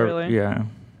 so. Really? Yeah.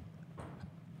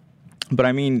 But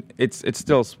I mean, it's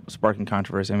still sparking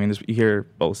controversy. I mean, you hear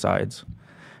both sides,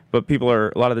 but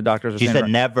a lot of the doctors are She saying. said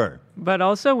never. But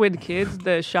also with kids,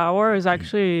 the shower is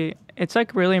actually, it's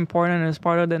like really important as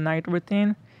part of the night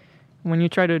routine. When you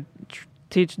try to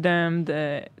teach them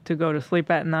to go to sleep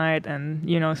at night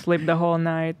and, sleep the whole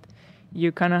night,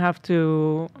 you kind of have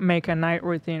to make a night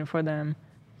routine for them.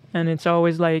 And it's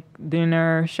always like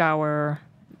dinner, shower,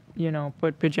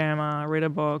 put pajama, read a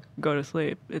book, go to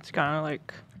sleep. It's kind of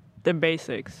like the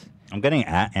basics. I'm getting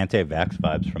anti-vax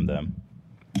vibes from them.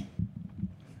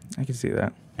 I can see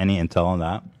that. Any intel on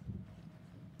that?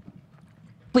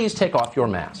 Please take off your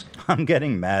mask. I'm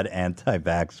getting mad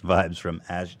anti-vax vibes from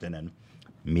Ashton and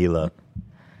Mila.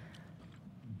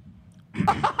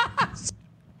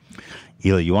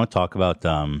 Hila, you want to talk about...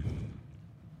 God,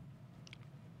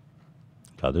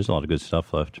 there's a lot of good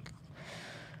stuff left.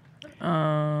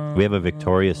 We have a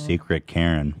Victoria's Secret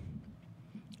Karen.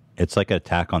 It's like an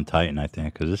Attack on Titan, I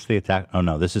think. Is this the attack? Oh,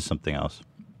 no, this is something else.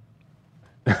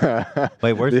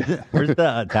 Wait, where's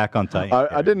the Attack on Titan?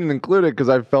 I didn't include it because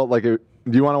I felt like it.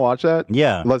 Do you want to watch that?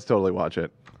 Yeah. Let's totally watch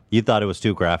it. You thought it was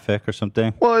too graphic or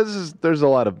something? Well, there's a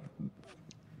lot of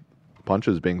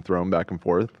punches being thrown back and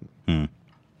forth.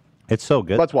 It's so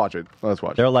good. Let's watch it.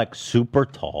 They're like super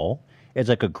tall. It's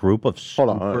like a group of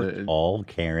super tall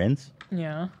Karens.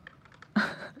 Yeah.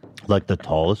 Like the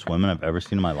tallest women I've ever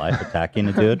seen in my life attacking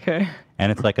a dude. Okay.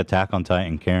 And it's like Attack on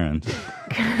Titan Karens.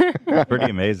 Pretty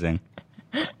amazing.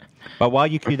 But while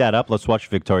you cue that up, let's watch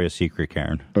Victoria's Secret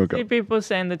Karen. See people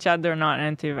say in the chat they're not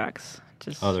anti-vax.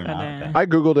 They're not. Okay. I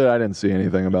Googled it. I didn't see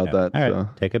anything about that. All right, So.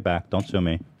 take it back. Don't sue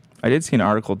me. I did see an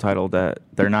article titled that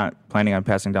they're not planning on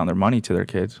passing down their money to their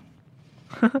kids.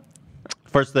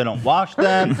 First, they don't wash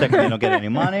them. Second, they don't get any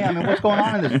money. I mean, what's going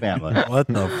on in this family? What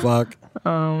the fuck?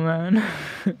 Oh, man.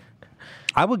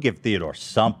 I would give Theodore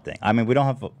something. I mean,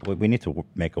 we need to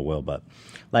make a will, but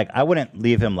like, I wouldn't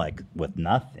leave him like with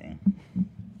nothing.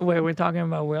 Wait, we're talking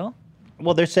about Will?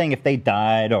 Well, they're saying if they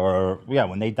died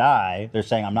when they die, they're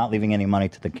saying I'm not leaving any money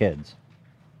to the kids.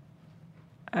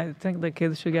 I think the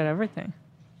kids should get everything.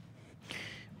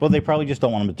 Well, they probably just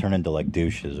don't want them to turn into like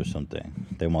douches or something.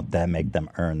 They want that make them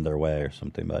earn their way or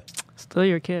something, but Still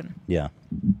your kid. yeah.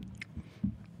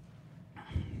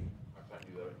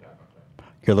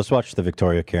 Here, let's watch the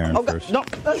Victoria Karen first. No.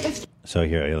 So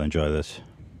here, you'll enjoy this.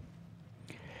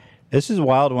 This is a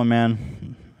wild one,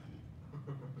 man.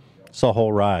 It's a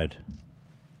whole ride.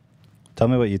 Tell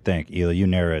me what you think, Hila. You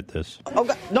narrate this. Oh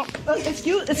God, no!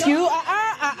 Excuse. Now you are.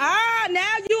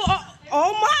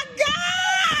 Oh my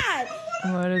God!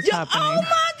 What is happening? Oh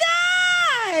my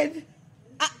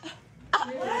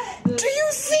God! Do you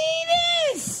see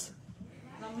this?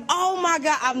 Oh my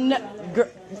God!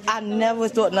 I never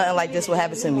thought nothing like this would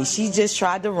happen to me. She just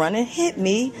tried to run and hit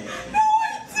me,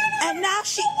 and now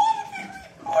she.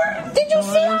 Did you see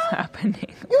her? What is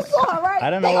happening? You saw her, right? I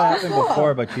don't know what happened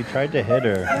before, but she tried to hit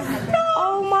her.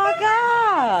 Oh my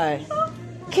God!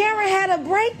 Karen had a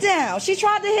breakdown. She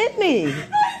tried to hit me.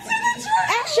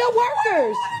 Ask your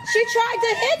workers. She tried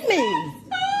to hit me.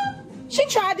 She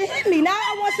tried to hit me. Now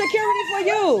I want security for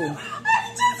you.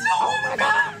 Oh my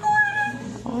God.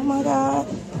 Oh my God.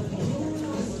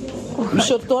 You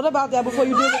should have thought about that before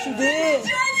you did what you did.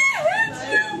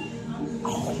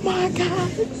 Oh my God.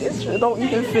 This don't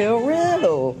even feel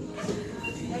real.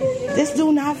 This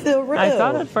do not feel real. I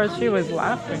thought at first she was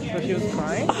laughing, so she was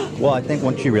crying. Well, I think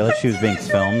once she realized she was being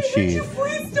filmed,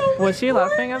 Was she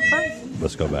laughing at first?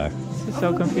 Let's go back. It's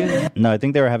so confusing. No, I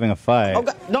think they were having a fight. Oh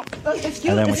God, no. Excuse,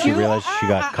 And then when she realized she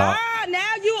got caught.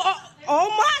 Now you are. Oh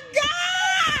my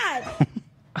God.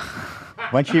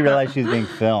 When she realized she was being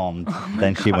filmed,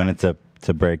 then she went into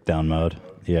breakdown mode.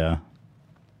 Yeah.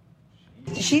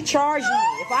 She charged me.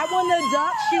 If I wouldn't have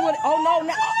ducked, she would. Oh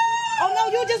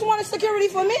no, you just wanted security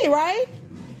for me, right?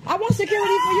 I want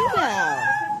security for you now.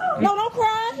 No, don't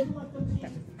cry.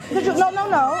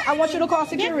 No. I want you to call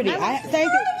security. Thank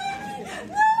you.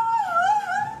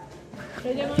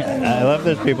 I love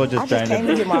those people just trying came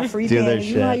to get my free do their candy.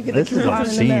 You know how you shit. get the This is coupon in the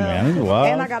obscene, mail. man. This is wild.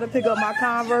 And I got to pick up my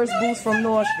Converse boots from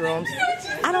Nordstrom's.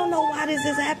 I don't know why this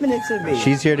is happening to me.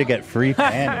 She's here to get free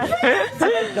panties.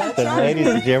 The ladies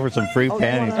is here for some free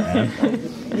panties,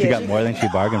 man. She got more than she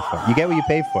bargained for. You get what you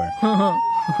pay for.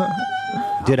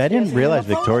 Dude, I didn't realize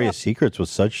Victoria's Secrets was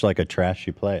such like a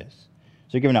trashy place.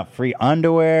 So you're giving out free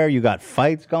underwear. You got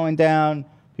fights going down.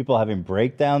 People having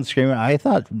breakdowns, screaming. I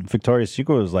thought Victoria's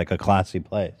Secret was like a classy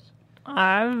place.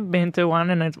 I've been to one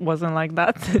and it wasn't like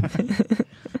that.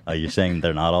 Are you saying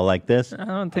they're not all like this? I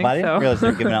don't think But I didn't so. realize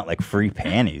they're giving out like free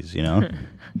panties, you know?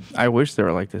 I wish they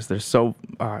were like this. They're so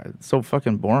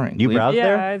fucking boring. You browse Yeah,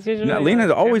 there? it's usually No, Lena's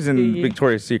like always in empty.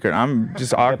 Victoria's Secret. I'm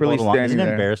just awkwardly Hold on. standing Isn't it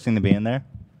there. embarrassing to be in there?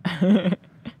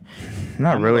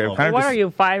 Not really. I'm kind of What just. are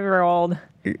you, 5-year-old?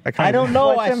 I don't know.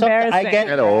 What's I embarrassing? get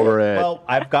Get over it. Well,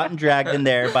 I've gotten dragged in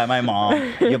there by my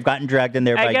mom. You've gotten dragged in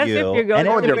there I by guess you. if you're going And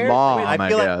it's with your embarrassing. mom, I I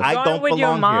feel like guess. I Going don't with your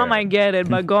belong mom, here. I get it,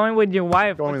 but going with your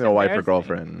wife. Going with what's your wife or embarrassing?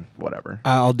 girlfriend, whatever.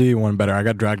 I'll do you one better. I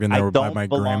got dragged in I there by don't my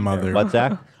belong grandmother. there. What's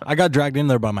that? I got dragged in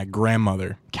there by my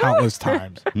grandmother countless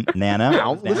times. Nana?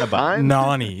 Countless Nana times?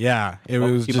 Nani, yeah. It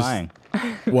What was was she just buying?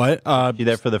 what? You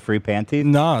there for the free panties?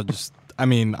 No, just I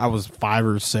mean, I was 5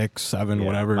 or 6, 7, Yeah,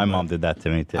 whatever. My but mom did that to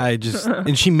me too. I just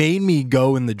and she made me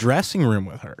go in the dressing room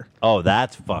with her. Oh,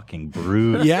 that's fucking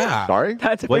brutal. Yeah. Sorry?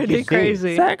 That's What'd you pretty see?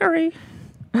 crazy. Zachary.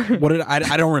 What did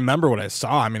I don't remember what I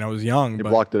saw. I mean, I was young. You but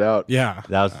blocked it out. yeah.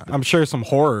 That was. I'm sure some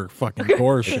horror fucking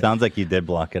gore It shit. sounds like you did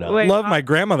block it up. Wait, Love my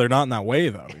grandmother, not in that way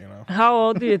though. You know, How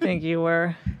old do you think you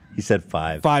were? He said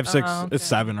 5. 5, 6, Oh, okay.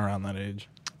 7 around that age.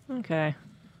 Okay.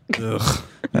 Ugh.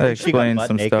 That She got explains butt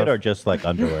some naked stuff. or just like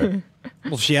underwear?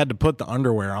 Well, she had to put the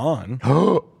underwear on.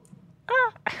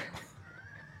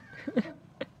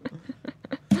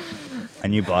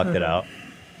 And you blocked it out.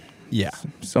 Yeah.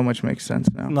 So much makes sense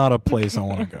now. Not a place I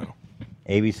want to go.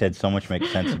 AB said so much makes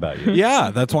sense about you.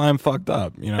 Yeah, that's why I'm fucked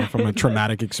up. You know, from a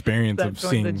traumatic experience of That's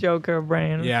when seeing. the Joker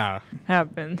brain Yeah.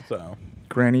 happened. So.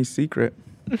 Granny's secret.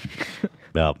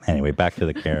 Well, anyway, back to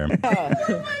the Karen.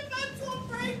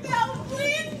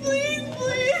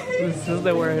 This is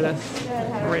the weirdest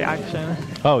reaction.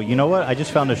 Oh, you know what? I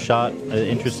just found a shot.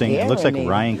 Interesting. It looks like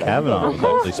Ryan Kavanaugh was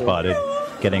actually spotted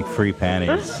getting free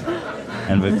panties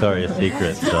and Victoria's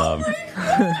Secret.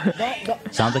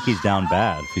 Sounds like he's down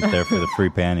bad if he's there for the free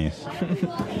panties.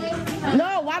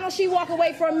 No, why don't she walk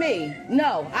away from me?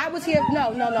 No, I was here.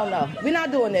 No. We're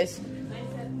not doing this.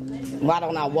 Why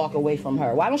don't I walk away from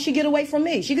her? Why don't she get away from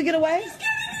me? She could get away.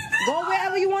 Go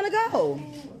wherever you want to go.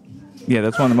 Yeah,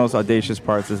 that's one of the most audacious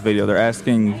parts of this video. They're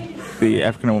asking the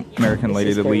African American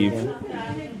lady to leave.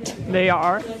 They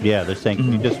are. Yeah, they're saying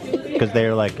you just because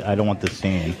they're like, I don't want this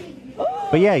scene.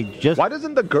 But yeah, just Why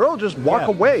doesn't the girl just walk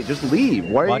away? Just leave.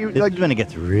 Why are you this like? is when it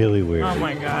gets really weird. Oh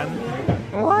my god.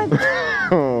 What?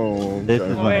 Oh, This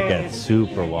is when it Wait. gets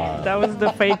super wild. That was the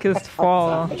fakest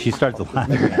fall. She starts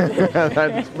laughing.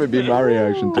 That would be my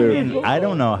reaction too. And I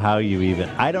don't know how you even.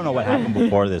 I don't know what happened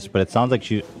before this, but it sounds like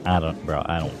she. I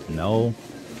don't know.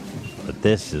 But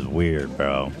this is weird,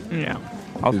 bro. Yeah.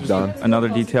 Also, done. another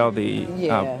detail: the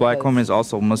black woman is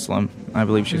also Muslim. I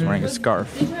believe she's wearing a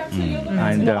scarf.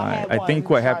 And I think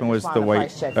what happened was the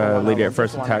white lady at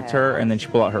first attacked her, and then she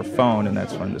pulled out her phone, and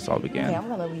that's when this all began. I'm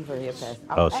gonna leave her here past.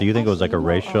 Oh, so you think it was like a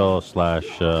racial /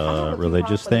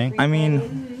 religious thing? I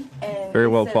mean, very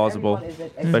well plausible,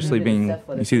 especially being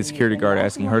you see the security guard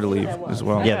asking her to leave as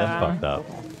well. Yeah, that's fucked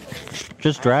up.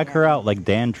 Just drag her out like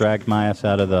Dan dragged my ass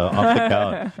out of off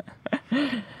the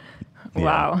couch.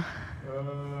 Wow.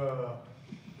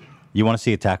 You want to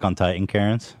see Attack on Titan,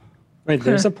 Karens? Wait,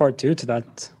 there's a part 2 to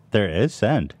that. There is.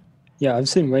 Send. Yeah, I've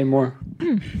seen way more.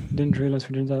 Didn't realize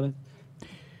we didn't have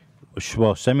it.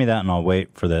 Well, send me that and I'll wait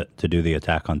for to do the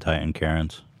Attack on Titan,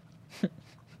 Karens.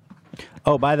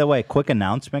 Oh, by the way, quick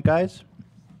announcement, guys.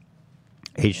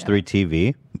 H3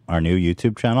 TV, our new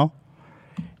YouTube channel,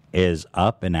 is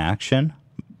up in action.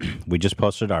 We just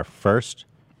posted our first.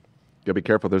 Gotta be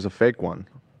careful. There's a fake one.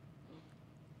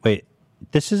 Wait,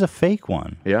 this is a fake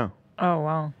one. Yeah. Oh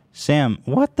wow. Sam,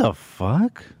 what the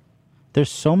fuck? There's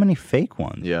so many fake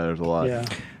ones. Yeah, there's a lot. Yeah.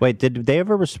 Wait, did they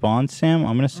ever respond, Sam?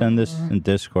 I'm gonna send this in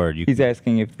Discord. You He's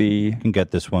asking if the can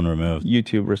get this one removed.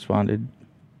 YouTube responded.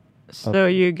 So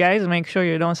you guys make sure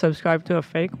you don't subscribe to a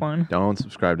fake one. Don't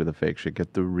subscribe to the fake shit.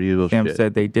 Get the real Sam shit.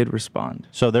 said they did respond.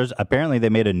 So there's apparently they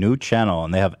made a new channel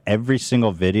and they have every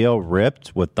single video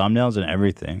ripped with thumbnails and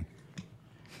everything.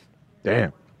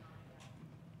 Damn.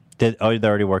 They're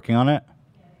already working on it?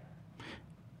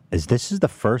 This is the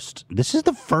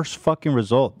first fucking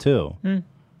result too.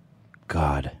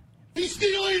 God. He's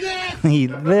stealing that! He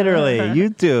literally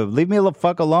YouTube, leave me the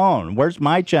fuck alone. Where's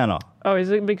my channel? Oh, is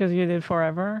it because you did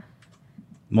forever?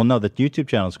 Well, no, the YouTube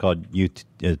channel is called H3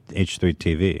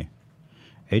 TV.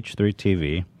 H3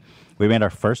 TV. We made our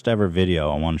first ever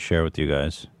video. I want to share with you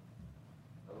guys.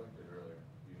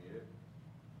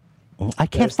 Well, I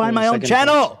can't find my own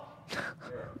channel.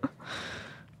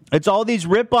 It's all these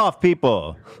rip-off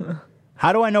people.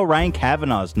 How do I know Ryan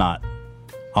Kavanaugh's not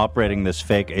operating this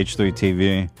fake H3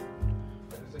 TV?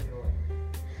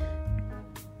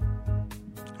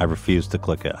 I refuse to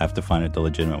click it. I have to find it the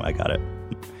legitimate way. I got it.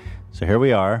 So here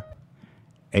we are.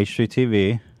 H3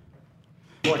 TV.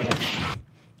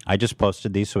 I just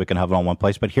posted these so we can have it on one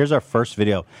place. But here's our first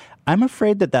video. I'm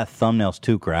afraid that thumbnail's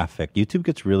too graphic. YouTube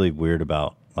gets really weird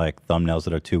about like thumbnails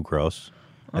that are too gross.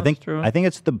 I think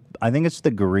it's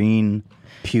the green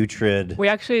putrid. We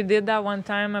actually did that one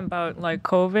time about like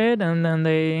COVID, and then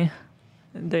they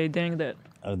dinged it.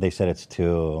 They said it's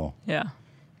too. Yeah.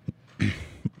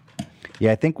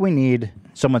 Yeah, I think we need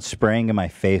someone spraying in my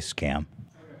face, Cam.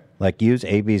 Like use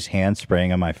AB's hand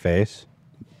spraying in my face.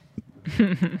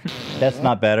 That's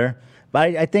not better.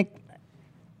 But I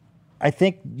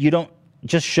think you don't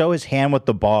just show his hand with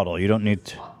the bottle. You don't need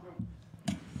to.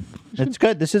 It's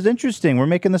good. This is interesting. We're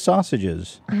making the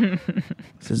sausages.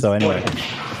 So anyway,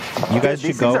 you guys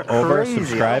should go over,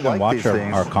 subscribe, and watch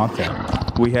our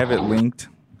content. We have it linked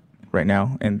right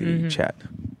now in the chat.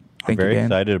 I'm very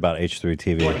excited about H3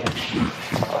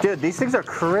 TV. Dude, these things are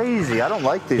crazy. I don't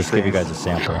like these Just things. give you guys a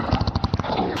sample.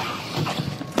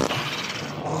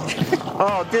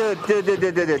 Oh, dude.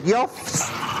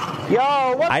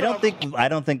 Yo, what? I don't think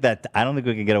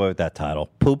we can get away with that title.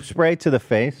 Poop spray to the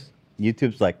face.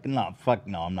 YouTube's like, no, fuck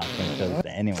no, I'm not going to show this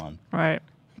to anyone. Right.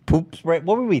 Poop spray.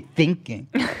 What were we thinking?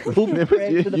 Poop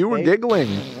spray to the You were face? giggling.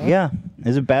 Yeah,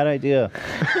 it's a bad idea.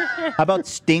 How about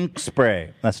stink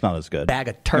spray? That's not as good. Bag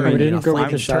of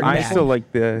I still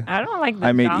like the. I don't like the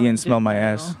I made Ian challenges, smell my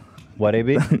ass. What,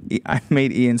 AB? I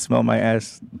made Ian smell my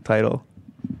ass title.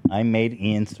 I made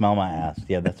Ian smell my ass.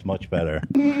 Yeah, that's much better.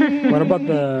 What about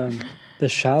the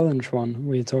challenge one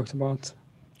we talked about?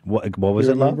 What was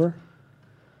You it, love? remember?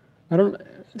 I don't.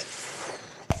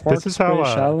 This is how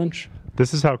challenge.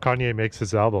 This is how Kanye makes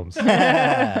his albums.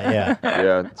 Yeah.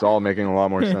 Yeah, it's all making a lot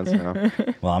more sense now.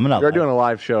 Well, I'm gonna. We're doing a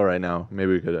live show right now.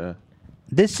 Maybe we could.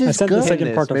 This is sent the good.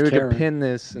 second part of Maybe we Karen. could pin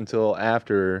this until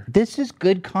after. This is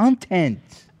good content.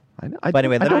 I But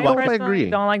anyway, I don't know if I personally agree.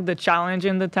 don't like the challenge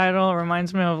in the title. It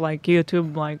reminds me of like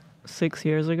YouTube like 6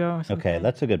 years ago or something. Okay,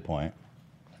 that's a good point.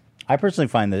 I personally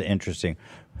find that interesting.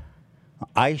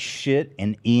 I shit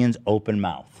in Ian's open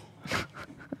mouth.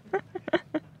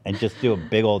 And just do a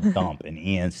big old dump, and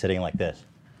Ian's sitting like this.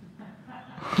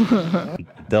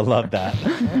 They'll love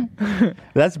that.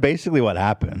 That's basically what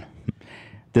happened.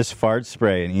 This fart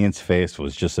spray in Ian's face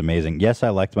was just amazing. Yes, I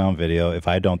liked my own video. If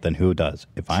I don't, then who does?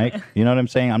 You know what I'm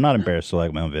saying? I'm not embarrassed to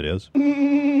like my own videos.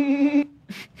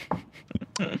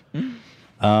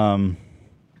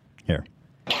 Here.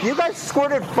 You guys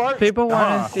squirted farts. People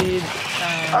want to see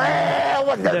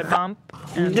the bump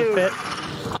and the fit.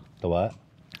 The what?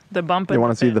 The bump They and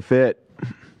want the to see fit. the fit.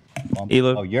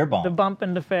 Oh, your bump. The bump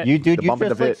and the fit. You dude, The you bump and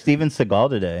dressed the like fit. Steven Seagal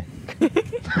today.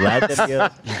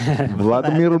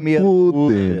 Vladimir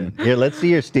Putin. Here, let's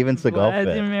see your Steven Seagal fit.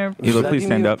 Vladimir Ela, please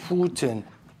stand up. Putin.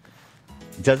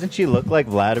 Doesn't she look like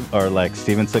Vlad or like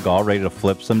Steven Seagal ready to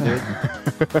flip some dude?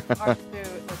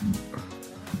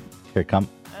 Here, come.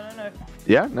 I don't know if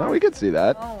Yeah, no, we could see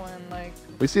that. like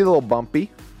We see the little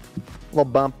bumpy.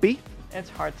 it's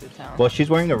hard to tell. Well, she's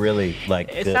wearing a really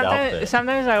like good outfit.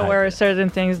 Sometimes I wear certain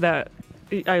things that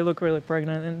I look really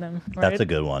pregnant in them. Right? That's a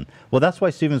good one. Well, that's why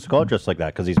Steven Seagal dressed like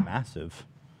that, because he's massive.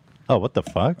 Oh, what the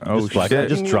fuck? Oh, just,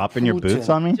 just dropping your boots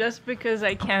on me? Just because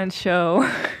I can't show.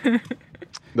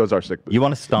 Those are sick boots. You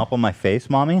want to stomp on my face,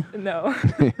 mommy? No.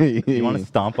 You want to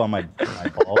stomp on my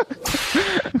balls?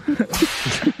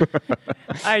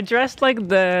 I dressed like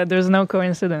there's no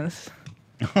coincidence.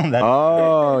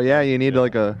 Oh, yeah, you need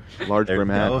like a large There's brim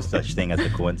hat. no such thing as a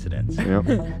coincidence. Yep.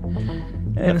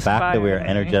 The fact that we are Inspiring.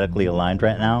 energetically aligned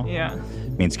right now Yeah.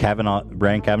 means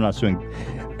Brian Kavanaugh suing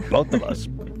both of us.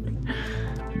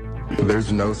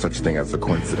 There's no such thing as a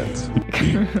coincidence.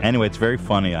 Anyway, it's very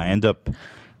funny.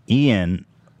 Ian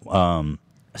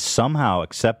somehow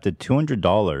accepted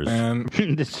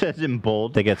 $200. This says in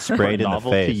bold to get sprayed in the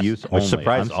Novelty face, use which only.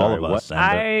 surprised I'm all sorry, of us.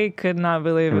 I could not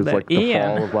believe It was that like the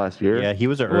Ian. fall of last year. Yeah, he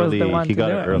was the early. one He to got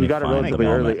do it it. early. He got it fine. relatively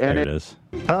Moment. early, and There it- is.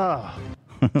 Ah.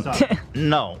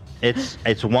 No,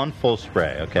 it's one full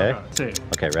spray. Okay.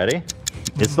 Okay, ready?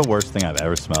 It's the worst thing I've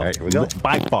ever smelled. All right, here we go.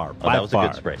 By far. Oh, that was a far.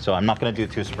 good spray. So I'm not gonna do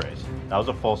 2 sprays. That was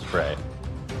a full spray.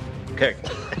 Okay.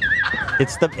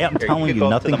 It's the. I'm telling you,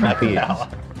 nothing happens.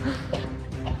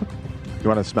 You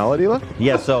want to smell it, Ela?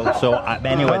 Yeah.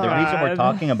 Anyway, the reason we're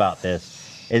talking about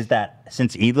this is that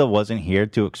since Ela wasn't here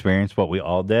to experience what we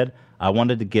all did, I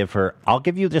wanted to give her. I'll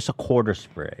give you just a quarter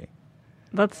spray.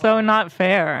 That's so not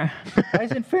fair. Why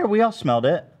isn't fair? We all smelled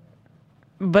it.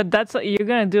 But that's you're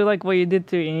gonna do like what you did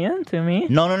to Ian to me.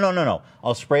 No.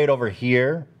 I'll spray it over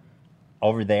here,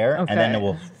 over there, and then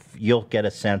Okay. you'll get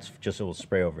a sense. Just it will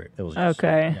spray over it. It will just,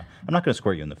 Okay. yeah. I'm not gonna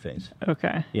squirt you in the face.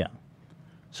 Okay. Yeah.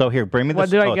 So here, bring me the.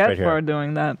 What do I it's get right for here.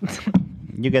 doing that?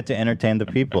 You get to entertain the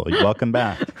people. Welcome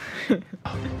back.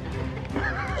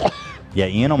 Yeah,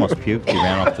 Ian almost puked. He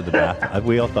ran off to the bath.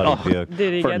 We all thought he puked.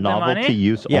 Did he For get the novelty money?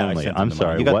 use Yeah, I only. sent him I'm the sorry.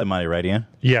 money. You got what? the money, right, Ian?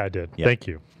 Yeah, I did. Thank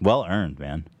you. Well earned,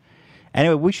 man.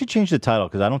 Anyway, we should change the title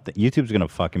because I don't think YouTube's gonna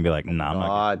fucking be like, nah, I'm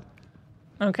not.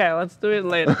 Okay, let's do it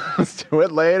later. Let's do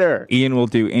it later. Ian will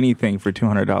do anything for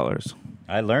 $200.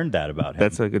 I learned that about him.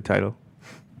 That's a good title.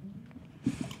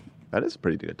 That is a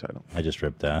pretty good title. I just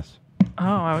ripped ass. Oh,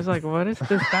 I was like, what is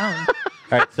this sound?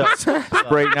 All right, so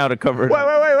spray now to cover it.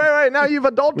 Wait! Now you've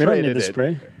adulterated it.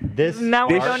 spray. This Now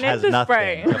we fart don't need has the nothing.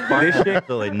 spray. The fart has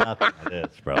absolutely nothing to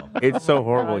this, bro. It's so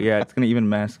horrible. Yeah, it's gonna even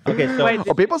mask. Okay, so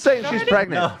Oh, people saying she's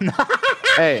pregnant.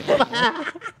 Hey,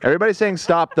 everybody's saying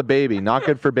stop the baby. Not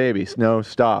good for babies. No,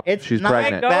 stop. She's not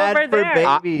pregnant. Go bad over for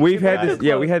there. babies. We've had guys. this.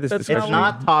 Yeah, we had this That's discussion. It's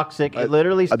not toxic. It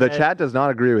literally says, The chat does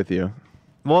not agree with you.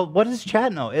 Well, what does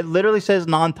chat know? It literally says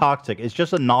non-toxic. It's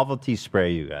just a novelty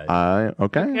spray, you guys.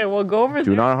 Okay. Okay, we'll go over Do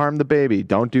there. not harm the baby.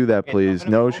 Don't do that, please.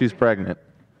 No, she's pregnant.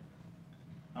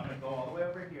 I'm gonna go all the way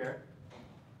over here.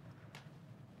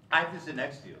 I have to sit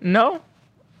next to you. No?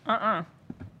 I'm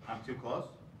too close.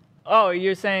 Oh,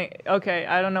 you're saying, okay,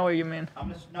 I don't know what you mean. I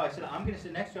said I'm gonna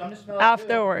sit next to you. I'm gonna smell it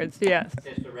Afterwards, yes. too.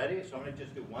 Okay, so ready? So I'm gonna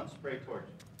just do one spray towards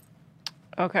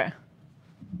you. Okay.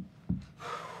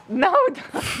 No.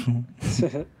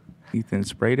 Ethan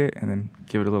sprayed it and then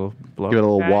give it a little blow. Give it a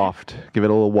little Okay. waft. Give it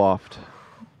a little waft.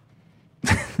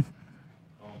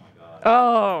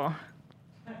 Oh.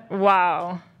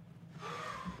 Wow.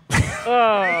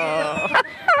 Oh.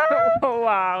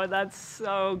 Wow, that's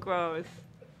so gross.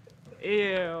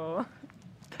 Ew.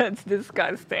 That's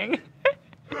disgusting.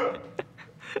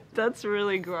 That's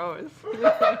really gross.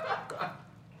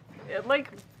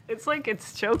 It's like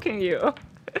it's choking you.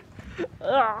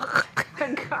 Oh,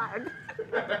 God.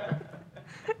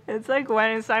 It's like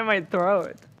went inside my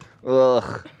throat.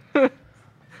 Ugh.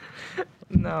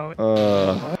 No.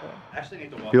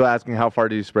 People asking how far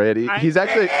did you spray it? He's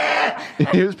actually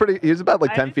he was about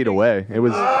like 10 feet away. It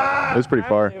was pretty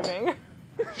far.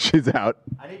 She's out.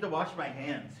 I need to wash my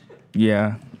hands.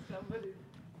 Yeah.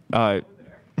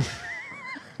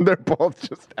 They're both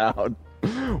just out.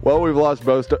 Well, we've lost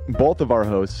both of our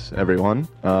hosts, everyone.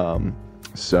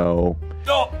 So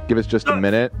give us just a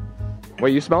minute.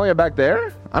 Wait, you smelling it back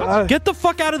there? Get the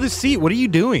fuck out of the seat. What are you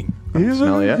doing?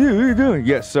 Smell it? What are you doing?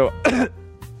 Yes. So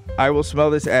I will smell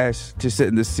this ass to sit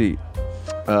in this seat.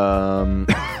 Hold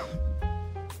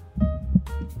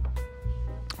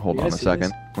on a Yes, it second.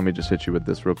 is. Let me just hit you with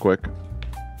this real quick.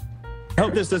 I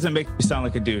hope this doesn't make me sound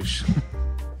like a douche.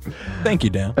 Thank you,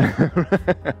 Dan.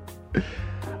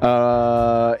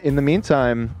 In the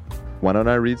meantime, why don't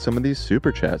I read some of these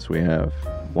super chats we have?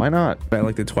 Why not? I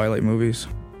like the Twilight movies.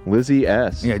 Lizzie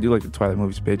S. Yeah, I do like the Twilight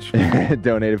movies, bitch.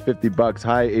 Donated $50.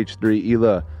 Hi, H3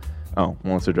 Ela. Oh,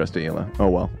 well, it's addressed to Ela. Oh,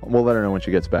 well. We'll let her know when she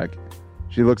gets back.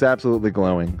 She looks absolutely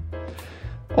glowing.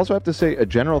 Also, I have to say a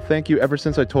general thank you. Ever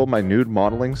since I told my nude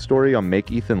modeling story on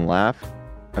Make Ethan Laugh,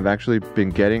 I've actually been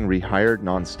getting rehired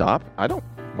nonstop.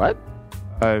 What?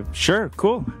 Sure,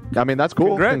 cool. I mean, that's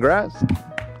cool. Congrats.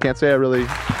 Can't say I really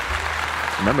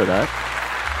remember that.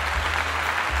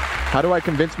 How do I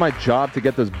convince my job to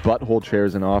get those butthole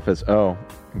chairs in office? Oh,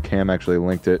 and Cam actually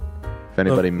linked it. If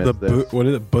anybody missed this. What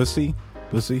is it? Bussy?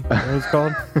 Bussy? What it's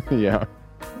called? Yeah.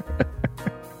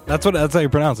 That's how you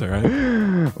pronounce it, right?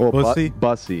 Well, Bussy?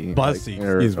 Bussy. Bussy,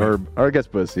 Like, excuse me. or I guess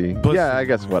Bussy. Bussy. Yeah, I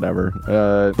guess whatever.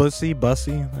 Bussy?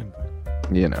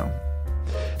 You know.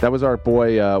 That was our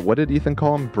boy, what did Ethan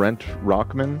call him? Brent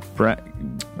Rockman?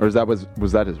 Or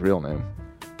was that his real name?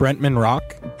 Brentman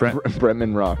Rock?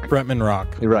 Brentman Rock. Brentman Rock.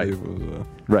 Right.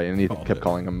 Right, and Ethan kept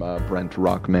calling him Brent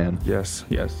Rockman. Yes.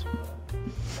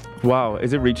 Wow,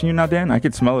 is it reaching you now, Dan? I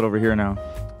could smell it over here now.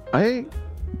 I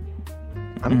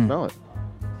don't smell it.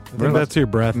 I think that's your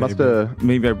breath. Must have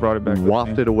maybe I brought it back.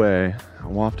 wafted away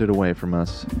from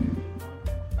us.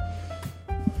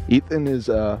 Ethan is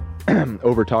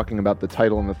over talking about the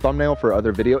title and the thumbnail for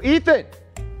other video. Ethan!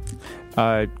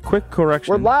 Quick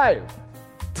correction. We're live!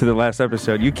 To the last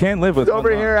episode. You can't live with He's over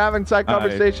one here having side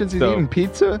conversations. He's eating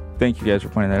pizza. Thank you guys for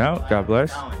pointing that out. God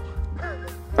bless.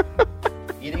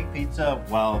 Eating pizza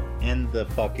while in the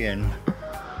fucking.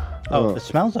 Oh, it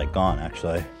smells like gone,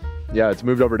 actually. Yeah, it's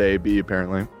moved over to AB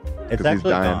apparently. It's 'cause he's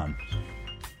actually dying.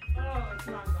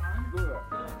 gone.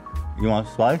 You want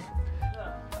a slice?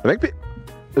 I think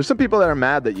there's some people that are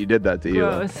mad that you did that to you.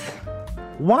 Gross.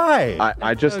 Why?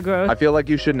 I just I feel like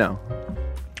you should know.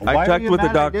 I checked with the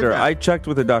doctor. I checked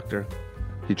with the doctor.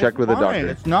 He checked with the doctor.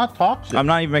 It's not toxic. I'm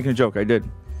not even making a joke. I did.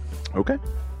 Okay.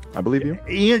 I believe you.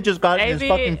 Ian just got it in his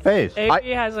fucking face. AB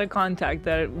has a contact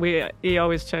that he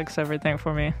always checks everything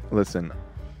for me. Listen,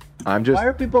 I'm just. Why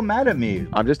are people mad at me?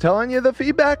 I'm just telling you the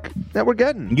feedback that we're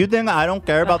getting. You think I don't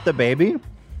care about the baby?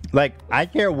 Like, I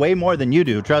care way more than you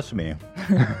do, trust me.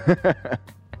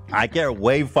 I care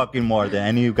way fucking more than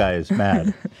any of you guys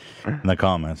mad in the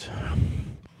comments.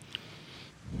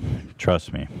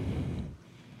 Trust me.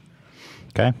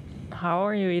 Okay? How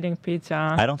are you eating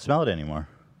pizza? I don't smell it anymore.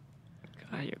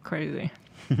 God, you're crazy.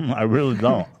 I really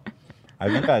don't. I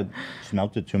think I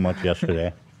smelt it too much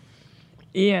yesterday.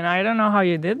 Ian, I don't know how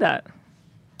you did that.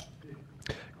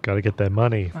 Gotta get that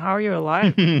money. How are you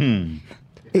alive? Ian,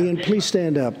 please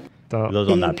stand up.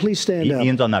 Ian, please stand up.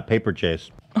 Ian's on that paper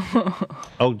chase.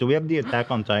 Oh, do we have the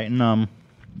Attack on Titan,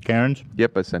 Karen's?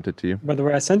 Yep, I sent it to you. By the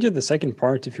way, I sent you the second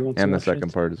part if you want to And the watch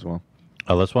second part as well.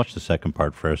 Oh, let's watch the second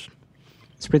part first.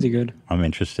 It's pretty good. I'm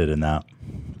interested in that.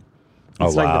 It's oh,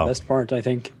 like wow. the best part, I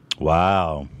think.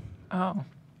 Wow. Oh.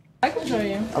 I can show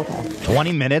you. Okay.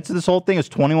 20 minutes? This whole thing is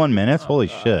 21 minutes? Holy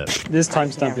shit. This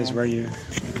timestamp is where you...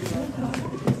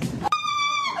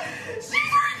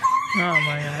 Oh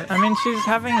my god. I mean, she's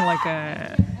having like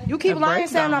a... You keep a lying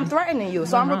saying breakdown. I'm threatening you,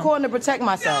 so I'm recording to protect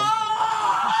myself.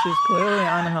 She's clearly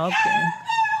unhealthy.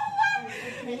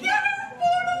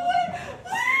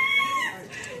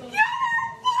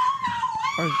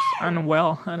 Or just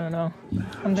unwell. I don't know.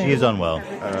 She's unwell.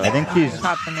 I think she's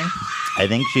happening. I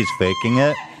think she's faking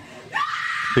it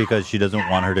because she doesn't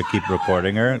want her to keep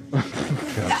recording her.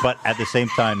 But at the same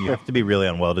time, you have to be really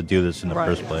unwell to do this in the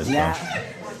first place. So.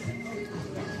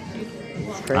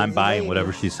 I'm buying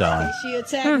whatever she's selling. She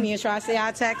attacked me and tried to say I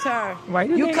attacked her. Why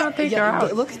did you not take her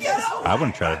out? Look at this. I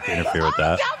wouldn't try to interfere with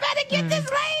that. Y'all better get this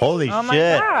lady. Holy Oh my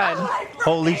shit. god.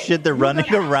 Holy shit, they're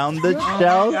running around the Oh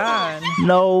shelf? my god.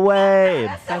 No way.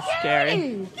 That's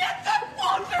scary.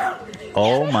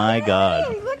 Oh my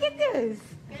god. Look at this.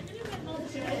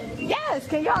 Yes,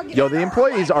 can y'all get Yo, the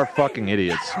employees are fucking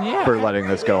idiots for letting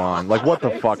this go on. Like, what the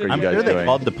fuck are you I'm guys sure they doing?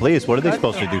 called the police. What are they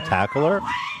supposed to do? Tackle her?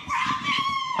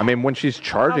 I mean, when she's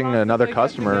charging another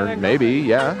customer, maybe,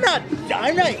 yeah.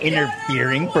 I'm not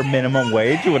interfering for minimum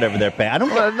wage or whatever they're paying. I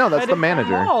don't. No, that's the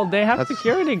manager. Oh, they have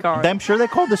security guards. I'm sure they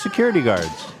called the security guards.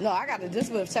 No, I got to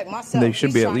just protect myself. They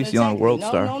should be at least yelling World no,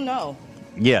 Star. No.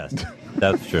 Yes,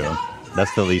 that's true.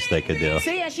 That's the least they could do.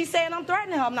 See, and she's saying I'm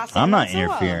threatening her. I'm not saying I'm not that to her.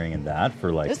 interfering in that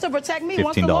for like It's to protect me.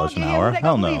 Once the law $15 get an here, hour. who they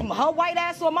Hell gonna no. believe? Her white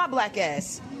ass or my black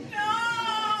ass?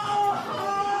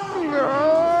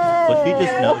 Well, she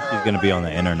just knows she's going to be on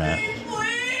the internet.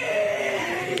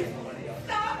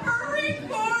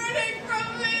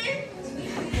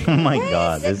 Oh my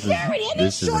god, this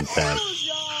is intense.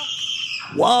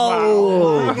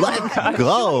 Whoa, let's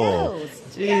go.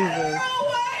 Jesus.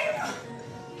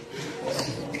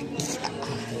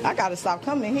 I gotta stop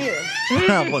coming here.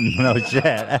 Well, no shit.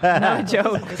 No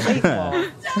joke.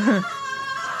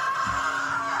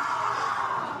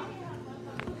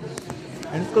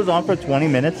 And this goes on for 20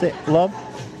 minutes, love?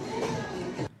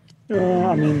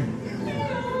 I mean,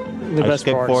 the I best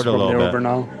skipped part forward is a little probably bit. over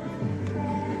now.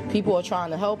 People are trying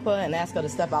to help her and ask her to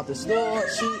step out the store.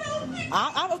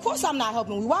 Of course I'm not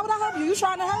helping you. Why would I help you? You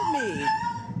trying to help me.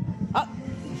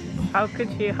 How could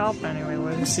she help anyway?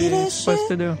 What is See she this supposed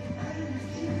shit? to do?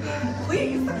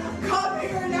 Please, come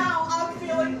here now. I'm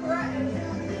feeling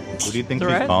threatened. Who do you think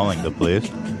Threat? she's calling? The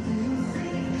police?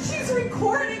 She's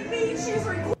recording me. She's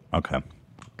recording. Okay.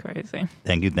 Crazy.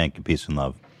 Thank you. Peace and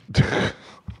love.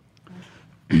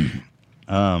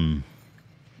 All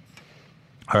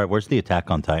right, where's the Attack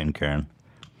on Titan, Karen?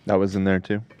 That was in there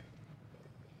too.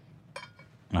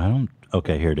 I don't.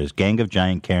 Okay, here it is. Gang of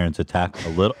Giant Karens attack a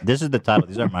little. This is the title.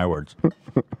 These aren't my words.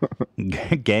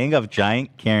 Gang of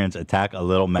Giant Karens attack a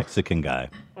little Mexican guy.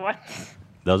 What?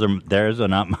 Those are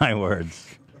not my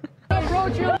words.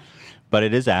 But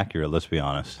it is accurate. Let's be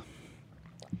honest.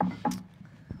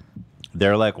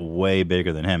 They're like way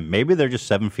bigger than him. Maybe they're just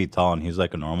 7 feet tall and he's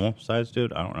like a normal size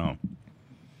dude. I don't know.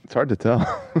 It's hard to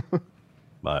tell.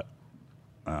 But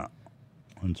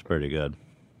it's pretty good.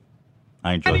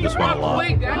 I enjoyed this one a lot.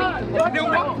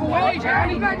 Walk away,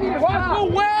 Daddy. Walk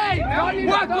away.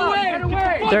 Walk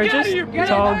away. They're just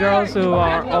tall girls who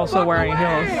are also wearing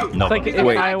heels. No. Like if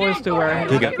Wait. I was to wear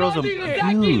heels. Dude, that girl's a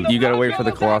huge. You gotta wait for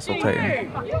the Colossal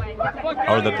Titan.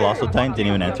 Oh, the Colossal Titan didn't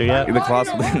even enter yet? The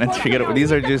Colossal Titan.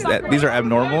 These are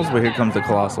abnormals, but here comes the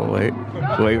Colossal. Wait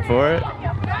for it.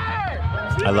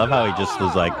 I love how he just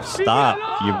was like, stop.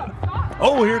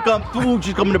 Oh, here comes. Ooh,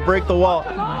 she's coming to break the wall.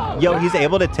 Yo, he's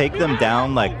able to take them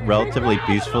down like relatively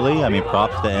peacefully. I mean,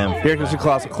 props to him. Here comes the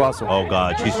Colossal. Oh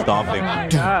God, she's stomping. Oh my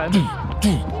God.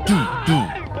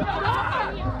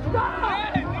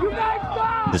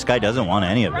 This guy doesn't want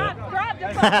any of it.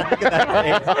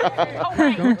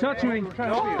 Don't touch me.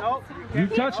 You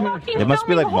touch me. They must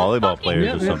be like volleyball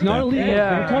players or It's something. not illegal.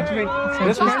 Yeah. Don't touch me.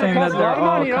 It's interesting that they're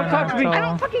all Don't touch me. kind I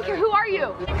don't fucking care. Who are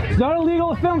you? It's not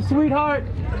illegal to film, sweetheart.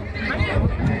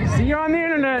 See you on the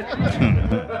internet.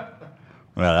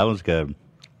 Well, that was good.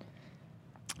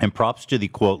 And props to the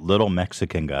quote little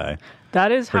Mexican guy.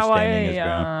 That is for how standing his I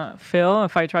ground. feel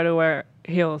if I try to wear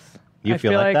heels. You I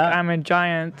feel feel like that? I'm a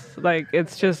giant. Like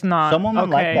it's just not. Some women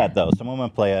okay. like that though. Some women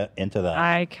play into that.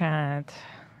 I can't.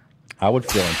 I would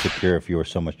feel insecure if you were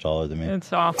so much taller than me.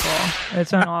 It's awful.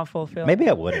 It's an awful feeling. Maybe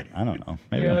I wouldn't. I don't know.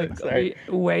 Maybe You're I like wouldn't.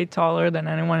 way taller than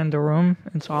anyone in the room.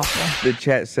 It's awful. The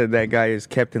chat said that guy is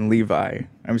Captain Levi.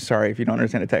 I'm sorry if you don't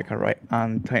understand Attack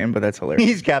on Titan, but that's hilarious.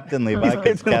 He's Captain Levi.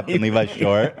 Because Captain Levi's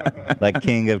short, like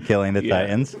king of killing the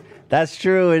Titans. That's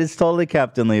true. It is totally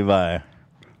Captain Levi,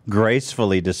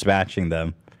 gracefully dispatching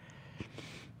them.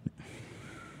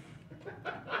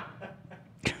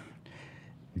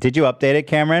 Did you update it,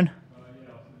 Cameron?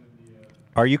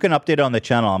 Or you can update it on the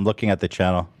channel. I'm looking at the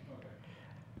channel.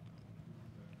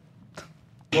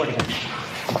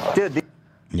 Dude,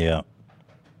 Yeah.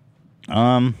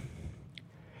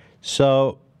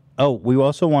 So, we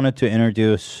also wanted to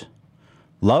introduce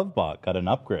Lovebot. Got an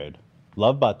upgrade.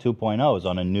 Lovebot 2.0 is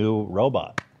on a new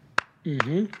robot.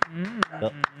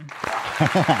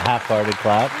 Half-hearted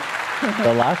clap.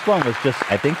 The last one was just,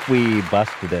 I think we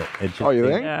busted it. It just you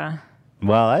think? Yeah.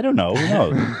 Well, I don't know. Who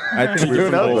knows? I think Who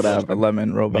knows what a happened?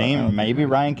 lemon robot. Maybe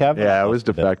Ryan Kavanaugh. Yeah, it was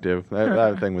defective.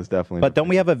 That thing was definitely. But don't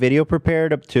we have a video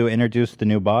prepared to introduce the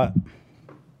new bot?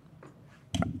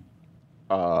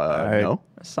 No.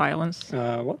 Silence.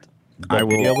 What? The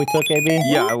video we took, AB?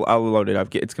 Yeah, I'll load it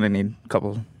up. It's gonna need a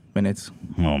couple minutes.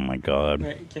 Oh my God.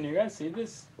 Wait, can you guys see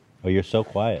this? Oh, you're so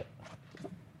quiet.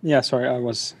 Yeah, sorry, I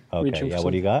was Okay, reaching yeah, for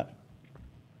what do you got?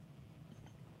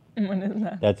 What is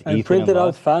that? That's I Ethan printed and out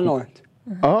Love. fan art.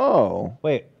 Oh.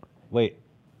 Wait.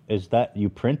 Is that, you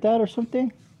print that or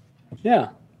something? Yeah,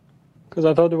 because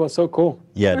I thought it was so cool.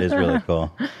 Yeah, it is really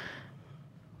cool.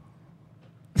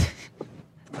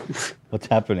 What's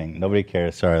happening? Nobody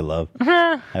cares. Sorry, Love.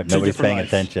 Nobody's paying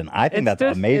attention. I think that's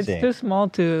amazing. It's too small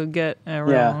to get a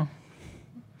real Yeah.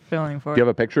 feeling for Do you it.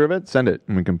 have a picture of it? Send it,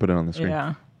 and we can put it on the screen.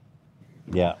 Yeah.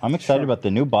 Yeah, I'm excited about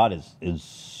the new bot. Is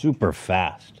super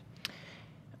fast.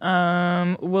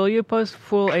 Will you post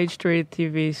full H3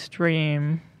 TV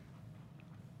stream?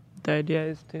 The idea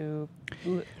is to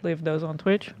leave those on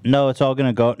Twitch. No, it's all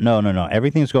gonna go. No.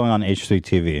 Everything's going on H3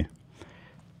 TV.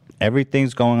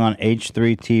 Everything's going on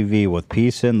H3 TV with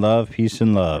peace and love, peace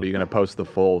and love. Are you going to post the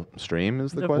full stream?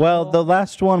 Is the question? Well, the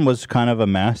last one was kind of a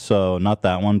mess, so not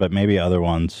that one, but maybe other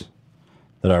ones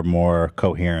that are more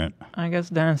coherent. I guess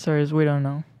the answer is we don't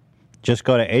know. Just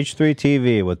go to H3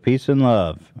 TV with peace and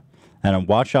love, and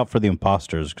watch out for the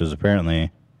imposters because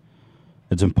apparently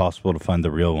it's impossible to find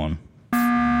the real one.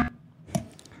 I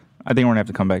think we're gonna have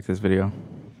to come back to this video.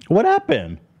 What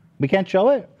happened? We can't show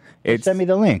it. Send me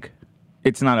the link.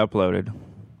 It's not uploaded.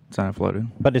 It's not uploaded.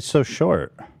 But it's so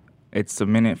short. It's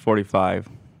 1:45.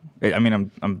 I mean,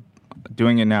 I'm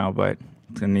doing it now, but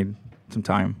it's gonna need some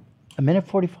time.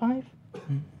 1:45?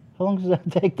 How long does that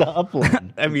take to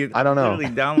upload? I mean, I don't know.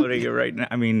 Literally downloading it right now.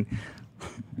 I mean,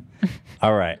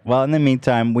 All right. Well, in the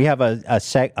meantime, we have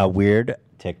a weird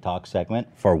TikTok segment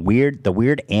for the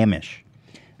weird Amish.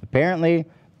 Apparently,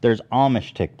 there's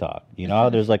Amish TikTok. You know how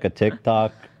there's like a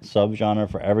TikTok subgenre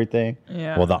for everything?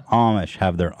 Yeah. Well, the Amish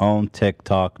have their own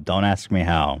TikTok. Don't ask me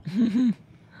how.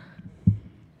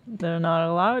 They're not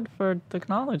allowed for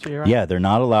technology, right? Yeah, they're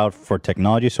not allowed for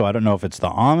technology, so I don't know if it's the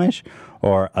Amish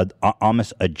or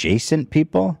Amish adjacent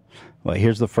people. Well,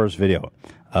 here's the first video.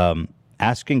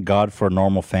 Asking God for a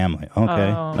normal family.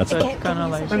 Okay. Oh, that's so it's kind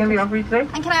of like... We're gonna be over you today.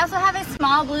 And can I also have a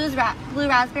small blue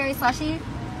raspberry slushie?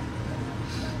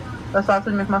 A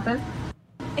sausage McMuffin.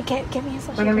 Okay, give me a slushie.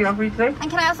 We're gonna be over you today. And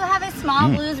can I also have a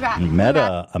small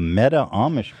a meta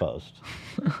Amish post.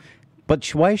 But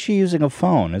why is she using a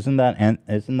phone? Isn't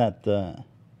that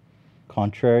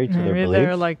contrary to their Maybe beliefs?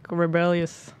 they're like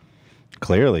rebellious.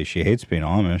 Clearly, she hates being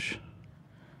Amish.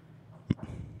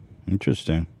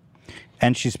 Interesting.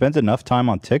 And she spends enough time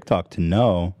on TikTok to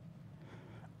know.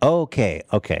 Okay.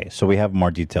 So we have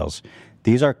more details.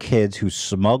 These are kids who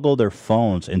smuggle their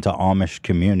phones into Amish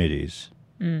communities.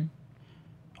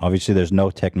 Obviously, there's no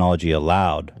technology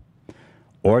allowed.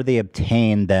 Or they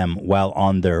obtain them while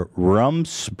on their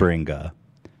Rumspringa,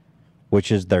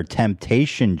 which is their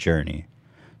temptation journey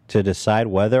to decide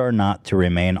whether or not to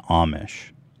remain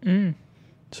Amish. Mm.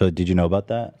 So did you know about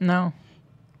that? No.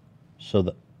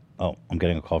 So I'm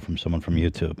getting a call from someone from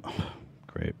YouTube.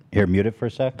 Great. Here, mute it for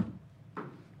a sec.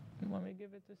 Let me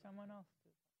give it to someone else.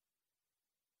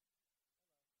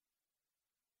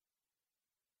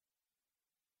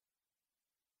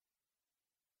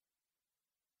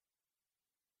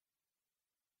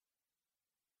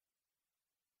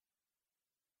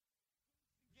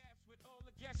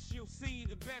 Yes, you'll see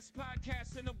the best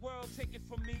podcast in the world. Take it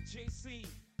from me, JC.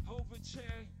 Overture,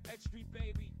 H3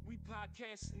 baby. We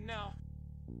podcasting now.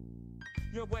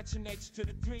 You're watching H to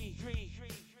the 3.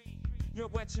 You're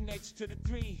watching H to the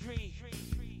 3.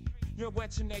 You're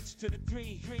watching H to the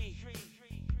 3.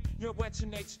 You're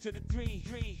watching H to the 3.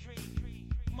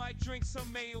 Might drink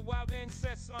some mayo while the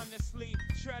incest honestly.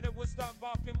 Shredder will start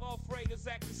barking, more freighters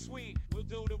acting sweet. We'll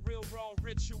do the real raw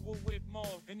ritual with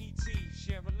Maul and E.T.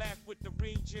 Share a laugh with the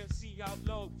Regency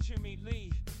outlaw, Jimmy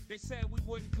Lee. They said we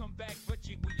wouldn't come back, but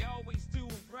we always do.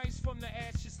 Rise from the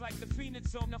ashes like the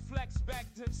phoenix on the flex back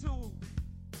to 2.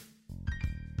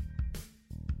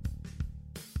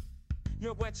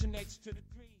 You're watching H to the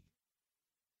 3.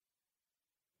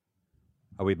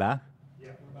 Are we back?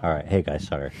 Yeah. All right. Hey, guys.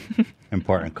 Sorry.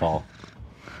 Important call.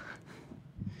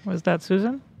 Was that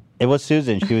Susan? It was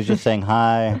Susan. She was just saying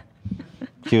hi.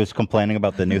 She was complaining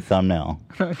about the new thumbnail.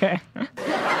 Okay. And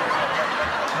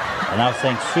I was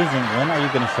saying, Susan, when are you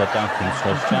going to shut down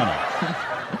Keemstar's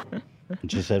channel?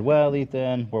 And she said, well,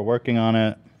 Ethan, we're working on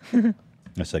it.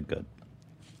 I said, good.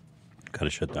 Got to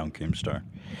shut down Keemstar.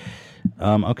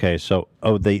 Okay, so,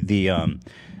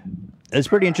 it's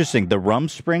pretty interesting. The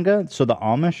Rumspringa, so the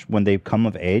Amish, when they come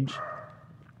of age,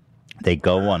 they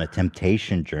go on a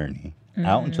temptation journey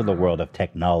out into the world of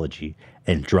technology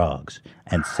and drugs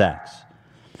and sex.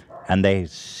 And they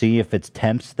see if it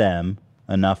tempts them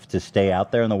enough to stay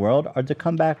out there in the world or to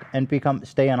come back and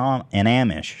stay an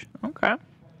Amish. Okay.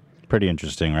 Pretty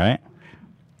interesting, right?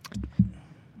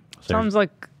 Sounds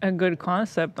like a good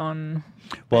concept on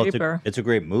paper. It's a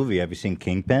great movie. Have you seen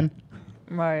Kingpin?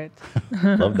 Right.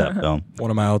 Love that film. One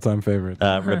of my all-time favorites.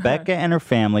 Rebecca and her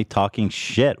family talking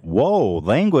shit. Whoa,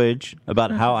 language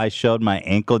about how I showed my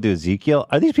ankle to Ezekiel.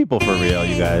 Are these people for real,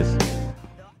 you guys?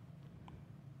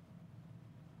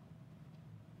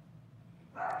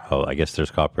 Oh, I guess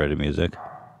there's copyrighted music.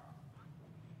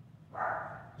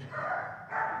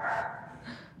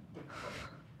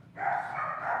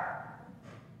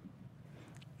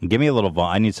 Give me a little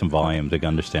I need some volume to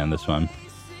understand this one.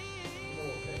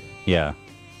 Yeah.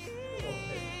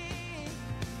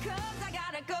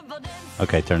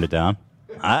 Okay, turned it down.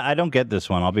 I don't get this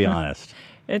one, I'll be honest.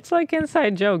 It's like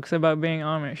inside jokes about being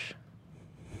Amish.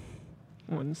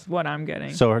 That's what I'm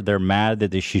getting. So they're mad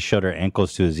that she showed her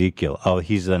ankles to Ezekiel. Oh,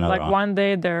 he's another like one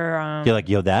day they're you're like,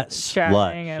 yo, that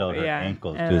slut showed her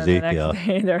ankles to Ezekiel. The next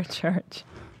day they're at church.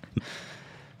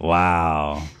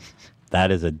 Wow. That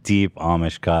is a deep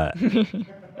Amish cut.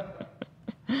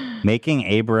 Making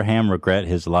Abraham regret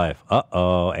his life.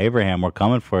 Uh-oh, Abraham, we're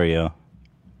coming for you.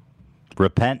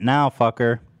 Repent now,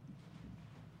 fucker.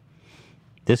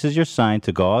 This is your sign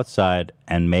to go outside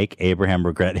and make Abraham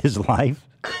regret his life.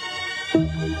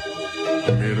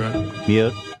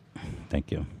 Mute.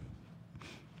 Thank you.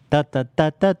 Da, da, da,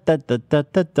 da, da, da, da,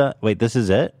 da, da. Wait, this is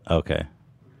it? Okay.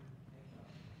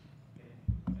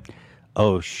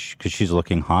 Oh, because she's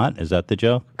looking hot? Is that the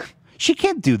joke? She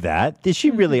can't do that. Is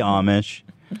she really Amish?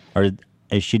 Or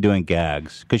is she doing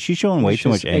gags? Because she's showing way too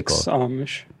much ankle. She's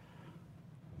ex-Amish.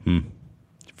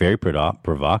 Very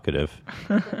provocative.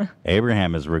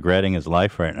 Abraham is regretting his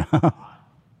life right now.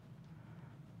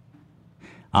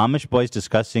 Amish boys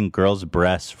discussing girls'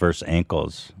 breasts versus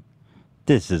ankles.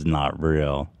 This is not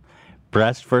real.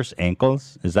 Breast versus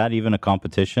ankles? Is that even a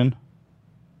competition?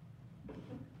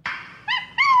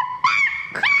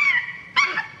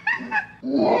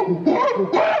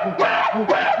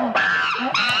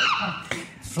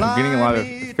 I'm getting a lot of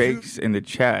fakes in the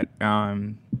chat.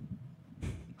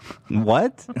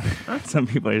 What? Some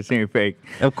people are saying fake.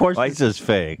 Of course this is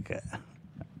fake.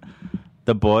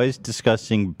 The boys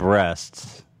discussing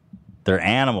breasts. They're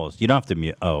animals. You don't have to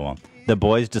mute. Oh, well. The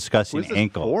boys discussing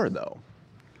ankle. For though?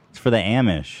 It's for the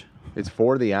Amish. It's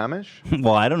for the Amish?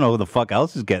 Well, I don't know who the fuck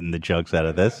else is getting the jokes out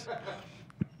of this.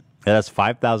 It has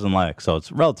 5,000 likes, so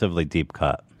it's a relatively deep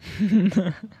cut.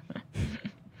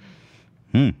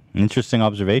 Interesting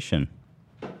observation.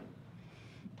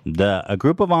 A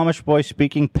group of Amish boys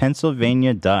speaking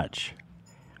Pennsylvania Dutch.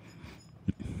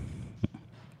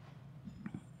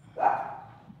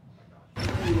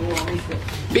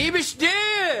 Baby still!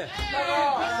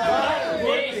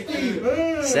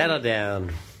 Settle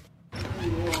down.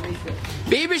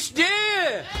 Baby still.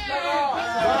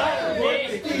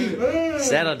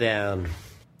 Settle down.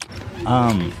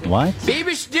 What?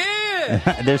 Baby still.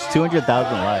 There's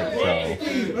 200,000 likes,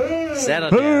 so. Settle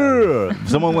down.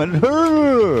 Someone went,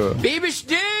 Baby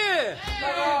still.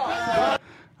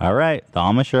 All right. The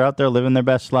Amish are out there living their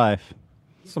best life.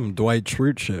 Some Dwight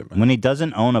Schrute shit, man. When he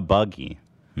doesn't own a buggy.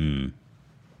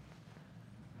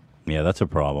 Yeah, that's a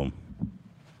problem.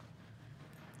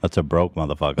 That's a broke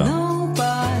motherfucker.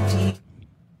 Nobody.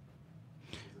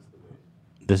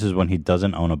 This is when he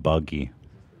doesn't own a buggy.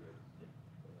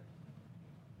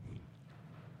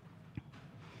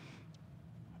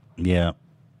 Yeah.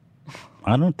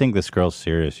 I don't think this girl's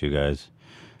serious, you guys.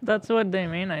 That's what they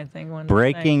mean, I think. When they're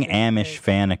Breaking saying Amish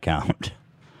fan account.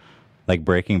 Like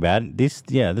Breaking Bad. This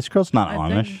girl's not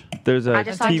Amish. There's a I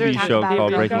just thought you were TV talking show about called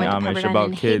people Breaking going to Amish cover about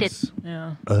and hate kids it.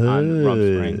 Yeah. on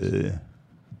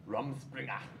Rum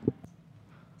Springs.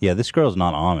 Yeah, this girl's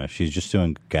not Amish. She's just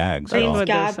doing gags. Please, so-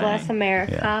 God bless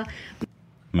America. Yeah.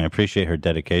 I mean, I appreciate her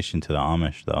dedication to the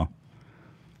Amish, though.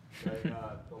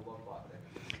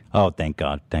 Oh, thank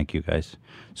God. Thank you, guys.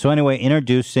 So anyway,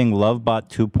 introducing Lovebot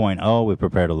 2.0. We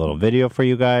prepared a little video for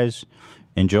you guys.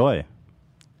 Enjoy.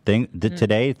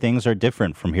 Today, things are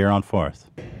different from here on forth.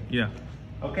 Yeah.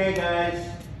 Okay, guys.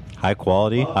 High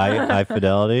quality, high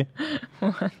fidelity.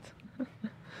 What?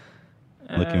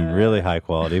 Looking really high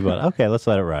quality, but okay, let's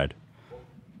let it ride.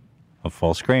 A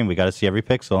full screen. We got to see every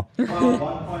pixel.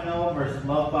 1.0 versus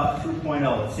Lovebot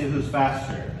 2.0. Let's see who's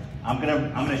faster. I'm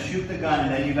gonna shoot the gun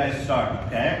and then you guys start.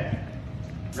 Okay?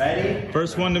 Ready?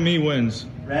 First one to me wins.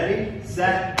 Ready?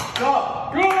 Set. Go.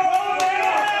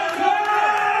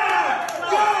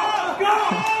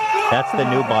 That's the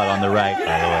new bot on the right,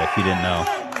 by the way, if you didn't know.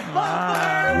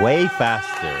 Way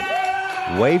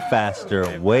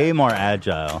faster, way more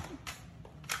agile.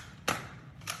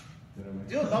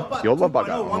 Dude, Lovebot Yo, Lovebot 2.0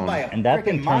 got won by a And that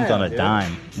thing freaking turns mile, on a dude.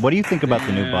 dime. What do you think about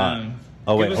the new bot?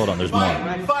 Oh, wait, hold on, there's more.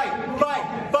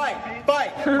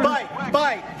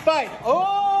 Fight.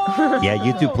 Oh! Yeah,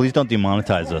 YouTube, please don't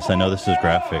demonetize us. I know this is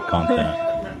graphic content.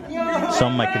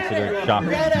 Some might consider it shocking.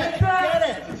 Get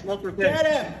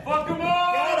him! Fuck him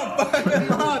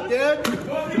up, dude!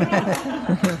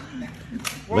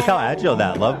 Look how agile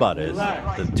that Lovebot is,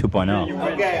 the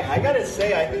 2.0. Okay, I gotta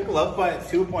say, I think Lovebot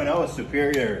 2.0 is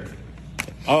superior.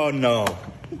 Oh no.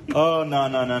 Oh no.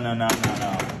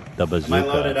 The bazooka. Am I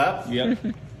loaded up? Yep.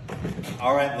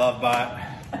 All right, Lovebot.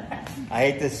 I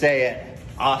hate to say it.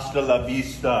 Hasta la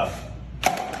vista.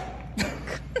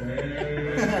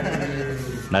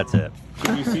 That's it.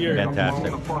 You see her?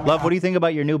 Fantastic. Love, what do you think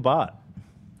about your new bot?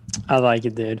 I like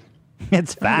it, dude.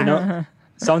 It's fast. You know,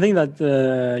 something that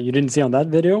you didn't see on that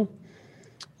video,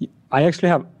 I actually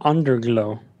have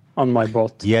underglow on my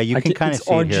bot. Yeah, you can kind of it's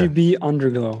see it here. RGB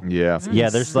underglow. Yeah. Yeah,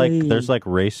 there's like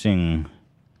racing.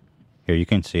 Here, you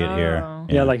can see it here.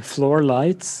 Yeah, like floor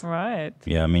lights. Right.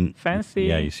 Yeah, I mean, Fancy.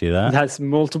 Yeah, you see It that? has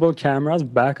multiple cameras,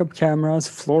 backup cameras,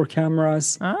 floor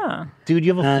cameras. Ah. Dude,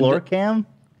 you have a floor cam?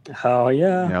 Hell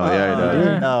yeah. Hell yeah, he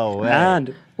does. No way.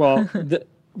 And well,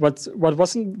 what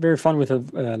wasn't very fun with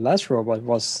the last robot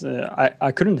was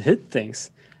I couldn't hit things.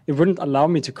 It wouldn't allow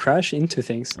me to crash into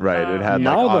things. Right, it had like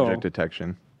Now, though- object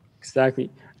detection. Exactly.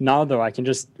 Now though, I can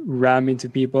just ram into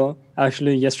people.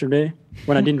 Actually, yesterday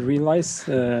when I didn't realize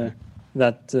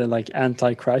that like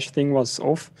anti-crash thing was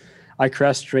off, I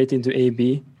crashed straight into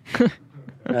AB,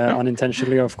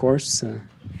 unintentionally, of course.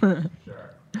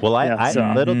 Well, little do I've they had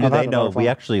a lot know, of we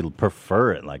fun. actually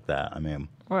prefer it like that. I mean,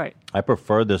 Right. I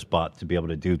prefer this bot to be able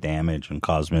to do damage and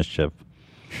cause mischief.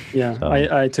 Yeah, So-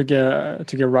 I took a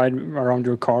ride around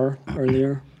your car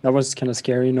earlier. That was kind of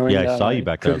scary knowing Yeah, that I saw you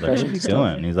back there. I was could like, crash what's he into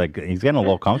stuff. doing? He's like, he's getting a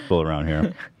little comfortable around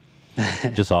here.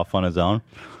 Just off on his own.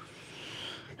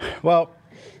 Well,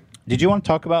 did you want to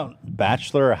talk about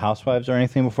Bachelor or Housewives or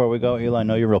anything before we go, Eli? I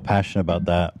know you're real passionate about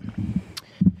that.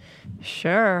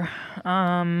 Sure.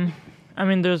 I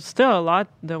mean, there's still a lot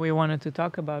that we wanted to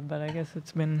talk about, but I guess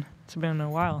it's been a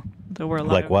while. There were a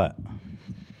lot Like of- what?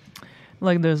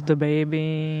 Like there's the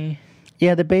baby.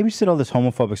 Yeah, the baby said all this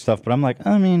homophobic stuff, but I'm like,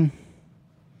 I mean,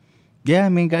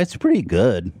 guys, it's pretty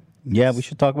good. Yeah, we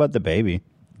should talk about the baby.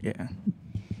 Yeah.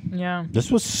 Yeah.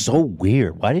 This was so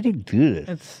weird. Why did he do this?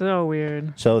 It's so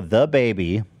weird. So the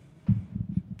baby,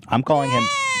 I'm calling him.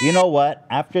 You know what?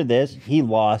 After this, he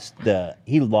lost the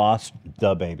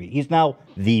baby. He's now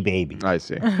the baby. I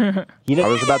see. He I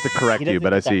was about to correct he you,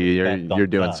 but I doesn't see get that respect you're on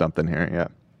doing top. something here. Yeah.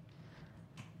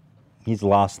 He's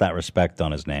lost that respect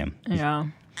on his name. Yeah.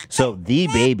 So the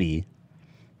baby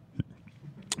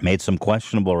made some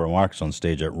questionable remarks on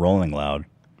stage at Rolling Loud.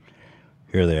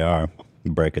 Here they are.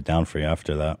 I'll break it down for you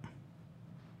after that.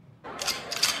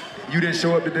 You didn't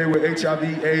show up today with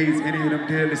HIV, AIDS, any of them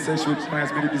deadly sexually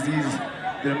transmitted diseases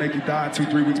that'll make you die in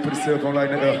 2-3 weeks. Put a cell phone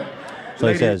light in the air. So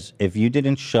he says, if you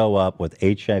didn't show up with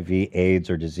HIV, AIDS,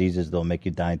 or diseases that'll make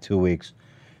you die in 2 weeks,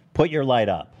 put your light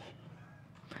up.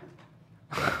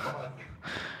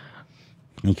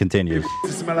 He continues.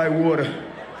 It smell like water.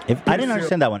 If I didn't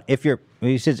understand that one.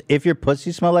 He says, if your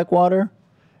pussy smell like water.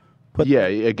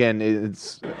 Again,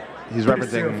 he's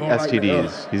referencing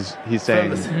STDs. He's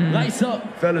saying Lights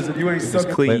up, fellas. If you ain't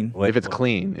sucking, clean. if it's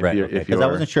clean. Right. Because I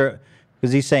wasn't sure.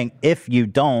 Because he's saying if you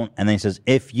don't, and then he says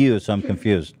if you. So I'm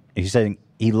confused. He's saying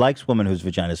he likes women whose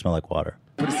vaginas smell like water.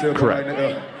 put a cell phone light in the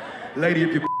air. Lady,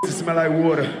 if your pussy smell like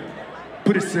water,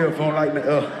 put a cell phone light in the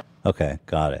air. Okay,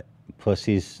 got it.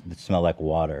 Pussies that smell like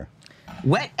water.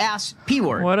 Wet ass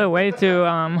P-word. What a way to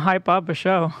hype up a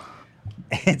show.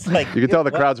 It's like you can tell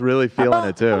the crowd's really feeling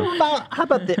it too. How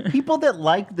about the people that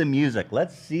like the music?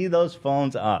 Let's see those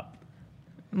phones up.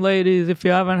 Ladies, if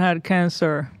you haven't had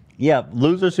cancer. Yeah,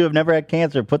 losers who have never had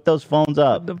cancer, put those phones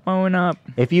up. Put the phone up.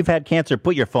 If you've had cancer,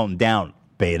 put your phone down,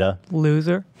 beta.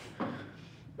 Loser.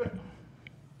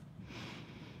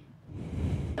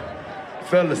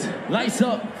 Fellas. Lights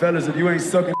up. Fellas, if you ain't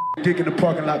sucking dick in the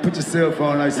parking lot, put your cell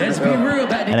phone lights in the air. Let's be real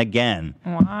about it. And again,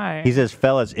 why? He says,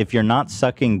 fellas, if you're not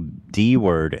sucking D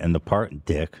word in the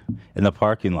dick in the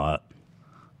parking lot,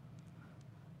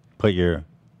 put your.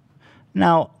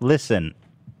 Now, listen,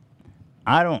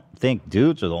 I don't think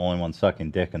dudes are the only ones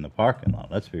sucking dick in the parking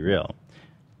lot. Let's be real.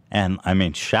 And I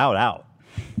mean, shout out.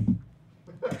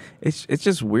 It's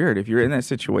just weird. If you're in that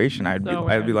situation, I'd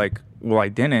be like, well, I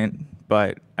didn't.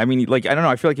 But I mean, like, I don't know.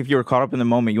 I feel like if you were caught up in the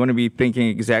moment, you want to be thinking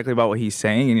exactly about what he's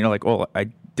saying, and you're like, well, I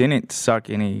didn't suck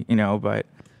any, But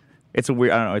it's a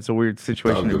weird. I don't know. It's a weird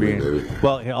situation to be in.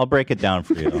 Well, here, I'll break it down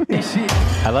for you.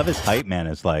 I love his hype man.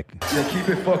 Is like, yeah, keep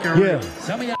it fucking real.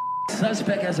 Some of y'all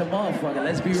suspect as a motherfucker.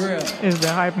 Let's be real. Is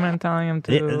the hype man telling him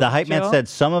to the hype man chill? said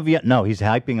some of you. No, he's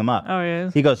hyping him up. Oh, he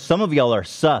is? He goes, some of y'all are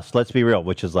sus. Let's be real,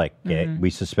 which is like gay. We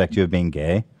suspect you of being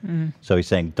gay. So he's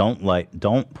saying,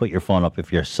 don't put your phone up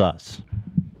if you're sus.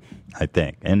 I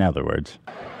think, in other words.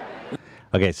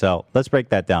 Okay, so let's break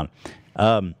that down.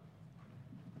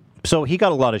 So he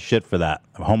got a lot of shit for that,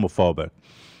 homophobic.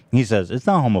 He says, it's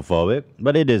not homophobic,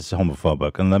 but it is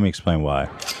homophobic, and let me explain why.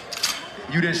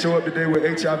 You didn't show up today with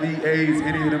HIV, AIDS,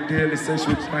 any of them deadly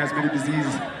sexually transmitted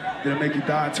diseases that'll make you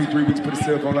die in 2-3 weeks. Put a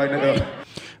cell phone light in the air.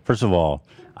 First of all,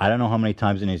 I don't know how many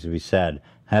times it needs to be said,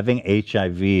 having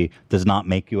HIV does not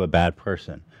make you a bad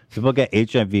person. People get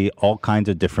HIV all kinds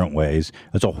of different ways.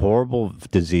 It's a horrible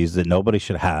disease that nobody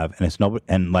should have, and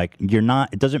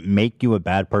it doesn't make you a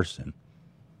bad person.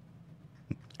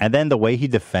 And then the way he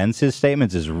defends his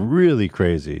statements is really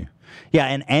crazy. Yeah,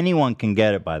 and anyone can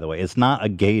get it, by the way. It's not a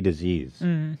gay disease.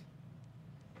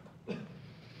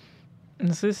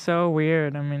 This is so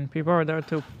weird. I mean, people are there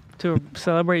to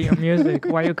celebrate your music.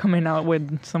 Why are you coming out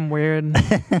with some weird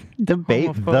the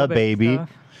baby stuff?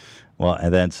 Well,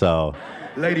 and then so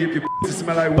lady, if your pussy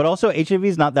smell like but also HIV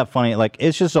is not that funny. Like,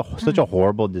 it's just such a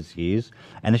horrible disease,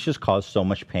 and it's just caused so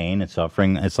much pain and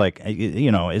suffering. It's like,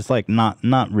 it's like not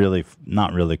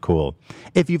really cool.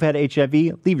 If you've had HIV,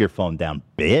 leave your phone down,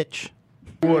 bitch.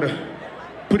 Water.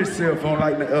 Put a cell phone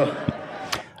light in the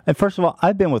air. And first of all,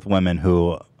 I've been with women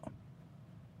who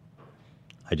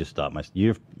I just thought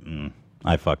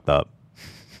I fucked up.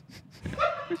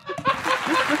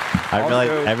 I feel like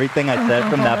everything I said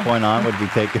from that point on would be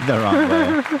taken the wrong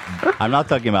way. I'm not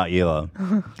talking about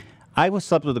Hila. I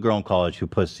slept with a girl in college who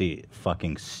pussy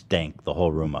fucking stank the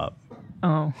whole room up.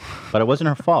 Oh. But it wasn't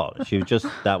her fault.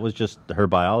 That was just her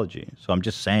biology. So I'm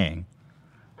just saying.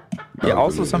 Yeah,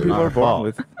 also some people are born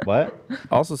with what?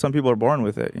 Also some people are born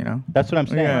with it, That's what I'm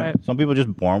saying. Yeah. Some people are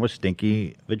just born with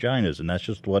stinky vaginas, and that's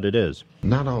just what it is.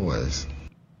 Not always.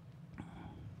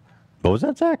 What was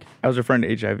that, Zach? I was referring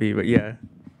to HIV, but yeah.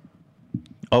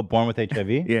 Oh, born with HIV?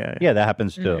 Yeah. Yeah, that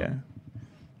happens too. Yeah.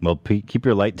 Well, keep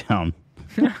your light down.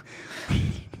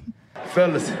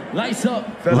 Fellas. Lights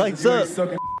up. Fellas, Lights if you up. ain't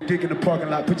sucking dick in the parking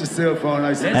lot, put your cell phone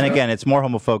lights in the And air. again, it's more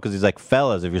homophobic because he's like,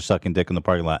 fellas, if you're sucking dick in the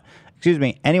parking lot. Excuse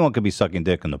me, anyone could be sucking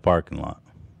dick in the parking lot.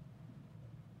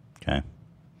 Okay.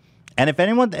 And if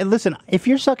anyone, listen, if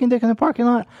you're sucking dick in the parking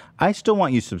lot, I still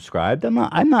want you subscribed. I'm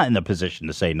not in the position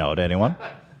to say no to anyone.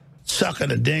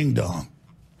 Sucking a ding dong.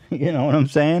 You know what I'm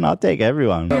saying? I'll take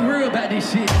everyone. Be real about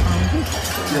this shit.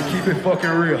 Yeah, keep it fucking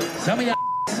real. Some of y'all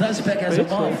suspect as a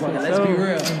motherfucker. Let's be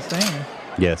real. Insane.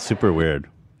 Yeah, super weird.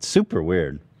 Super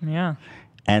weird. Yeah.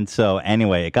 And so,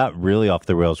 anyway, it got really off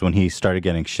the rails when he started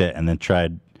getting shit and then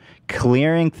tried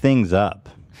clearing things up.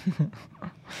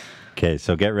 Okay,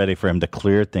 so get ready for him to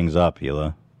clear things up,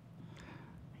 Hila.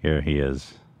 Here he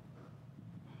is.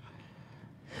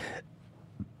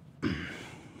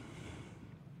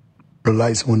 The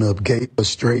lights went up gay or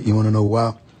straight. You want to know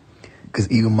why? Because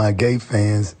even my gay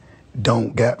fans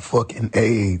don't got fucking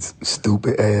AIDS.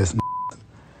 Stupid ass.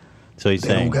 So he's they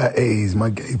saying don't got AIDS. My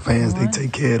gay fans, they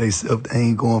take care of themselves. They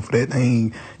ain't going for that.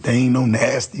 They ain't no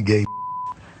nasty gay.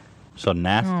 so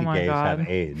nasty my gays God. have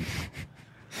AIDS.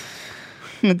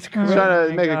 He's trying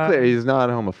to make it clear he's not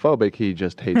homophobic. He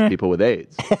just hates people with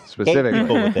AIDS, specifically. Gay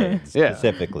people with AIDS, Yeah.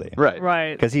 specifically. Right.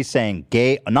 Right. Because he's saying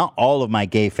gay. Not all of my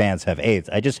gay fans have AIDS.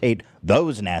 I just hate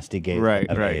those nasty gays. Right,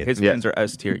 that have right. AIDS. His fans are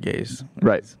S tier gays.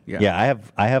 Right. Yeah.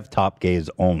 I have top gays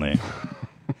only.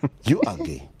 You are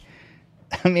gay.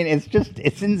 I mean,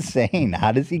 it's insane.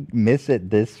 How does he miss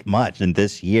it this much in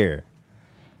this year?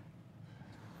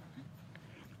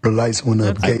 The lights went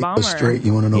up That's a gay or bummer. straight.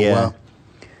 You want to know Yeah. why?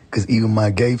 Because even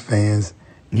my gay fans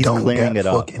He's don't clearing got it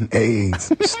up. fucking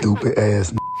AIDS. Stupid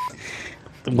ass.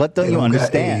 What don't They you don't got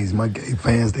understand? AIDS. My gay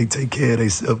fans, they take care of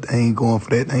themselves. They ain't going for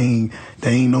that. They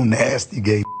ain't no nasty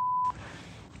gay.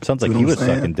 Sounds like You know he what was I'm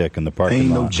saying? sucking dick in the They parking ain't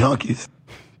no lot. junkies.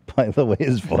 By the way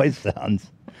his voice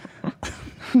sounds.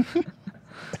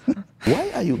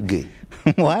 Why are you gay?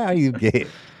 Why are you gay?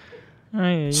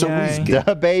 Ay, So ay. who's gay?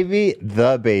 The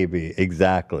baby,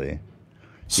 exactly.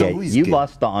 So yeah, who's you gay?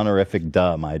 lost the honorific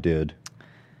duh, my dude.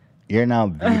 You're now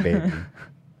the baby.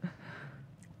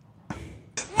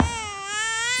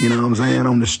 You know what I'm saying?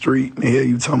 On the street, and here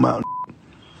you talking about.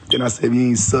 Then I said, if you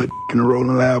ain't suck in the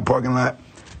Rolling Loud parking lot,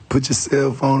 put your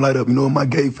cell phone light up. You know what my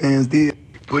gay fans did?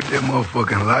 Put that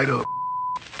motherfucking light up.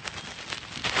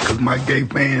 Cause my gay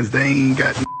fans, they ain't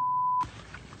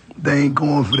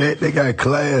going for that. They got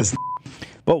class.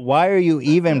 But why are you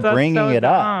even That's bringing so it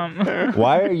dumb. up?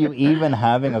 Why are you even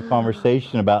having a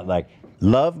conversation about like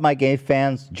love my gay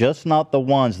fans, just not the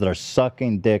ones that are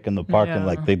sucking dick in the parking Yeah.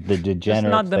 like the degenerates Just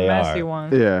not the they messy are.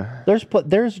 ones. Yeah. There's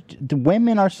the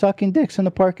women are sucking dicks in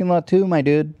the parking lot too, my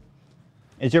dude.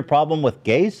 Is your problem with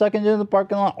gays sucking dick in the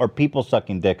parking lot or people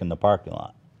sucking dick in the parking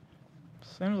lot?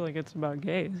 Seems like it's about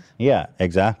gays. Yeah,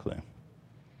 exactly.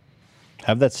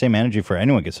 Have that same energy for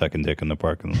anyone get sucking dick in the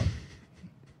parking lot.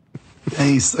 They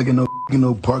ain't sucking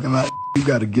no parking lot. You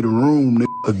got to get a room,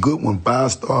 nigga, a good one,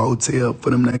 5-star hotel for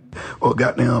them. Or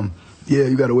goddamn, yeah,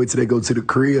 you got to wait till they go to the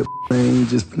crib. They ain't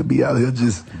just gonna be out here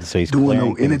just So he's doing clearing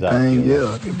no things up, anything. yeah.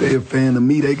 Yeah, if they a fan of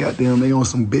me, they on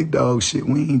some big dog shit.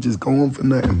 We ain't just going for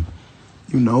nothing.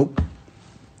 You know,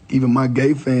 even my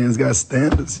gay fans got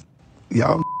standards.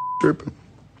 Y'all tripping.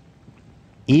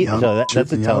 Y'all So that's a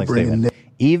tripping. Y'all telling bringing statement.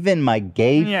 Even my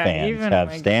gay Yeah, fans even have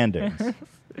my- standards.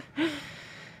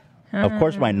 Of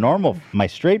course, my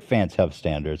straight fans have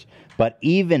standards, but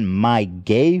even my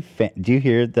gay fan. Do you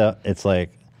hear it's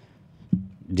like,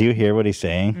 do you hear what he's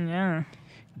saying? Yeah.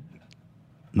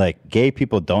 Like, gay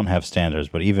people don't have standards,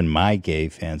 but even my gay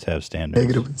fans have standards.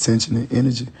 Negative attention and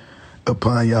energy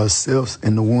upon yourselves,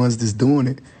 and the ones that's doing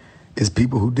it is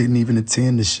people who didn't even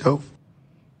attend the show.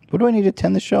 What do I need to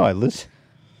attend the show? I listen.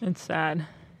 It's sad.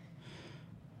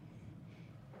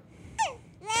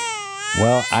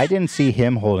 Well, I didn't see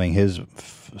him holding his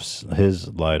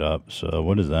light up. So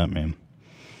what does that mean?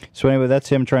 So anyway, that's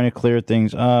him trying to clear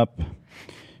things up.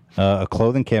 A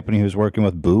clothing company who's working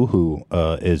with Boohoo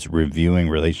is reviewing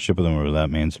relationship with him, whatever that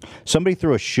means. Somebody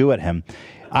threw a shoe at him.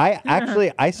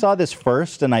 I saw this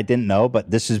first and I didn't know,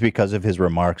 but this is because of his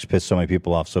remarks pissed so many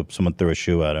people off. So someone threw a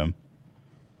shoe at him.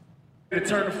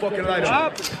 Turn the fucking light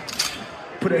on.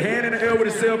 Put a hand in the air with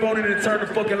a cell phone and turn the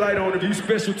fucking light on if you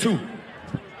special too.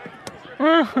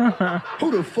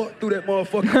 Who the fuck threw that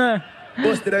motherfucker?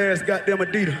 Busted ass goddamn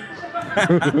Adidas.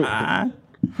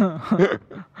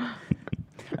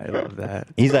 I love that.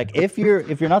 He's like, if you're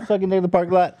not sucking dick in the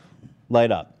parking lot,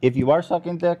 light up. If you are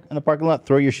sucking dick in the parking lot,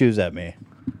 throw your shoes at me.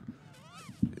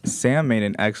 Sam made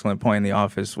an excellent point in the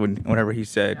office whenever he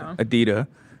said Adidas.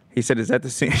 He said,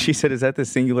 she said, is that the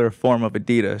singular form of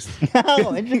Adidas?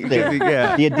 Oh, interesting.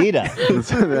 Yeah. The Adidas.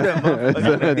 It's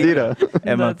an Adidas.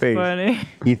 At my That's face. funny.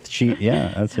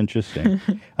 Yeah, that's interesting.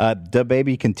 The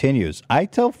baby continues. I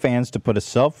tell fans to put a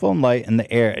cell phone light in the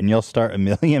air and you'll start a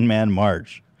 1,000,000-man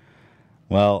march.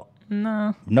 Well,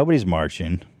 No. nobody's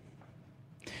marching.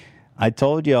 I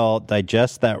told y'all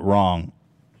digest that wrong,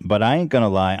 but I ain't gonna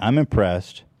lie, I'm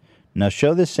impressed. Now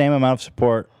show the same amount of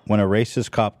support when a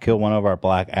racist cop killed one of our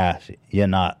black ass. You're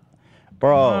not.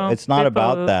 Bro, No, it's not people-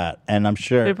 about that. And I'm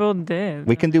sure People did.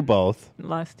 we can do both.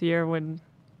 Last year when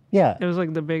Yeah. it was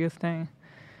like the biggest thing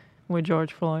with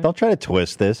George Floyd. Don't try to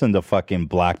twist this into fucking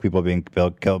black people being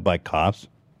killed by cops.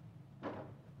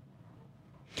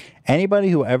 Anybody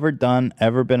who ever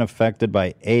been affected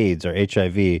by AIDS or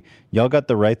HIV, y'all got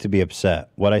the right to be upset.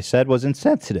 What I said was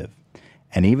insensitive.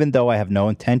 And even though I have no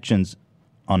intentions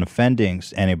on offending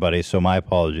anybody, so my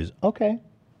apologies. Okay.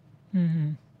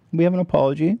 Mm-hmm. We have an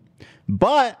apology.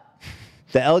 But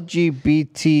the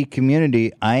LGBT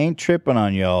community, I ain't tripping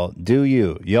on y'all. Do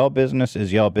you? Y'all business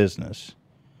is y'all business.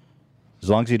 As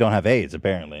long as you don't have AIDS,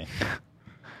 apparently.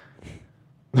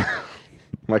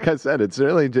 Like I said, it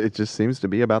just seems to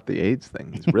be about the AIDS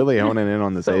thing. He's really honing in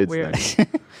on this So AIDS weird. thing.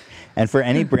 And for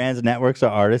any brands, networks, or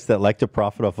artists that like to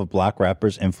profit off of black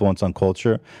rappers' influence on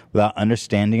culture without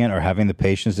understanding it or having the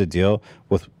patience to deal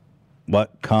with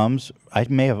what comes, I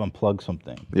may have unplugged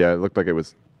something. Yeah, it looked like it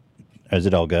was. Is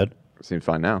it all good? Seems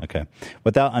fine now. Okay.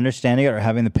 Without understanding it or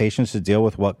having the patience to deal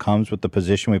with what comes with the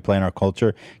position we play in our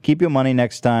culture, keep your money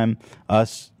next time.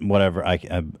 Us, whatever. I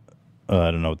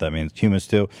don't know what that means. Humans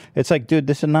too. It's like, dude,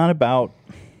 this is not about.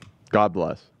 God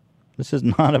bless. This is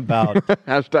not about.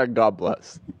 Hashtag God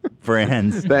bless.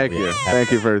 Friends. Thank you.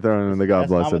 Thank you for throwing in the God That's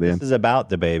bless not at what the this end. is about,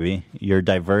 the baby. You're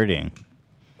diverting.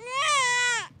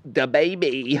 The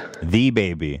baby. The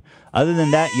baby. Other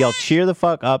than that, y'all cheer the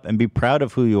fuck up and be proud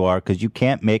of who you are, because you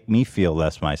can't make me feel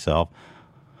less myself.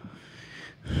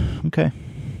 Okay.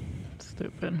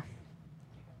 Stupid.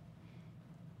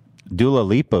 Dua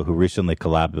Lipa, who recently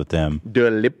collabed with him, Dua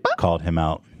Lipa? Called him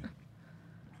out.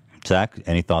 Zach,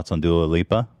 any thoughts on Dua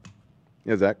Lipa?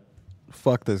 Yeah, Zach.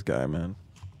 Fuck this guy, man.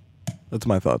 That's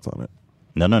my thoughts on it.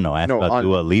 No. I asked about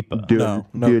Dua Lipa. No Dua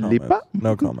comments. Lipa?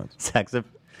 No comments. Zach's a...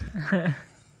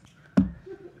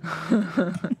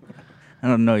 I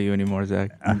don't know you anymore,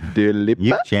 Zach. Dua Lipa?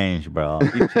 You've changed, bro.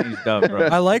 You've changed up, bro.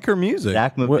 I like her music.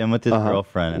 Zach moved in with his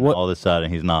girlfriend, and What- all of a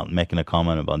sudden he's not making a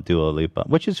comment about Dua Lipa,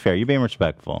 which is fair. You're being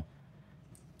respectful.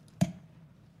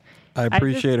 I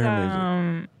appreciate her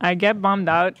music. I get bummed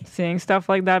out seeing stuff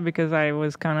like that because I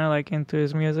was kind of like into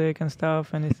his music and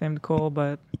stuff, and it seemed cool,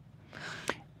 but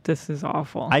this is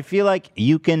awful. I feel like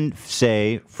you can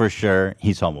say for sure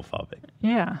he's homophobic.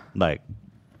 Yeah. Like,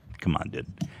 come on, dude.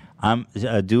 I'm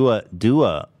Dua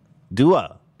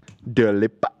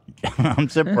Lipa. I'm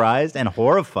surprised and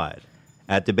horrified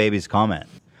at the baby's comment.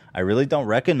 I really don't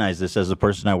recognize this as the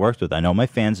person I worked with. I know my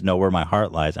fans know where my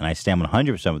heart lies, and I stand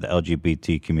 100% with the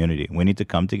LGBT community. We need to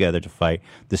come together to fight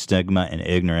the stigma and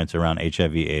ignorance around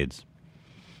HIV/AIDS.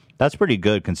 That's pretty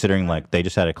good considering like they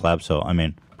just had a collab. So I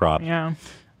mean, props. Yeah.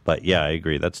 But yeah, I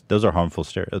agree. Those are harmful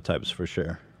stereotypes for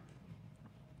sure.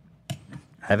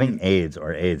 Having AIDS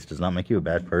or AIDS does not make you a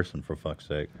bad person, for fuck's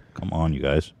sake. Come on, you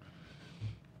guys.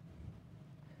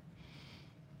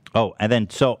 Oh, and then,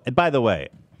 so, by the way,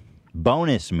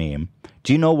 bonus meme.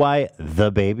 Do you know why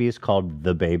the baby is called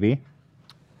the baby?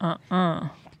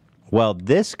 Well,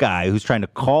 this guy who's trying to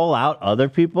call out other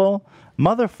people,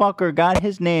 motherfucker got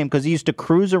his name because he used to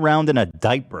cruise around in a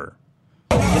diaper.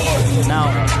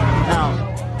 Now,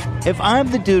 if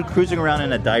I'm the dude cruising around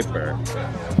in a diaper,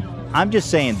 I'm just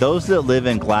saying those that live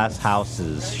in glass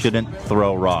houses shouldn't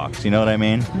throw rocks. You know what I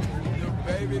mean?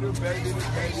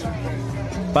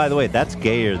 By the way, that's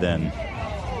gayer than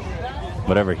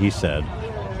whatever he said.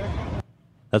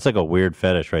 That's like a weird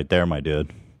fetish right there, my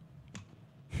dude.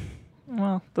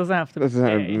 Well, doesn't have to be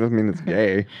Doesn't mean it's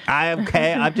gay. I'm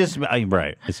just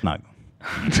right. It's not.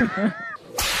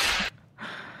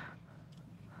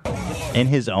 In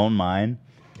his own mind,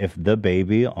 if the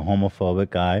baby, a homophobic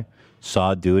guy,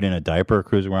 saw a dude in a diaper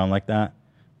cruising around like that,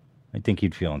 I think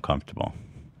he'd feel uncomfortable.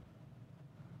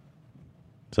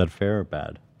 Is that fair or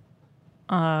bad?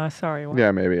 Sorry. What?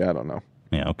 Yeah, maybe. I don't know.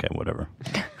 Yeah, okay, whatever.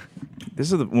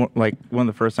 This is one of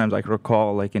the first times I can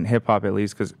recall, like in hip hop at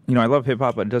least, because I love hip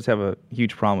hop, but it does have a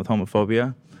huge problem with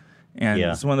homophobia, and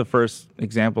Yeah. it's one of the first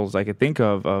examples I could think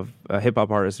of a hip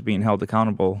hop artist being held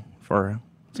accountable for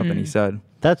something he said.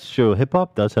 That's true. Hip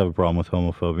hop does have a problem with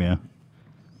homophobia.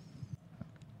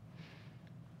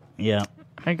 Yeah.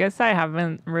 I guess I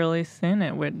haven't really seen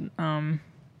it with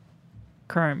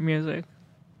current music.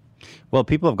 Well,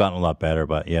 people have gotten a lot better,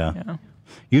 but yeah. Yeah.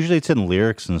 Usually it's in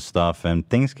lyrics and stuff, and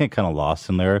things get kind of lost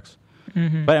in lyrics.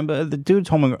 Mhm. But the dude's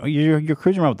home. You're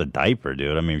cruising around with a diaper,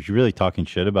 dude. I mean, if you're really talking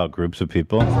shit about groups of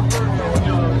people.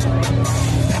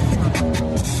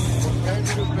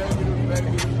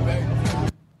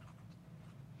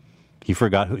 He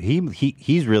forgot who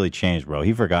he's really changed, bro.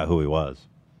 He forgot who he was.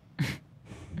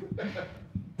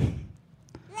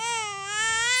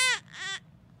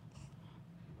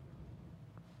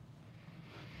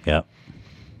 Yep.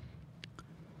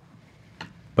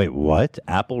 Wait, what?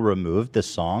 Apple removed the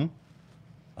song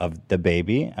of the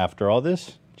baby after all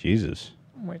this? Jesus.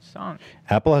 Which song?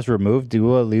 Apple has removed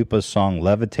Dua Lipa's song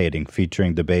Levitating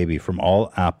featuring the baby from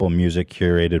all Apple Music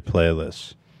curated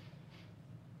playlists.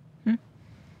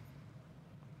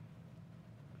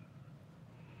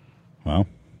 Well.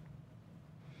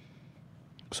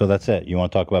 So that's it. You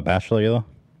want to talk about Bachelor, Yella?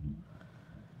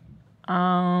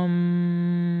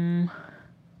 I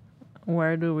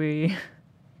where do we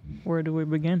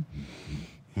begin?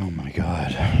 Oh my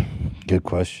God. Good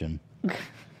question.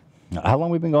 How long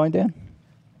we been going, Dan?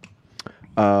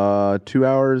 2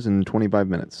 hours and 25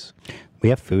 minutes. We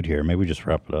have food here. Maybe we just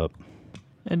wrap it up.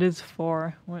 It is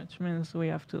 4, which means we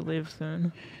have to leave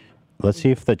soon. Let's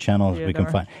see if the channels we can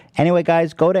Theodore. find. Anyway,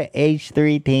 guys, go to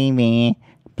H3 TV.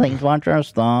 Please watch our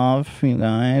stuff, you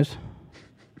guys.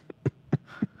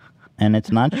 And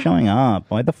it's not showing up.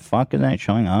 Why the fuck isn't it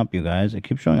showing up, you guys? It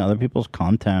keeps showing other people's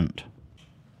content.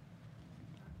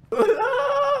 Bro,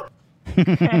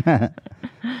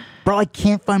 I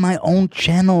can't find my own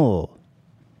channel.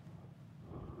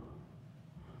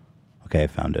 Okay, I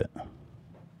found it.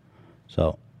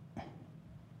 So.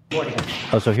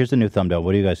 Oh, so here's the new thumbnail.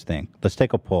 What do you guys think? Let's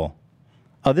take a poll.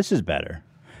 Oh, this is better.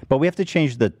 But we have to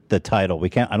change the title. We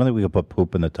can't. I don't think we can put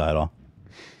poop in the title.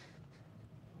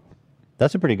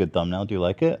 That's a pretty good thumbnail. Do you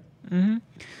like it? Mm-hmm.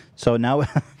 So now,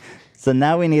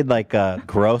 we need like a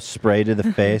gross spray to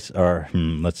the face, or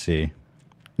let's see.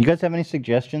 You guys have any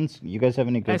suggestions? You guys have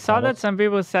any good? I saw that titles? some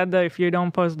people said that if you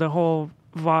don't post the whole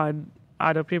VOD,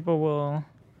 other people will,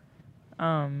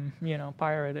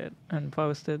 pirate it and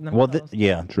post it Well, themselves.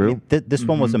 yeah, true. This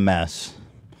one was a mess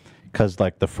because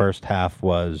like the first half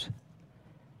was.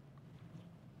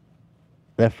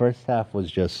 That first half was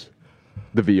just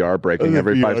the VR breaking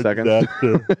every 5 seconds.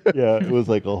 Yeah, it was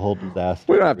like a whole disaster.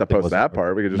 We don't have to Everything post was- that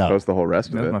part. We could just No. post the whole rest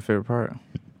of That's it. my favorite part.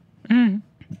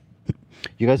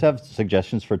 You guys have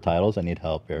suggestions for titles? I need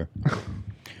help here.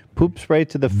 Poop spray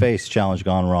to the face challenge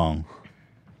gone wrong.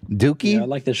 Dookie? Yeah, I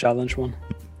like the challenge one.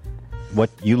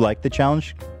 What, you like the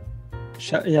challenge?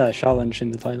 Challenge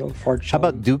in the title. Fart How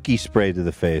about Dookie spray to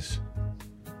the face?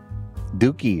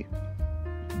 Dookie.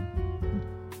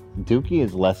 Dookie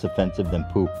is less offensive than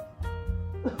poop.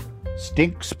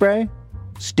 Stink spray?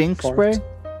 Stink Fart. spray?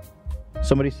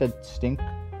 Somebody said stink.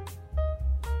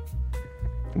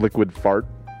 Liquid fart.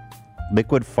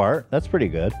 Liquid fart? That's pretty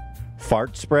good.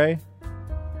 Fart spray?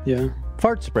 Yeah.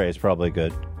 Fart spray is probably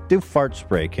good. Do fart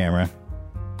spray, camera.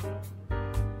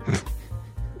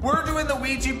 We're doing the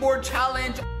Ouija board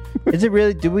challenge. Is it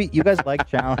really? You guys like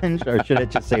challenge, or should it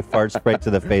just say fart spray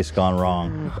to the face gone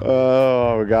wrong?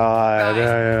 Oh God,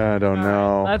 I don't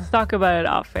know. Let's talk about it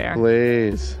off air.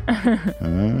 Please. I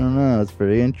don't know. It's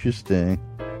pretty interesting.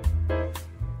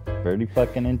 Pretty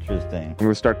fucking interesting. I'm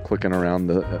gonna start clicking around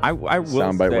the I will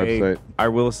soundbite say, website. I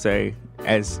will say,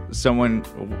 as someone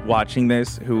watching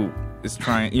this who is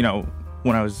trying,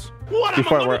 when I was I'm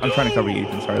trying to cover you,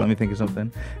 Ethan. Sorry, let me think of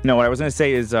something. No, what I was gonna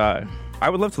say is, I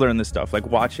would love to learn this stuff, like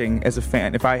watching as a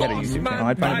fan. If I had a YouTube channel,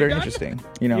 I'd find it very interesting.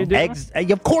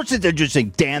 Of course it's interesting.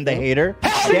 Dan the hater.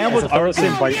 Dan was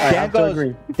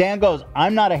Dan goes,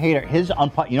 I'm not a hater.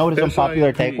 You know what his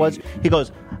unpopular take was? He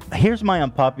goes, here's my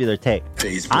unpopular take.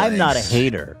 I'm not a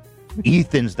hater.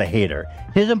 Ethan's the hater.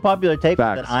 His unpopular take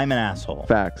was that I'm an asshole.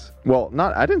 Facts. Well,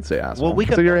 I didn't say asshole. Well, we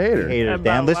so could you're a hater. About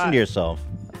Dan, listen what? to yourself.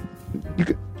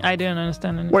 I didn't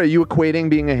understand anything. What, are you equating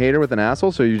being a hater with an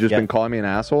asshole? So you've just been calling me an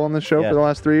asshole on this show for the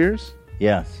last 3 years?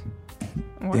 Yes.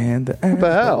 Dan the What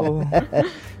the hell?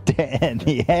 Dan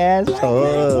the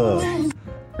asshole.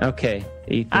 Okay,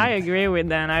 Ethan. I agree with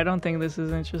Dan. I don't think this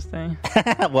is interesting.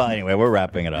 Well, anyway, we're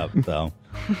wrapping it up. So,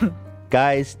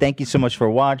 guys, thank you so much for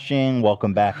watching.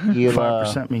 Welcome back, Hila.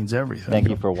 5% means everything. Thank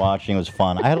you for watching. It was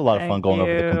fun. I had a lot of fun Thank going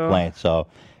over the you. complaints. So,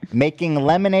 making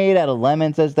lemonade out of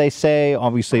lemons, as they say.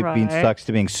 Obviously, being Right. sucks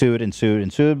to being sued and sued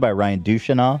and sued by Ryan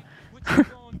Ducheneau.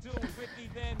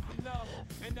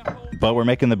 But we're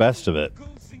making the best of it.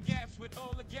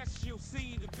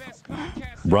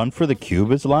 Run for the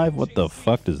Cube is live? What the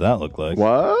fuck does that look like?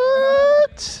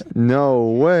 What? No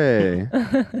way.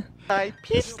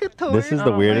 This is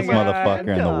the weirdest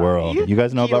motherfucker in the world. You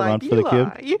guys know about Run for the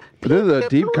Cube? This is a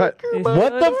deep cut.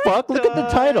 What the fuck? Look at the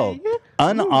title.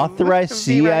 Unauthorized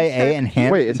CIA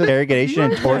enhanced Wait, it says- interrogation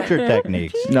and torture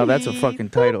techniques. No, that's a fucking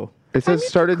title. It says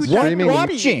started streaming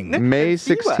watching. May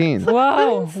 16th.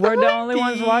 Wow, we're the only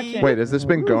ones watching. Wait, has this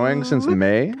been going since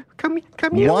May?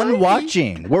 One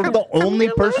watching. We're the only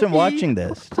person watching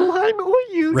this.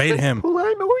 Rate him.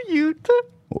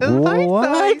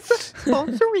 What?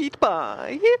 Sponsored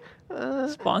by.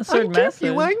 Sponsored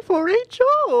message. for a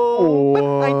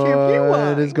job.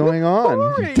 What is going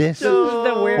on? This is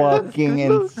the weirdest. fucking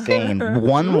insane.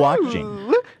 One watching.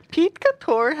 Pete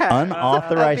Couture has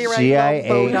Unauthorized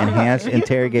CIA enhanced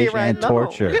interrogation and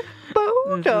torture. This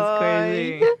is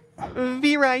crazy.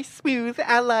 Very smooth,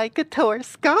 I like a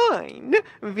Torskine.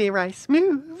 Very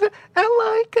smooth,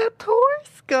 I like a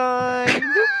Torskine.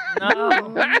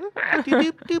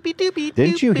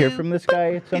 Didn't you hear from this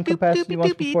guy at some capacity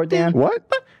once before, Dan? What?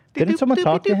 Didn't someone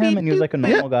talk to him and he was like a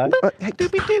normal guy? Oh,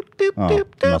 I'm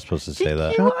not supposed to say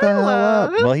that. Shut the hell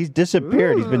up. Well, he's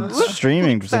disappeared. He's been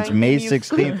streaming since May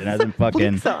 16th and hasn't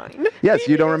fucking. Yes,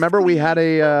 you don't remember we had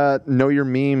a Know Your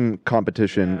Meme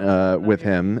competition with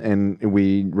him, and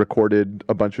we recorded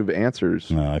a bunch of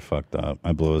answers. No, I fucked up.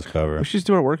 I blew his cover. We should just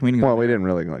do our work meeting. Well, we didn't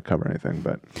really like cover anything,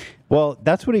 but Well,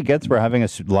 that's what he gets for having a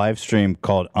live stream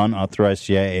called Unauthorized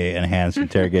CIA Enhanced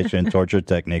Interrogation and Torture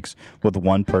Techniques with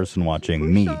one person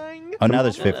watching, me. Oh, now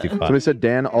there's 55. Somebody said,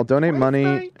 Dan, I'll donate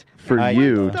money for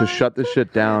you to shut this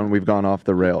shit down. We've gone off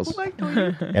the rails.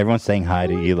 Everyone's saying hi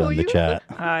to Hila in the chat.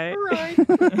 Hi.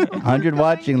 100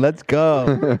 watching. Let's go.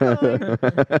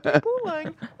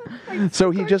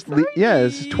 So he just,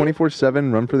 it's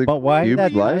 24/7 run for the But why Cube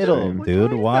that live title, stream.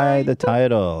 dude? Why the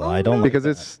title? I don't Because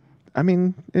it's, I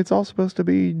mean, it's all supposed to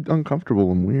be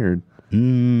uncomfortable and weird.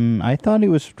 I thought he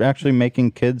was actually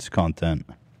making kids content.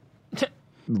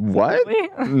 What?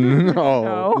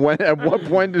 No. At what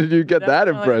point did you get that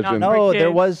impression? No,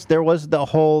 there was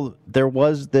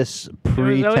this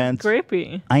pretense.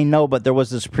 Creepy. I know, but there was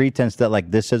this pretense that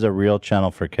like this is a real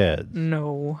channel for kids.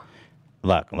 No.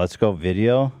 Look, let's go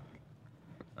video.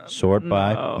 Sort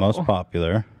by most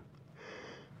popular.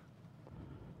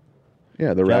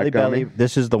 Yeah, the Jelly rat gummy. Belly.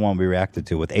 This is the one we reacted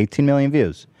to with 18 million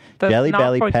views. That's Jelly not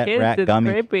Belly for Pet kids, Rat it's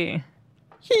Gummy. Creepy.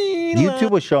 YouTube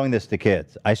was showing this to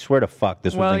kids. I swear to fuck,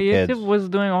 this Well, wasn't YouTube kids. was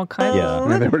doing all kinds Yeah. of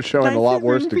And they were showing a lot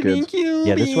worse to kids.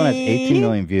 Yeah, this one has 18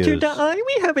 million views. Today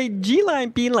we have a G-Line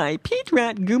B-Line Pete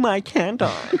Rat Gumai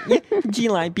Candle.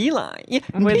 G-Line B-Line.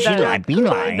 With that,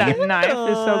 that knife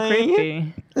is so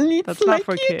creepy. That's not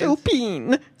for kids.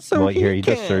 Open. So What, here he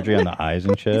does surgery on the eyes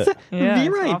and shit? Yeah, Be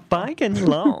it's right back and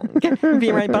long.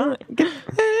 Be right back. And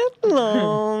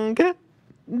long.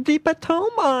 The Patom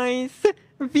eyes.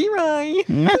 Be right.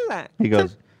 He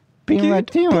goes, be right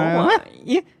to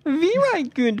Boy. Be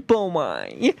right, good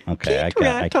boy. Okay, I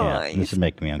can't. This is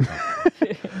making me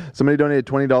uncomfortable. Somebody donated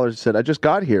 $20. Said, "I just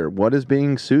got here. What is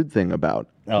being sued thing about?"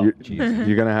 Oh,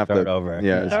 you're gonna have Start to over.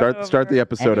 Yeah, start the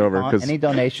episode over. Any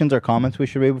donations or comments we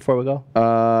should read before we go?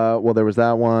 Well, there was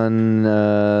that one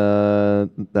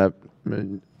that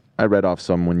I read off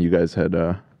some when you guys had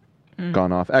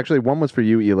gone off. Actually, one was for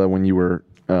you, Hila, when you were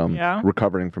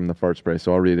recovering from the fart spray.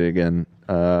 So I'll read it again.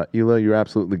 Hila, you're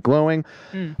absolutely glowing.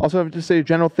 Also, I have to say a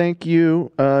general thank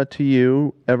you to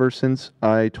you. Ever since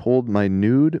I told my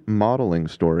nude modeling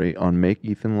story on Make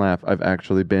Ethan Laugh, I've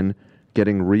actually been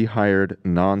getting rehired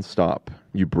nonstop.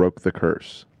 You broke the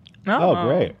curse. Oh,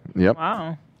 great. Yep.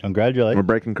 Wow. Congratulations. We're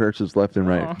breaking curses left and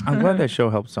right. I'm glad that show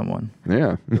helped someone.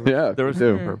 Yeah. Yeah. There was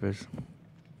too. a purpose.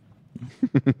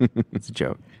 It's a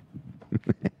joke.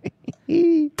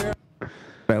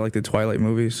 I like the Twilight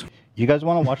movies. You guys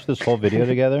want to watch this whole video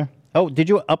together? Oh, did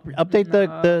you update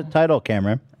the title,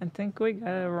 Cameron? I think we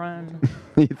gotta run.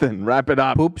 Ethan, wrap it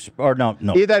up. Poops or no.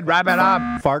 Ethan, wrap it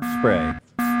up. Fart spray.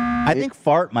 I think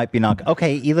fart might be not.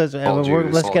 Okay, Eli's,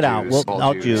 let's get out.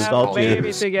 I'll choose. I'll Maybe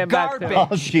choose. to get back to.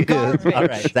 I'll choose. All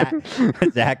right,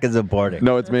 Zach is aborting.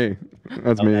 No, it's me.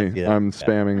 That's me. that's you. I'm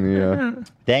spamming the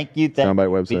Thank you. soundbite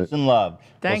website. Peace and love.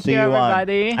 Thank see you,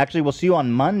 everybody. Actually, we'll see you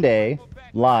on Monday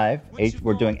live.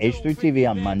 We're doing H3 TV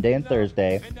on Monday and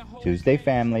Thursday. Tuesday,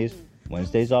 families.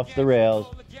 Wednesdays off the rails.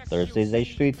 Thursdays,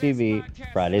 H3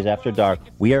 TV. Fridays after dark.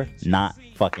 We are not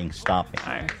fucking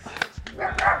stopping.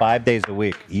 5 days a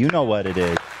week. You know what it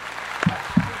is.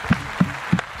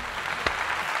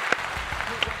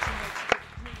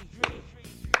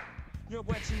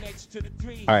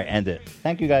 All right, end it.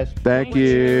 Thank you, guys. Thank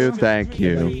you. Thank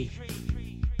you.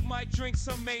 Might drink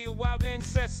some mayo while the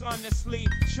incest on the sleep.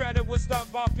 Shredder will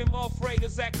start barking, more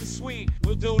freighters acting sweet.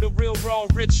 We'll do the real raw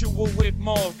ritual with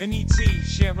more and ET.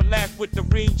 Share a laugh with the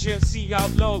Rangers, see how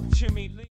low Jimmy Lee.